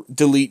have to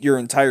delete your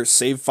entire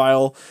save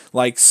file,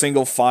 like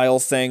single file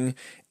thing,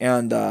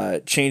 and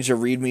change a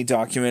README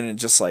document, and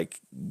just like,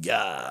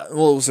 yeah,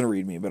 well, it wasn't a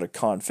README, but a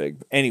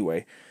config.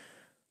 Anyway,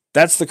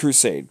 that's the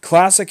Crusade.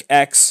 Classic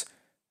X,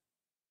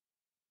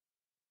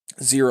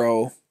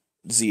 Zero,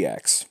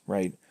 ZX,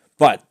 right?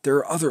 But there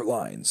are other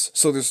lines.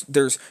 So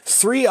there's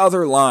 3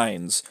 other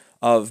lines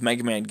of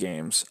Mega Man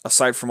games,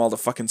 aside from all the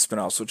fucking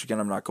spin-offs, which again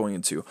I'm not going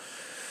into.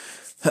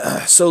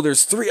 So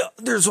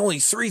there's only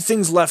 3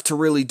 things left to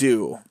really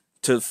do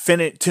to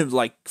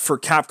for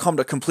Capcom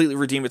to completely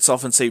redeem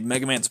itself and say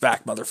Mega Man's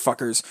back,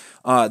 motherfuckers.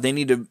 They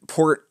need to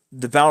port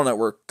the Battle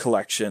Network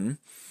collection.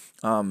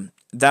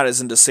 That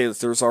isn't to say that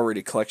there's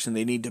already a collection.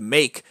 They need to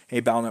make a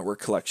Battle Network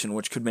collection,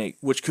 which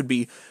could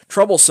be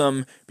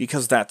troublesome,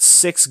 because that's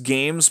 6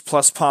 games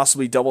plus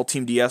possibly Double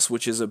Team DS,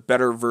 which is a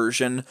better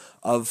version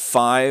of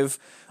 5.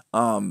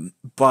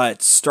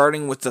 But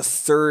starting with the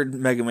 3rd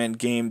Mega Man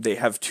game, they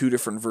have 2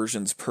 different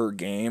versions per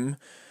game.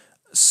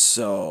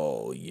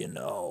 So,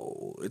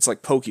 it's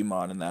like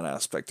Pokemon in that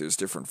aspect. There's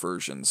different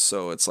versions.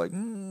 So it's like,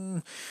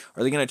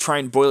 are they going to try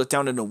and boil it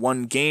down into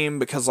one game?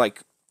 Because,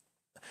 like,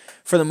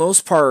 for the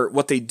most part,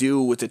 what they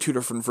do with the 2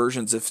 different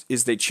versions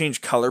is they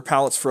change color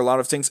palettes for a lot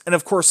of things. And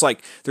of course,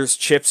 like, there's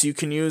chips you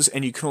can use,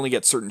 and you can only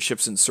get certain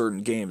chips in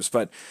certain games.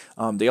 But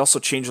they also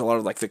change a lot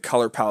of, like, the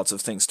color palettes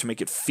of things to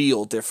make it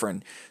feel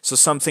different. So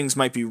some things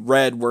might be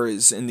red,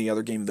 whereas in the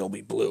other game they'll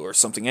be blue or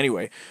something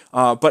anyway.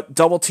 But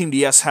Double Team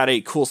DS had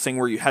a cool thing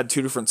where you had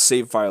 2 different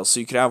save files. So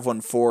you could have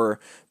one for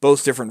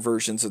both different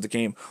versions of the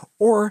game.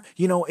 Or,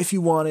 if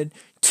you wanted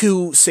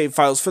 2 save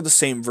files for the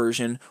same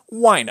version,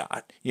 why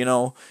not?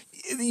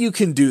 You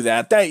can do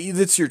that.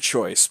 That's your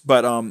choice.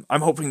 But I'm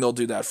hoping they'll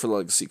do that for the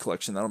Legacy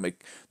Collection. That'll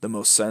make the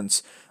most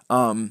sense.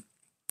 So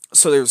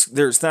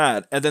there's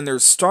that, and then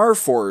there's Star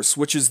Force,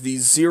 which is the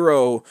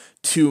 0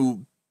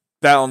 to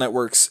Battle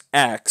Networks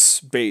X.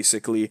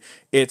 Basically,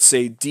 it's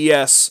a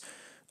DS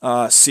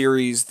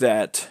series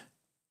that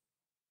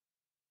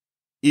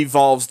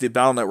evolves the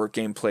Battle Network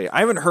gameplay. I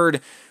haven't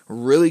heard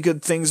really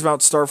good things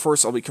about Star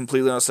Force. I'll be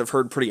completely honest. I've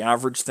heard pretty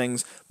average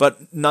things,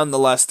 but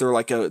nonetheless,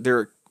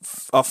 they're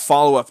a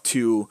follow-up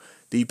to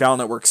the Battle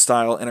Network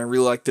style, and I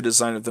really like the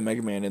design of the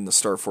Mega Man in the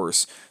Star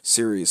Force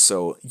series,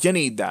 so you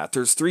need that.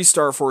 There's 3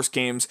 Star Force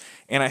games,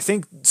 and I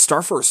think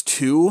Star Force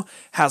 2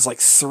 has like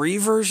 3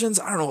 versions.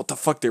 I don't know what the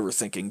fuck they were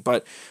thinking,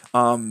 but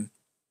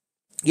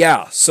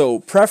yeah, so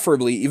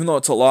preferably, even though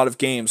it's a lot of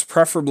games,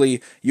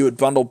 preferably you would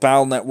bundle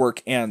Battle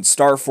Network and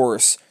Star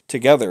Force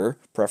together,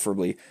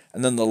 preferably,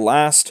 and then the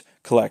last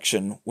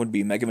collection would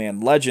be Mega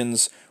Man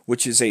Legends,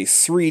 which is a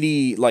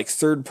 3D like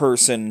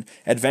third-person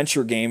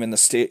adventure game in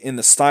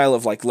the style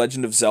of like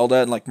Legend of Zelda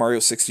and like Mario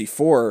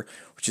 64,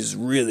 which is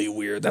really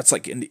weird. That's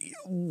like an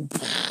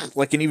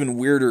even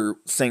weirder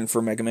thing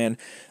for Mega Man.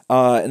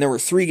 And there were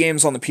 3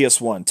 games on the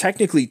PS1.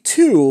 Technically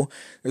 2.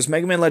 There's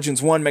Mega Man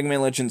Legends 1, Mega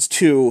Man Legends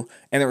 2,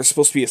 and there was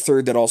supposed to be a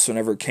 3rd that also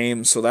never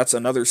came. So that's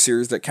another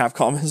series that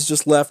Capcom has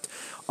just left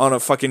on a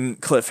fucking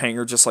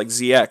cliffhanger, just like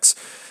ZX.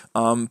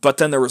 But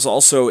then there was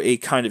also a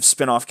kind of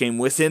spin-off game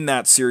within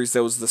that series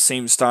that was the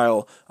same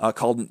style,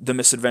 called The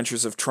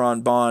Misadventures of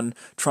Tron Bonne.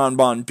 Tron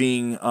Bonne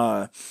being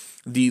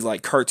the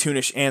like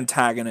cartoonish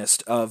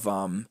antagonist of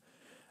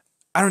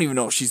I don't even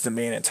know if she's the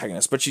main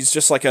antagonist, but she's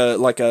just like a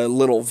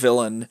little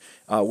villain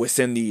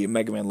within the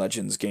Mega Man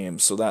Legends game.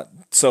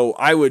 So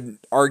I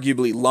would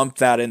arguably lump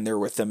that in there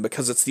with them,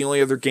 because it's the only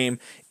other game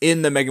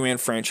in the Mega Man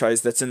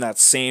franchise that's in that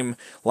same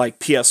like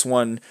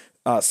PS1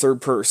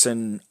 third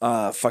person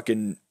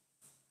fucking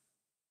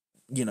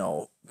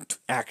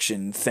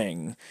action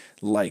thing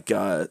like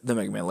the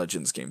Mega Man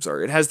Legends games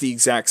are. It has the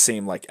exact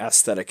same like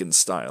aesthetic and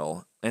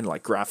style and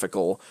like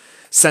graphical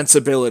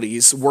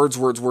sensibilities. Words.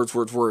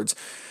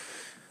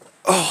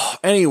 Oh,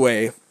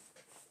 anyway,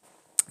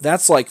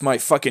 that's like my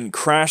fucking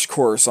crash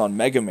course on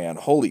Mega Man.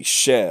 Holy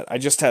shit. I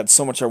just had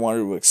so much I wanted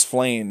to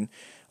explain.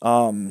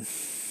 So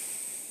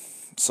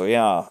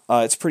yeah,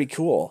 it's pretty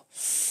cool,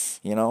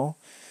 you know?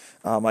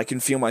 I can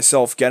feel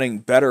myself getting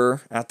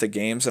better at the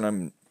games, and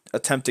I'm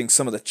attempting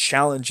some of the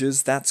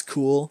challenges. That's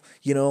cool,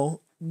 you know?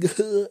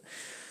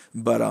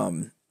 But,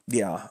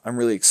 yeah, I'm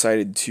really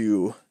excited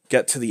to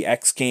get to the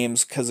X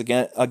games, because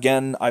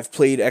again, I've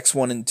played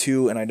X1 and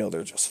 2, and I know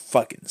they're just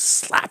fucking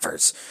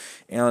slappers.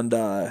 And,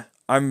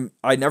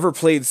 I never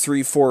played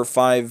 3, 4,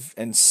 5,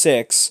 and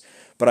 6,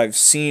 but I've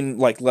seen,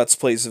 like, Let's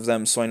Plays of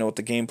them, so I know what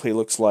the gameplay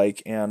looks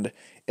like, and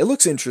it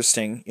looks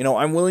interesting. You know,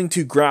 I'm willing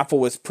to grapple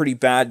with pretty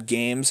bad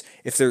games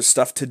if there's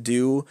stuff to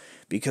do,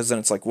 because then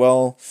it's like,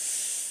 well,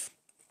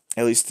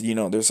 at least, you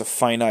know, there's a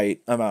finite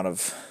amount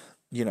of,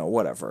 you know,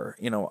 whatever.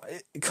 You know,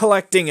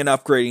 collecting and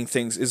upgrading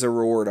things is a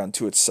reward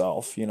unto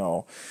itself, you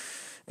know.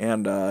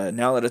 And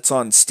now that it's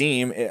on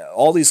Steam,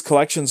 all these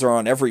collections are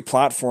on every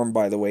platform,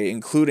 by the way,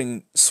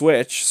 including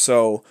Switch.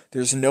 So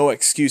there's no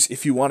excuse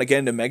if you want to get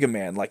into Mega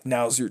Man. Like,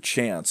 now's your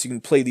chance. You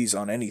can play these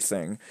on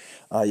anything.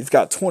 You've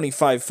got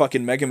 25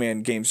 fucking Mega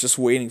Man games just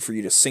waiting for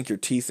you to sink your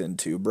teeth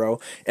into, bro.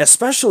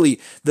 Especially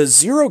the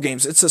Zero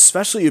games. It's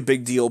especially a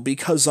big deal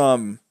because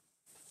oh,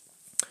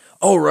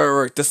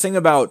 right. The thing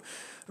about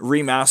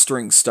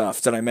remastering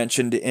stuff that I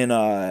mentioned in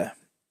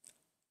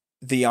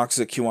the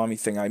Yakuza Kiwami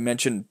thing. I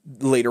mentioned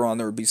later on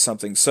there would be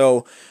something.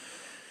 So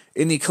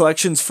in the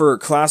collections for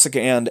Classic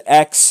and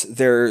X,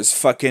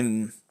 there's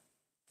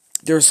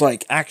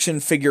like action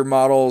figure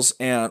models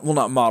and, well,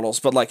 not models,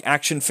 but like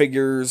action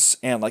figures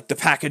and like the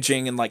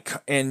packaging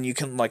and you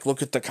can like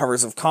look at the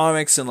covers of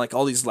comics and like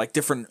all these like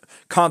different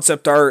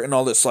concept art and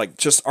all this like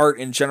just art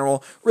in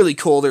general. Really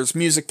cool. There's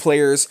music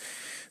players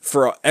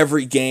for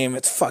every game.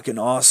 It's fucking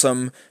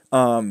awesome.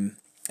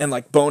 And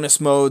like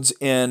bonus modes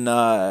in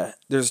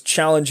there's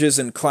challenges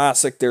in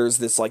Classic. There's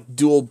this like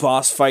dual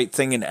boss fight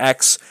thing in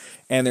X,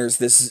 and there's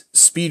this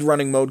speed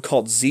running mode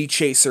called Z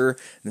Chaser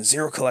in the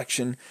Zero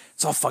collection.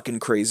 It's all fucking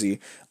crazy.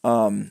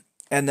 And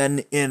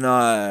then in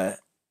I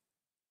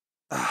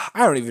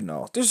don't even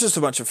know. There's just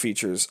a bunch of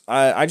features.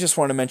 I just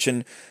want to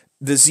mention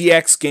the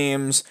ZX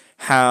games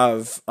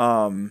have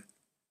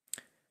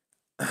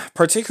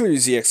particularly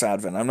ZX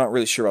Advent. I'm not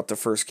really sure about the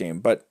first game,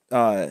 but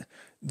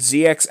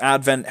ZX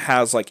Advent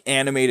has like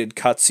animated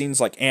cutscenes,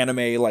 like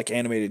animated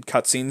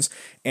cutscenes,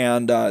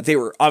 and they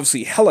were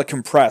obviously hella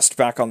compressed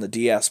back on the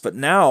DS, but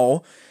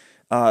now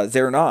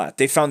they're not.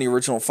 They found the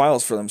original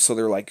files for them, so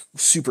they're like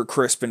super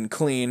crisp and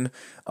clean.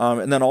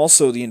 And then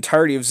also the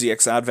entirety of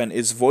ZX Advent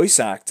is voice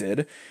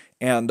acted,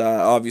 and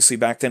obviously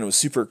back then it was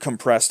super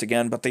compressed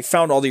again, but they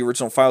found all the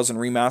original files and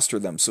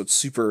remastered them, so it's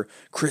super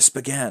crisp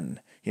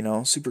again. You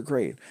know, super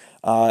great.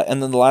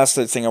 And then the last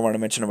thing I want to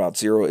mention about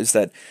Zero is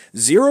that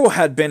Zero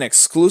had been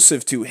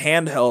exclusive to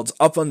handhelds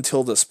up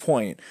until this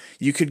point.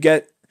 You could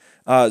get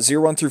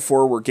 0, 1 through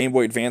 4 were Game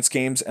Boy Advance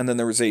games, and then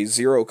there was a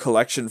Zero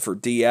collection for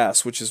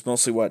DS, which is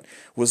mostly what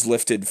was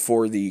lifted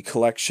for the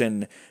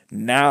collection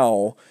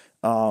now.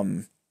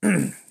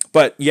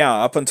 But yeah,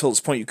 up until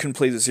this point, you couldn't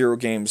play the Zero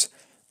games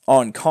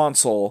on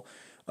console,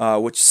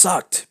 which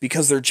sucked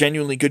because they're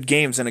genuinely good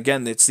games. And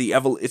again, it's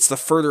the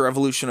further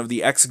evolution of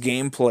the X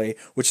gameplay,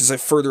 which is a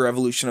further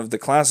evolution of the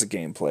Classic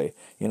gameplay.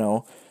 You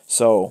know,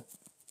 so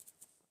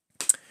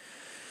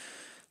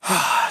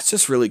it's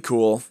just really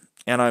cool,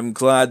 and I'm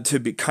glad to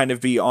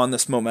be on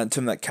this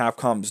momentum that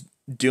Capcom's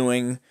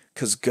doing.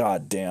 Because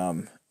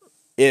goddamn,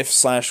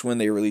 if/when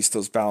they release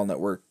those Battle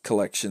Network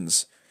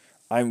collections,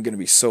 I'm gonna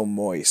be so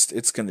moist.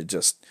 It's gonna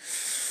just,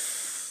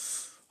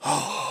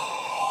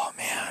 oh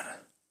man.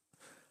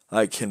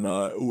 I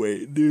cannot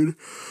wait, dude.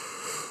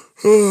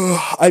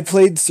 I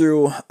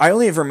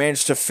only ever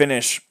managed to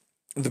finish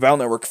the Battle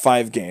Network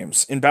 5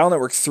 games. In Battle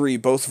Network 3,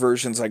 both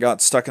versions, I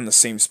got stuck in the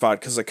same spot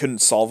because I couldn't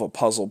solve a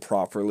puzzle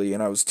properly,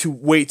 and I was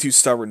way too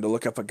stubborn to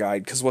look up a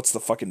guide, because what's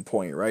the fucking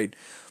point, right?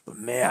 But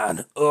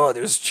man,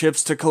 there's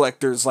chips to collect,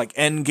 there's like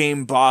end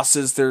game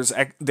bosses, there's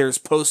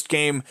post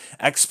game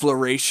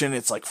exploration.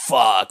 It's like,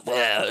 fuck,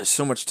 there's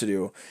so much to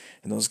do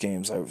in those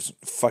games. I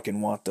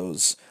fucking want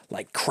those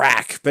like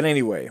crack. But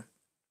anyway,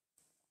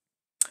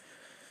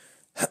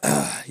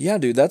 yeah,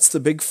 dude, that's the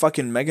big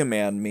fucking Mega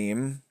Man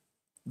meme.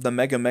 The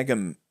Mega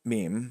meme.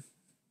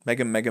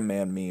 Mega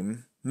Man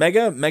meme.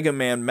 Mega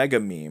Man mega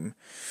meme.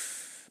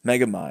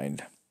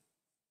 Megamind.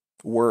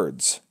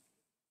 Words.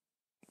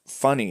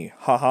 Funny.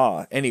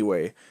 Haha.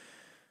 Anyway.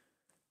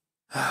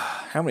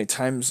 How many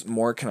times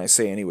more can I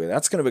say anyway?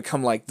 That's going to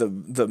become like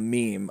the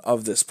meme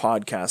of this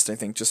podcast, I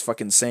think. Just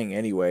fucking saying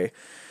anyway.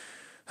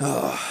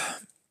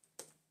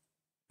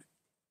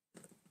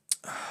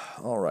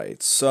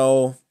 Alright,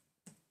 so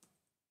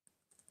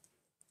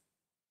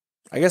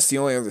I guess the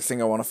only other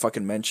thing I want to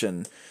fucking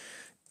mention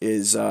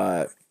is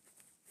I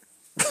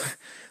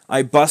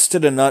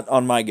busted a nut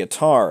on my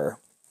guitar.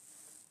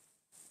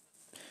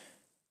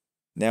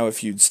 Now,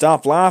 if you'd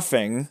stop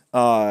laughing,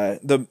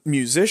 the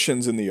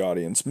musicians in the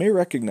audience may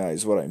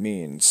recognize what I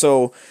mean.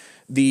 So,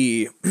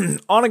 the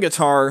on a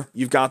guitar,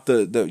 you've got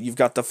you've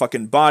got the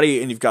fucking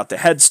body and you've got the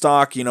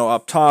headstock, you know,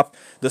 up top.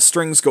 The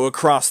strings go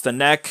across the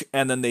neck,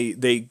 and then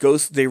they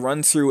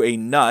run through a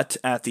nut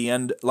at the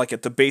end, like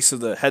at the base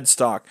of the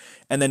headstock,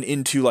 and then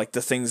into like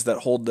the things that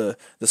hold the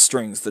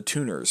strings, the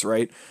tuners,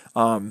 right?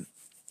 And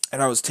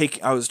I was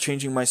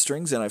changing my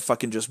strings, and I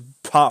fucking just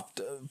popped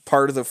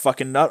part of the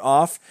fucking nut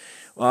off,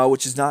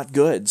 which is not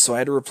good. So I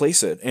had to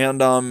replace it.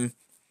 And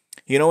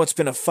you know, it's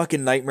been a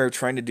fucking nightmare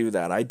trying to do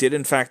that. I did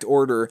in fact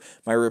order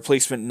my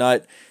replacement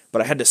nut,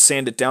 but I had to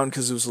sand it down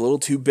because it was a little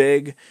too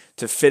big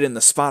to fit in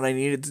the spot I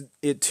needed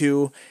it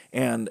to,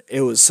 and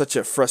it was such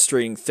a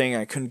frustrating thing.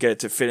 I couldn't get it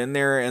to fit in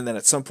there, and then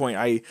at some point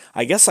I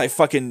guess I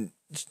fucking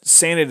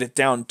sanded it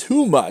down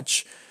too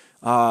much.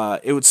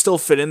 It would still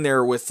fit in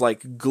there with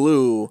like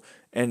glue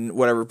and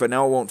whatever, but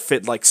now it won't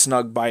fit like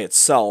snug by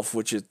itself,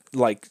 which is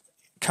like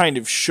kind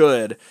of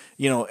should.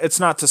 You know, it's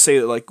not to say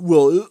that like,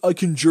 well, I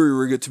can jury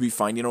rig it to be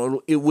fine. You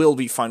know, it will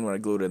be fine when I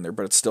glue it in there,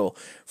 but it's still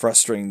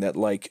frustrating that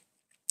like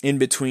in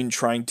between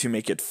trying to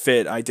make it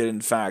fit, I did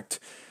in fact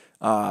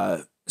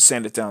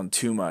sand it down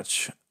too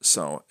much.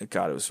 So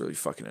God, it was really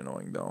fucking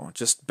annoying though.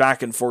 Just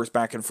back and forth,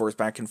 back and forth,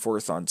 back and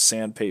forth on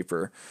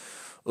sandpaper.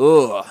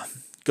 Ugh,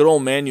 good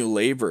old manual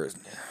labor.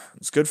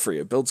 It's good for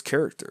you. It builds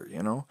character,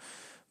 you know.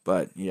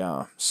 But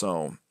yeah,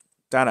 so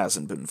that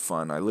hasn't been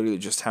fun. I literally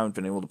just haven't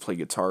been able to play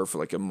guitar for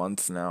like a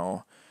month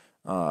now.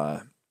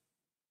 I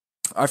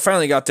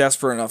finally got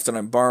desperate enough that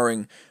I'm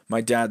borrowing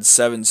my dad's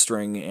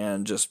 7-string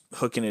and just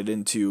hooking it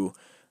into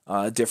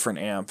a different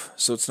amp.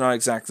 So it's not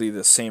exactly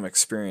the same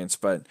experience,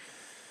 but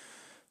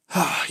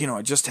you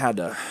know,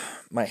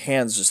 my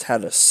hands just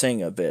had to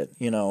sing a bit,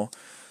 you know.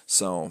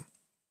 So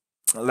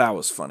that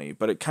was funny,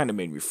 but it kind of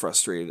made me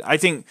frustrated. I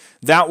think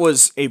that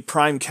was a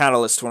prime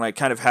catalyst when I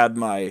kind of had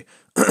my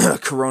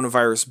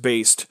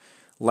coronavirus-based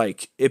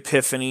like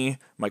epiphany,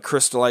 my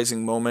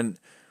crystallizing moment,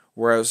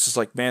 where I was just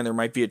like, man, there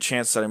might be a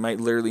chance that I might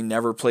literally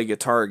never play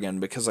guitar again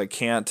because I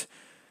can't,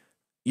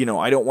 you know,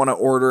 I don't want to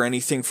order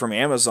anything from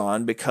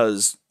Amazon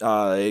because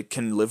it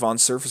can live on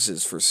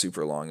surfaces for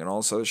super long and all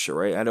this other shit,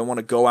 right? I don't want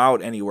to go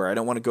out anywhere. I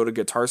don't want to go to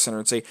Guitar Center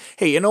and say,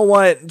 hey, you know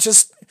what?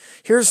 Just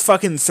here's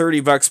fucking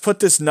 $30. Put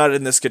this nut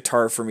in this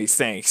guitar for me.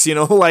 Thanks. You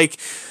know, like,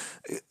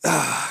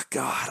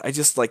 God, I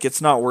just like,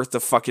 it's not worth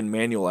the fucking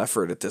manual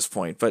effort at this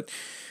point. But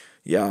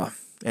yeah.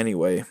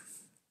 Anyway,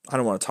 I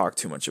don't want to talk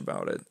too much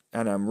about it,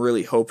 and I'm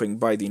really hoping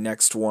by the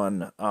next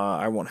one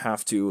I won't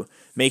have to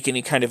make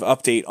any kind of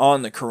update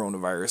on the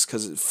coronavirus,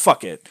 because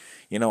fuck it,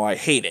 you know, I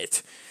hate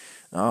it.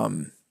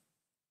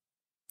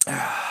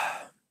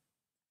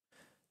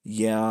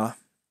 Yeah,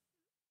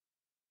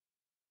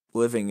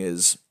 living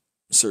is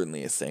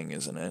certainly a thing,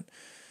 isn't it?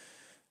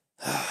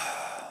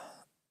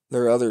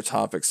 There are other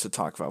topics to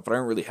talk about, but I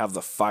don't really have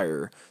the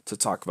fire to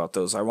talk about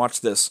those. I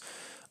watched this.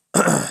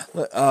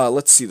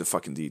 Let's see the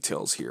fucking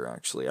details here,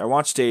 actually. I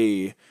watched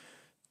a...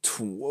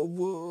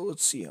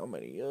 let's see how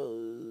many...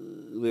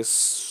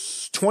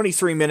 this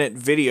 23-minute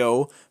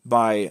video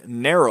by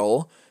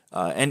Nerl,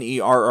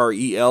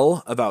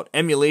 Nerrel, about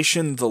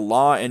emulation, the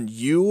law, and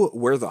you,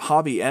 where the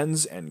hobby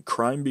ends and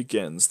crime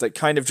begins. That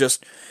kind of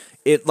just...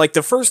 It, like,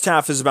 the first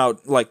half is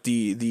about, like,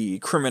 the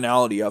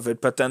criminality of it,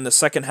 but then the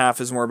second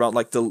half is more about,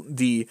 like,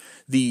 the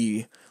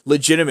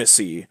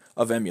legitimacy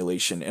of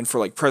emulation and for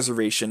like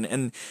preservation.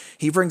 And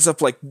he brings up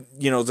like,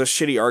 you know, the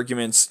shitty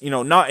arguments, you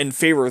know, not in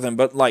favor of them,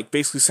 but like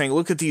basically saying,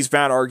 look at these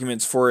bad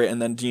arguments for it,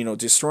 and then, you know,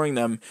 destroying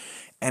them.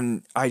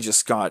 And I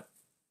just got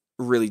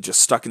really just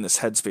stuck in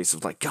this headspace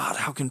of like, God,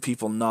 how can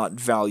people not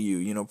value,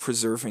 you know,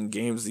 preserving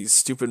games, these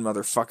stupid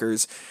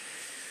motherfuckers?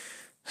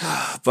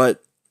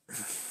 But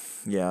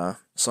yeah,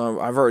 so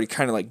I've already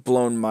kind of like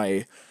blown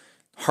my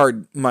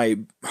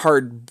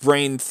hard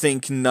brain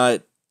think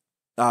nut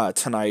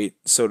tonight,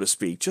 so to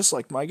speak, just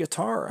like my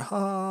guitar.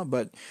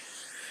 But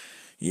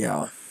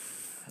yeah,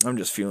 I'm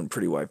just feeling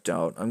pretty wiped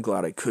out. I'm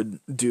glad I could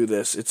do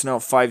this. It's now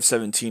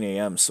 5:17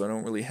 a.m., so I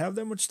don't really have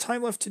that much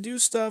time left to do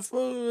stuff.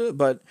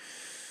 But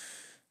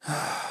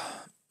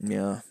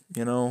yeah,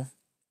 you know,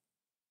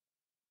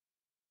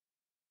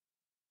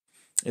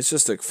 it's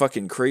just a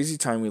fucking crazy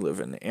time we live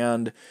in,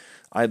 and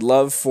I'd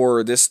love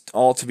for this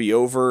all to be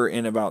over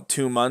in about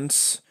 2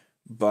 months,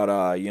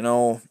 but you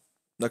know,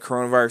 the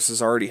coronavirus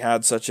has already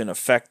had such an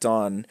effect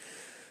on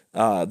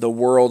the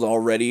world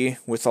already,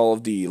 with all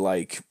of the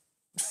like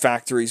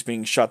factories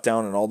being shut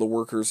down and all the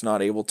workers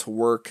not able to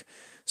work.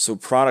 So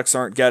products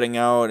aren't getting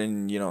out,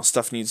 and you know,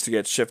 stuff needs to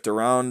get shipped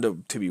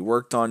around to be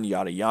worked on,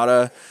 yada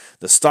yada.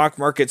 The stock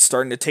market's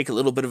starting to take a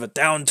little bit of a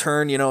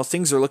downturn. You know,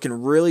 things are looking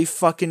really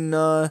fucking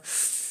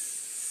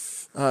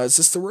is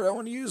this the word I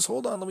want to use?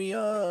 Hold on, let me,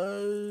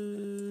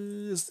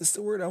 is this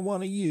the word I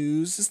want to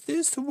use? Is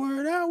this the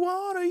word I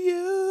want to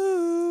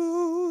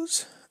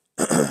use?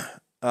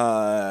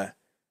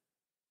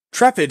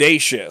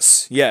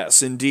 Trepidatious.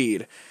 Yes,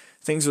 indeed.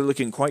 Things are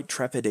looking quite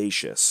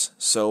trepidatious.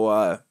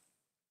 So,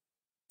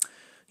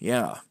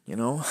 yeah, you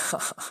know,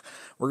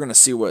 we're gonna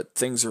see what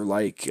things are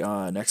like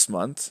next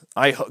month.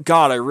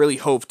 God, I really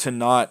hope to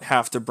not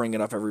have to bring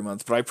it up every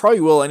month, but I probably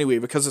will anyway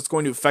because it's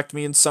going to affect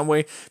me in some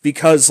way.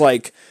 Because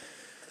like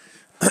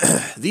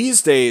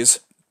these days,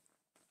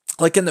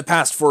 like in the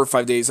past 4 or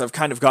 5 days, I've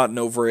kind of gotten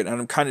over it, and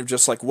I'm kind of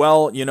just like,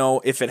 well, you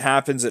know, if it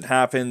happens, it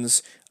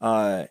happens.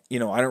 You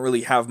know, I don't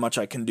really have much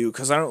I can do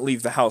because I don't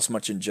leave the house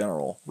much in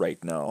general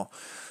right now.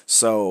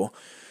 So,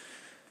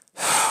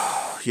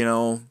 you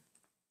know,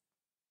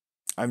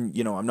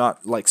 I'm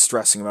not like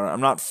stressing about it.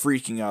 I'm not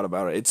freaking out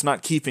about it. It's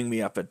not keeping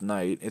me up at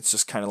night. It's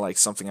just kind of like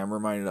something I'm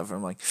reminded of.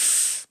 I'm like,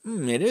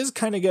 it is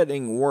kind of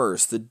getting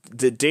worse. The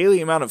daily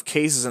amount of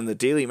cases and the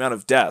daily amount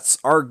of deaths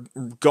are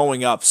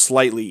going up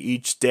slightly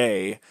each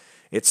day.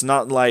 It's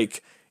not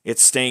like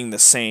it's staying the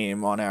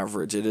same on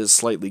average. It is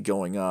slightly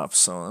going up,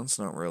 so that's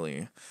not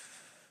really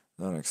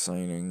that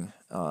exciting.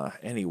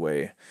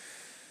 Anyway,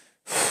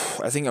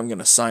 I think I'm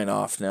gonna sign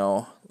off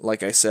now.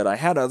 Like I said, I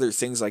had other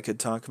things I could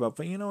talk about,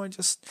 but you know, I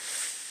just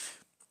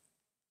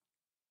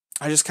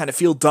kind of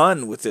feel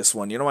done with this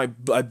one. You know, I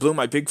blew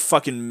my big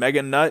fucking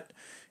mega nut,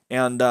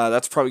 and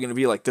that's probably gonna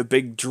be like the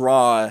big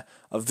draw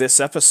of this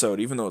episode.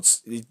 Even though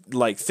it's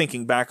like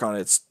thinking back on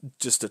it, it's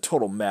just a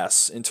total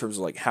mess in terms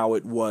of like how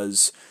it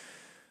was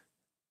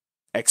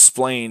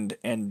explained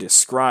and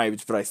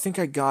described, but I think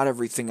I got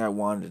everything I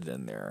wanted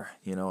in there.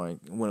 You know, I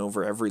went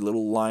over every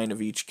little line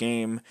of each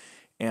game,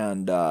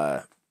 and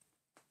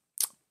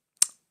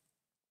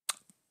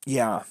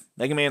yeah,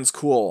 Mega Man's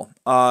cool.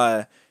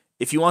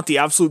 If you want the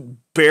absolute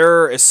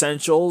bare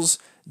essentials,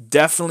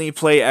 definitely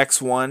play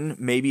X1,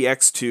 maybe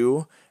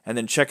X2, and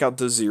then check out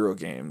the Zero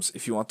games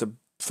if you want the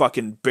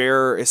fucking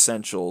bare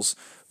essentials.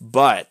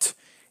 But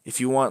if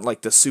you want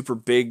like the super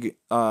big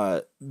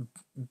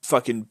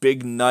fucking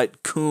big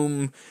nut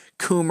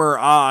coomer,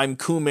 I'm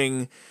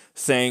cooming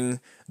thing,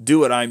 do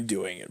what I'm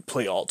doing and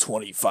play all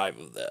 25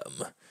 of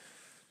them.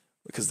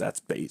 Because that's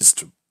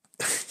based.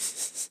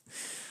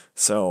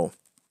 So,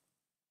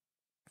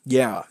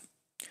 yeah.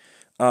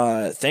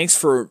 Thanks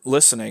for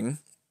listening.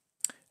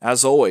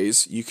 As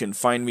always, you can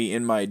find me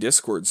in my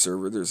Discord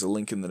server. There's a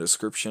link in the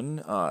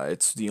description.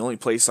 It's the only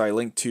place I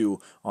link to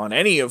on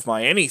any of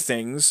my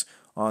anythings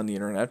on the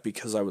internet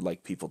because I would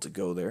like people to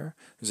go there.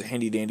 There's a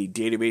handy dandy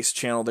database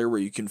channel there where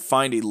you can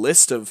find a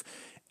list of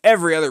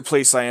every other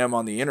place I am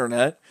on the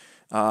internet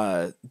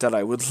that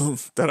I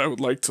would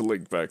like to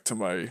link back to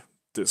my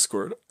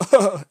Discord.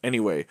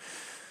 Anyway,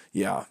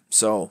 yeah.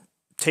 So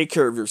take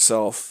care of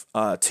yourself.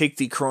 Take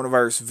the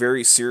coronavirus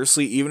very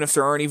seriously, even if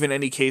there aren't even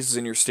any cases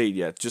in your state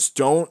yet. Just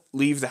don't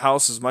leave the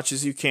house as much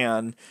as you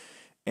can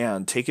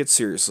and take it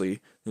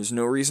seriously. There's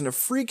no reason to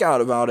freak out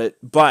about it,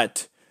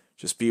 but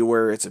just be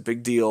aware it's a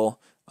big deal.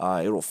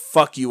 It'll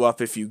fuck you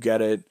up if you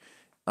get it,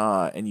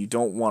 and you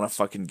don't want to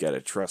fucking get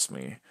it, trust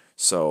me.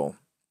 So,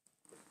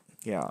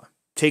 yeah.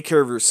 Take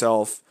care of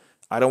yourself.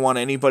 I don't want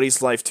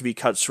anybody's life to be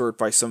cut short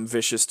by some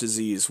vicious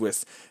disease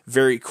with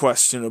very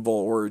questionable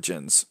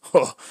origins.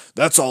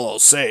 That's all I'll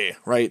say,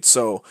 right?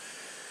 So,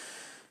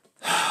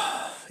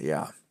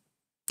 yeah.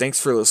 Thanks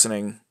for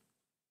listening.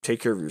 Take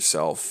care of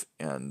yourself,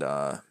 and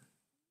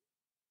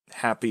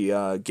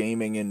happy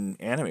gaming and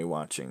anime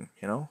watching,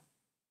 you know?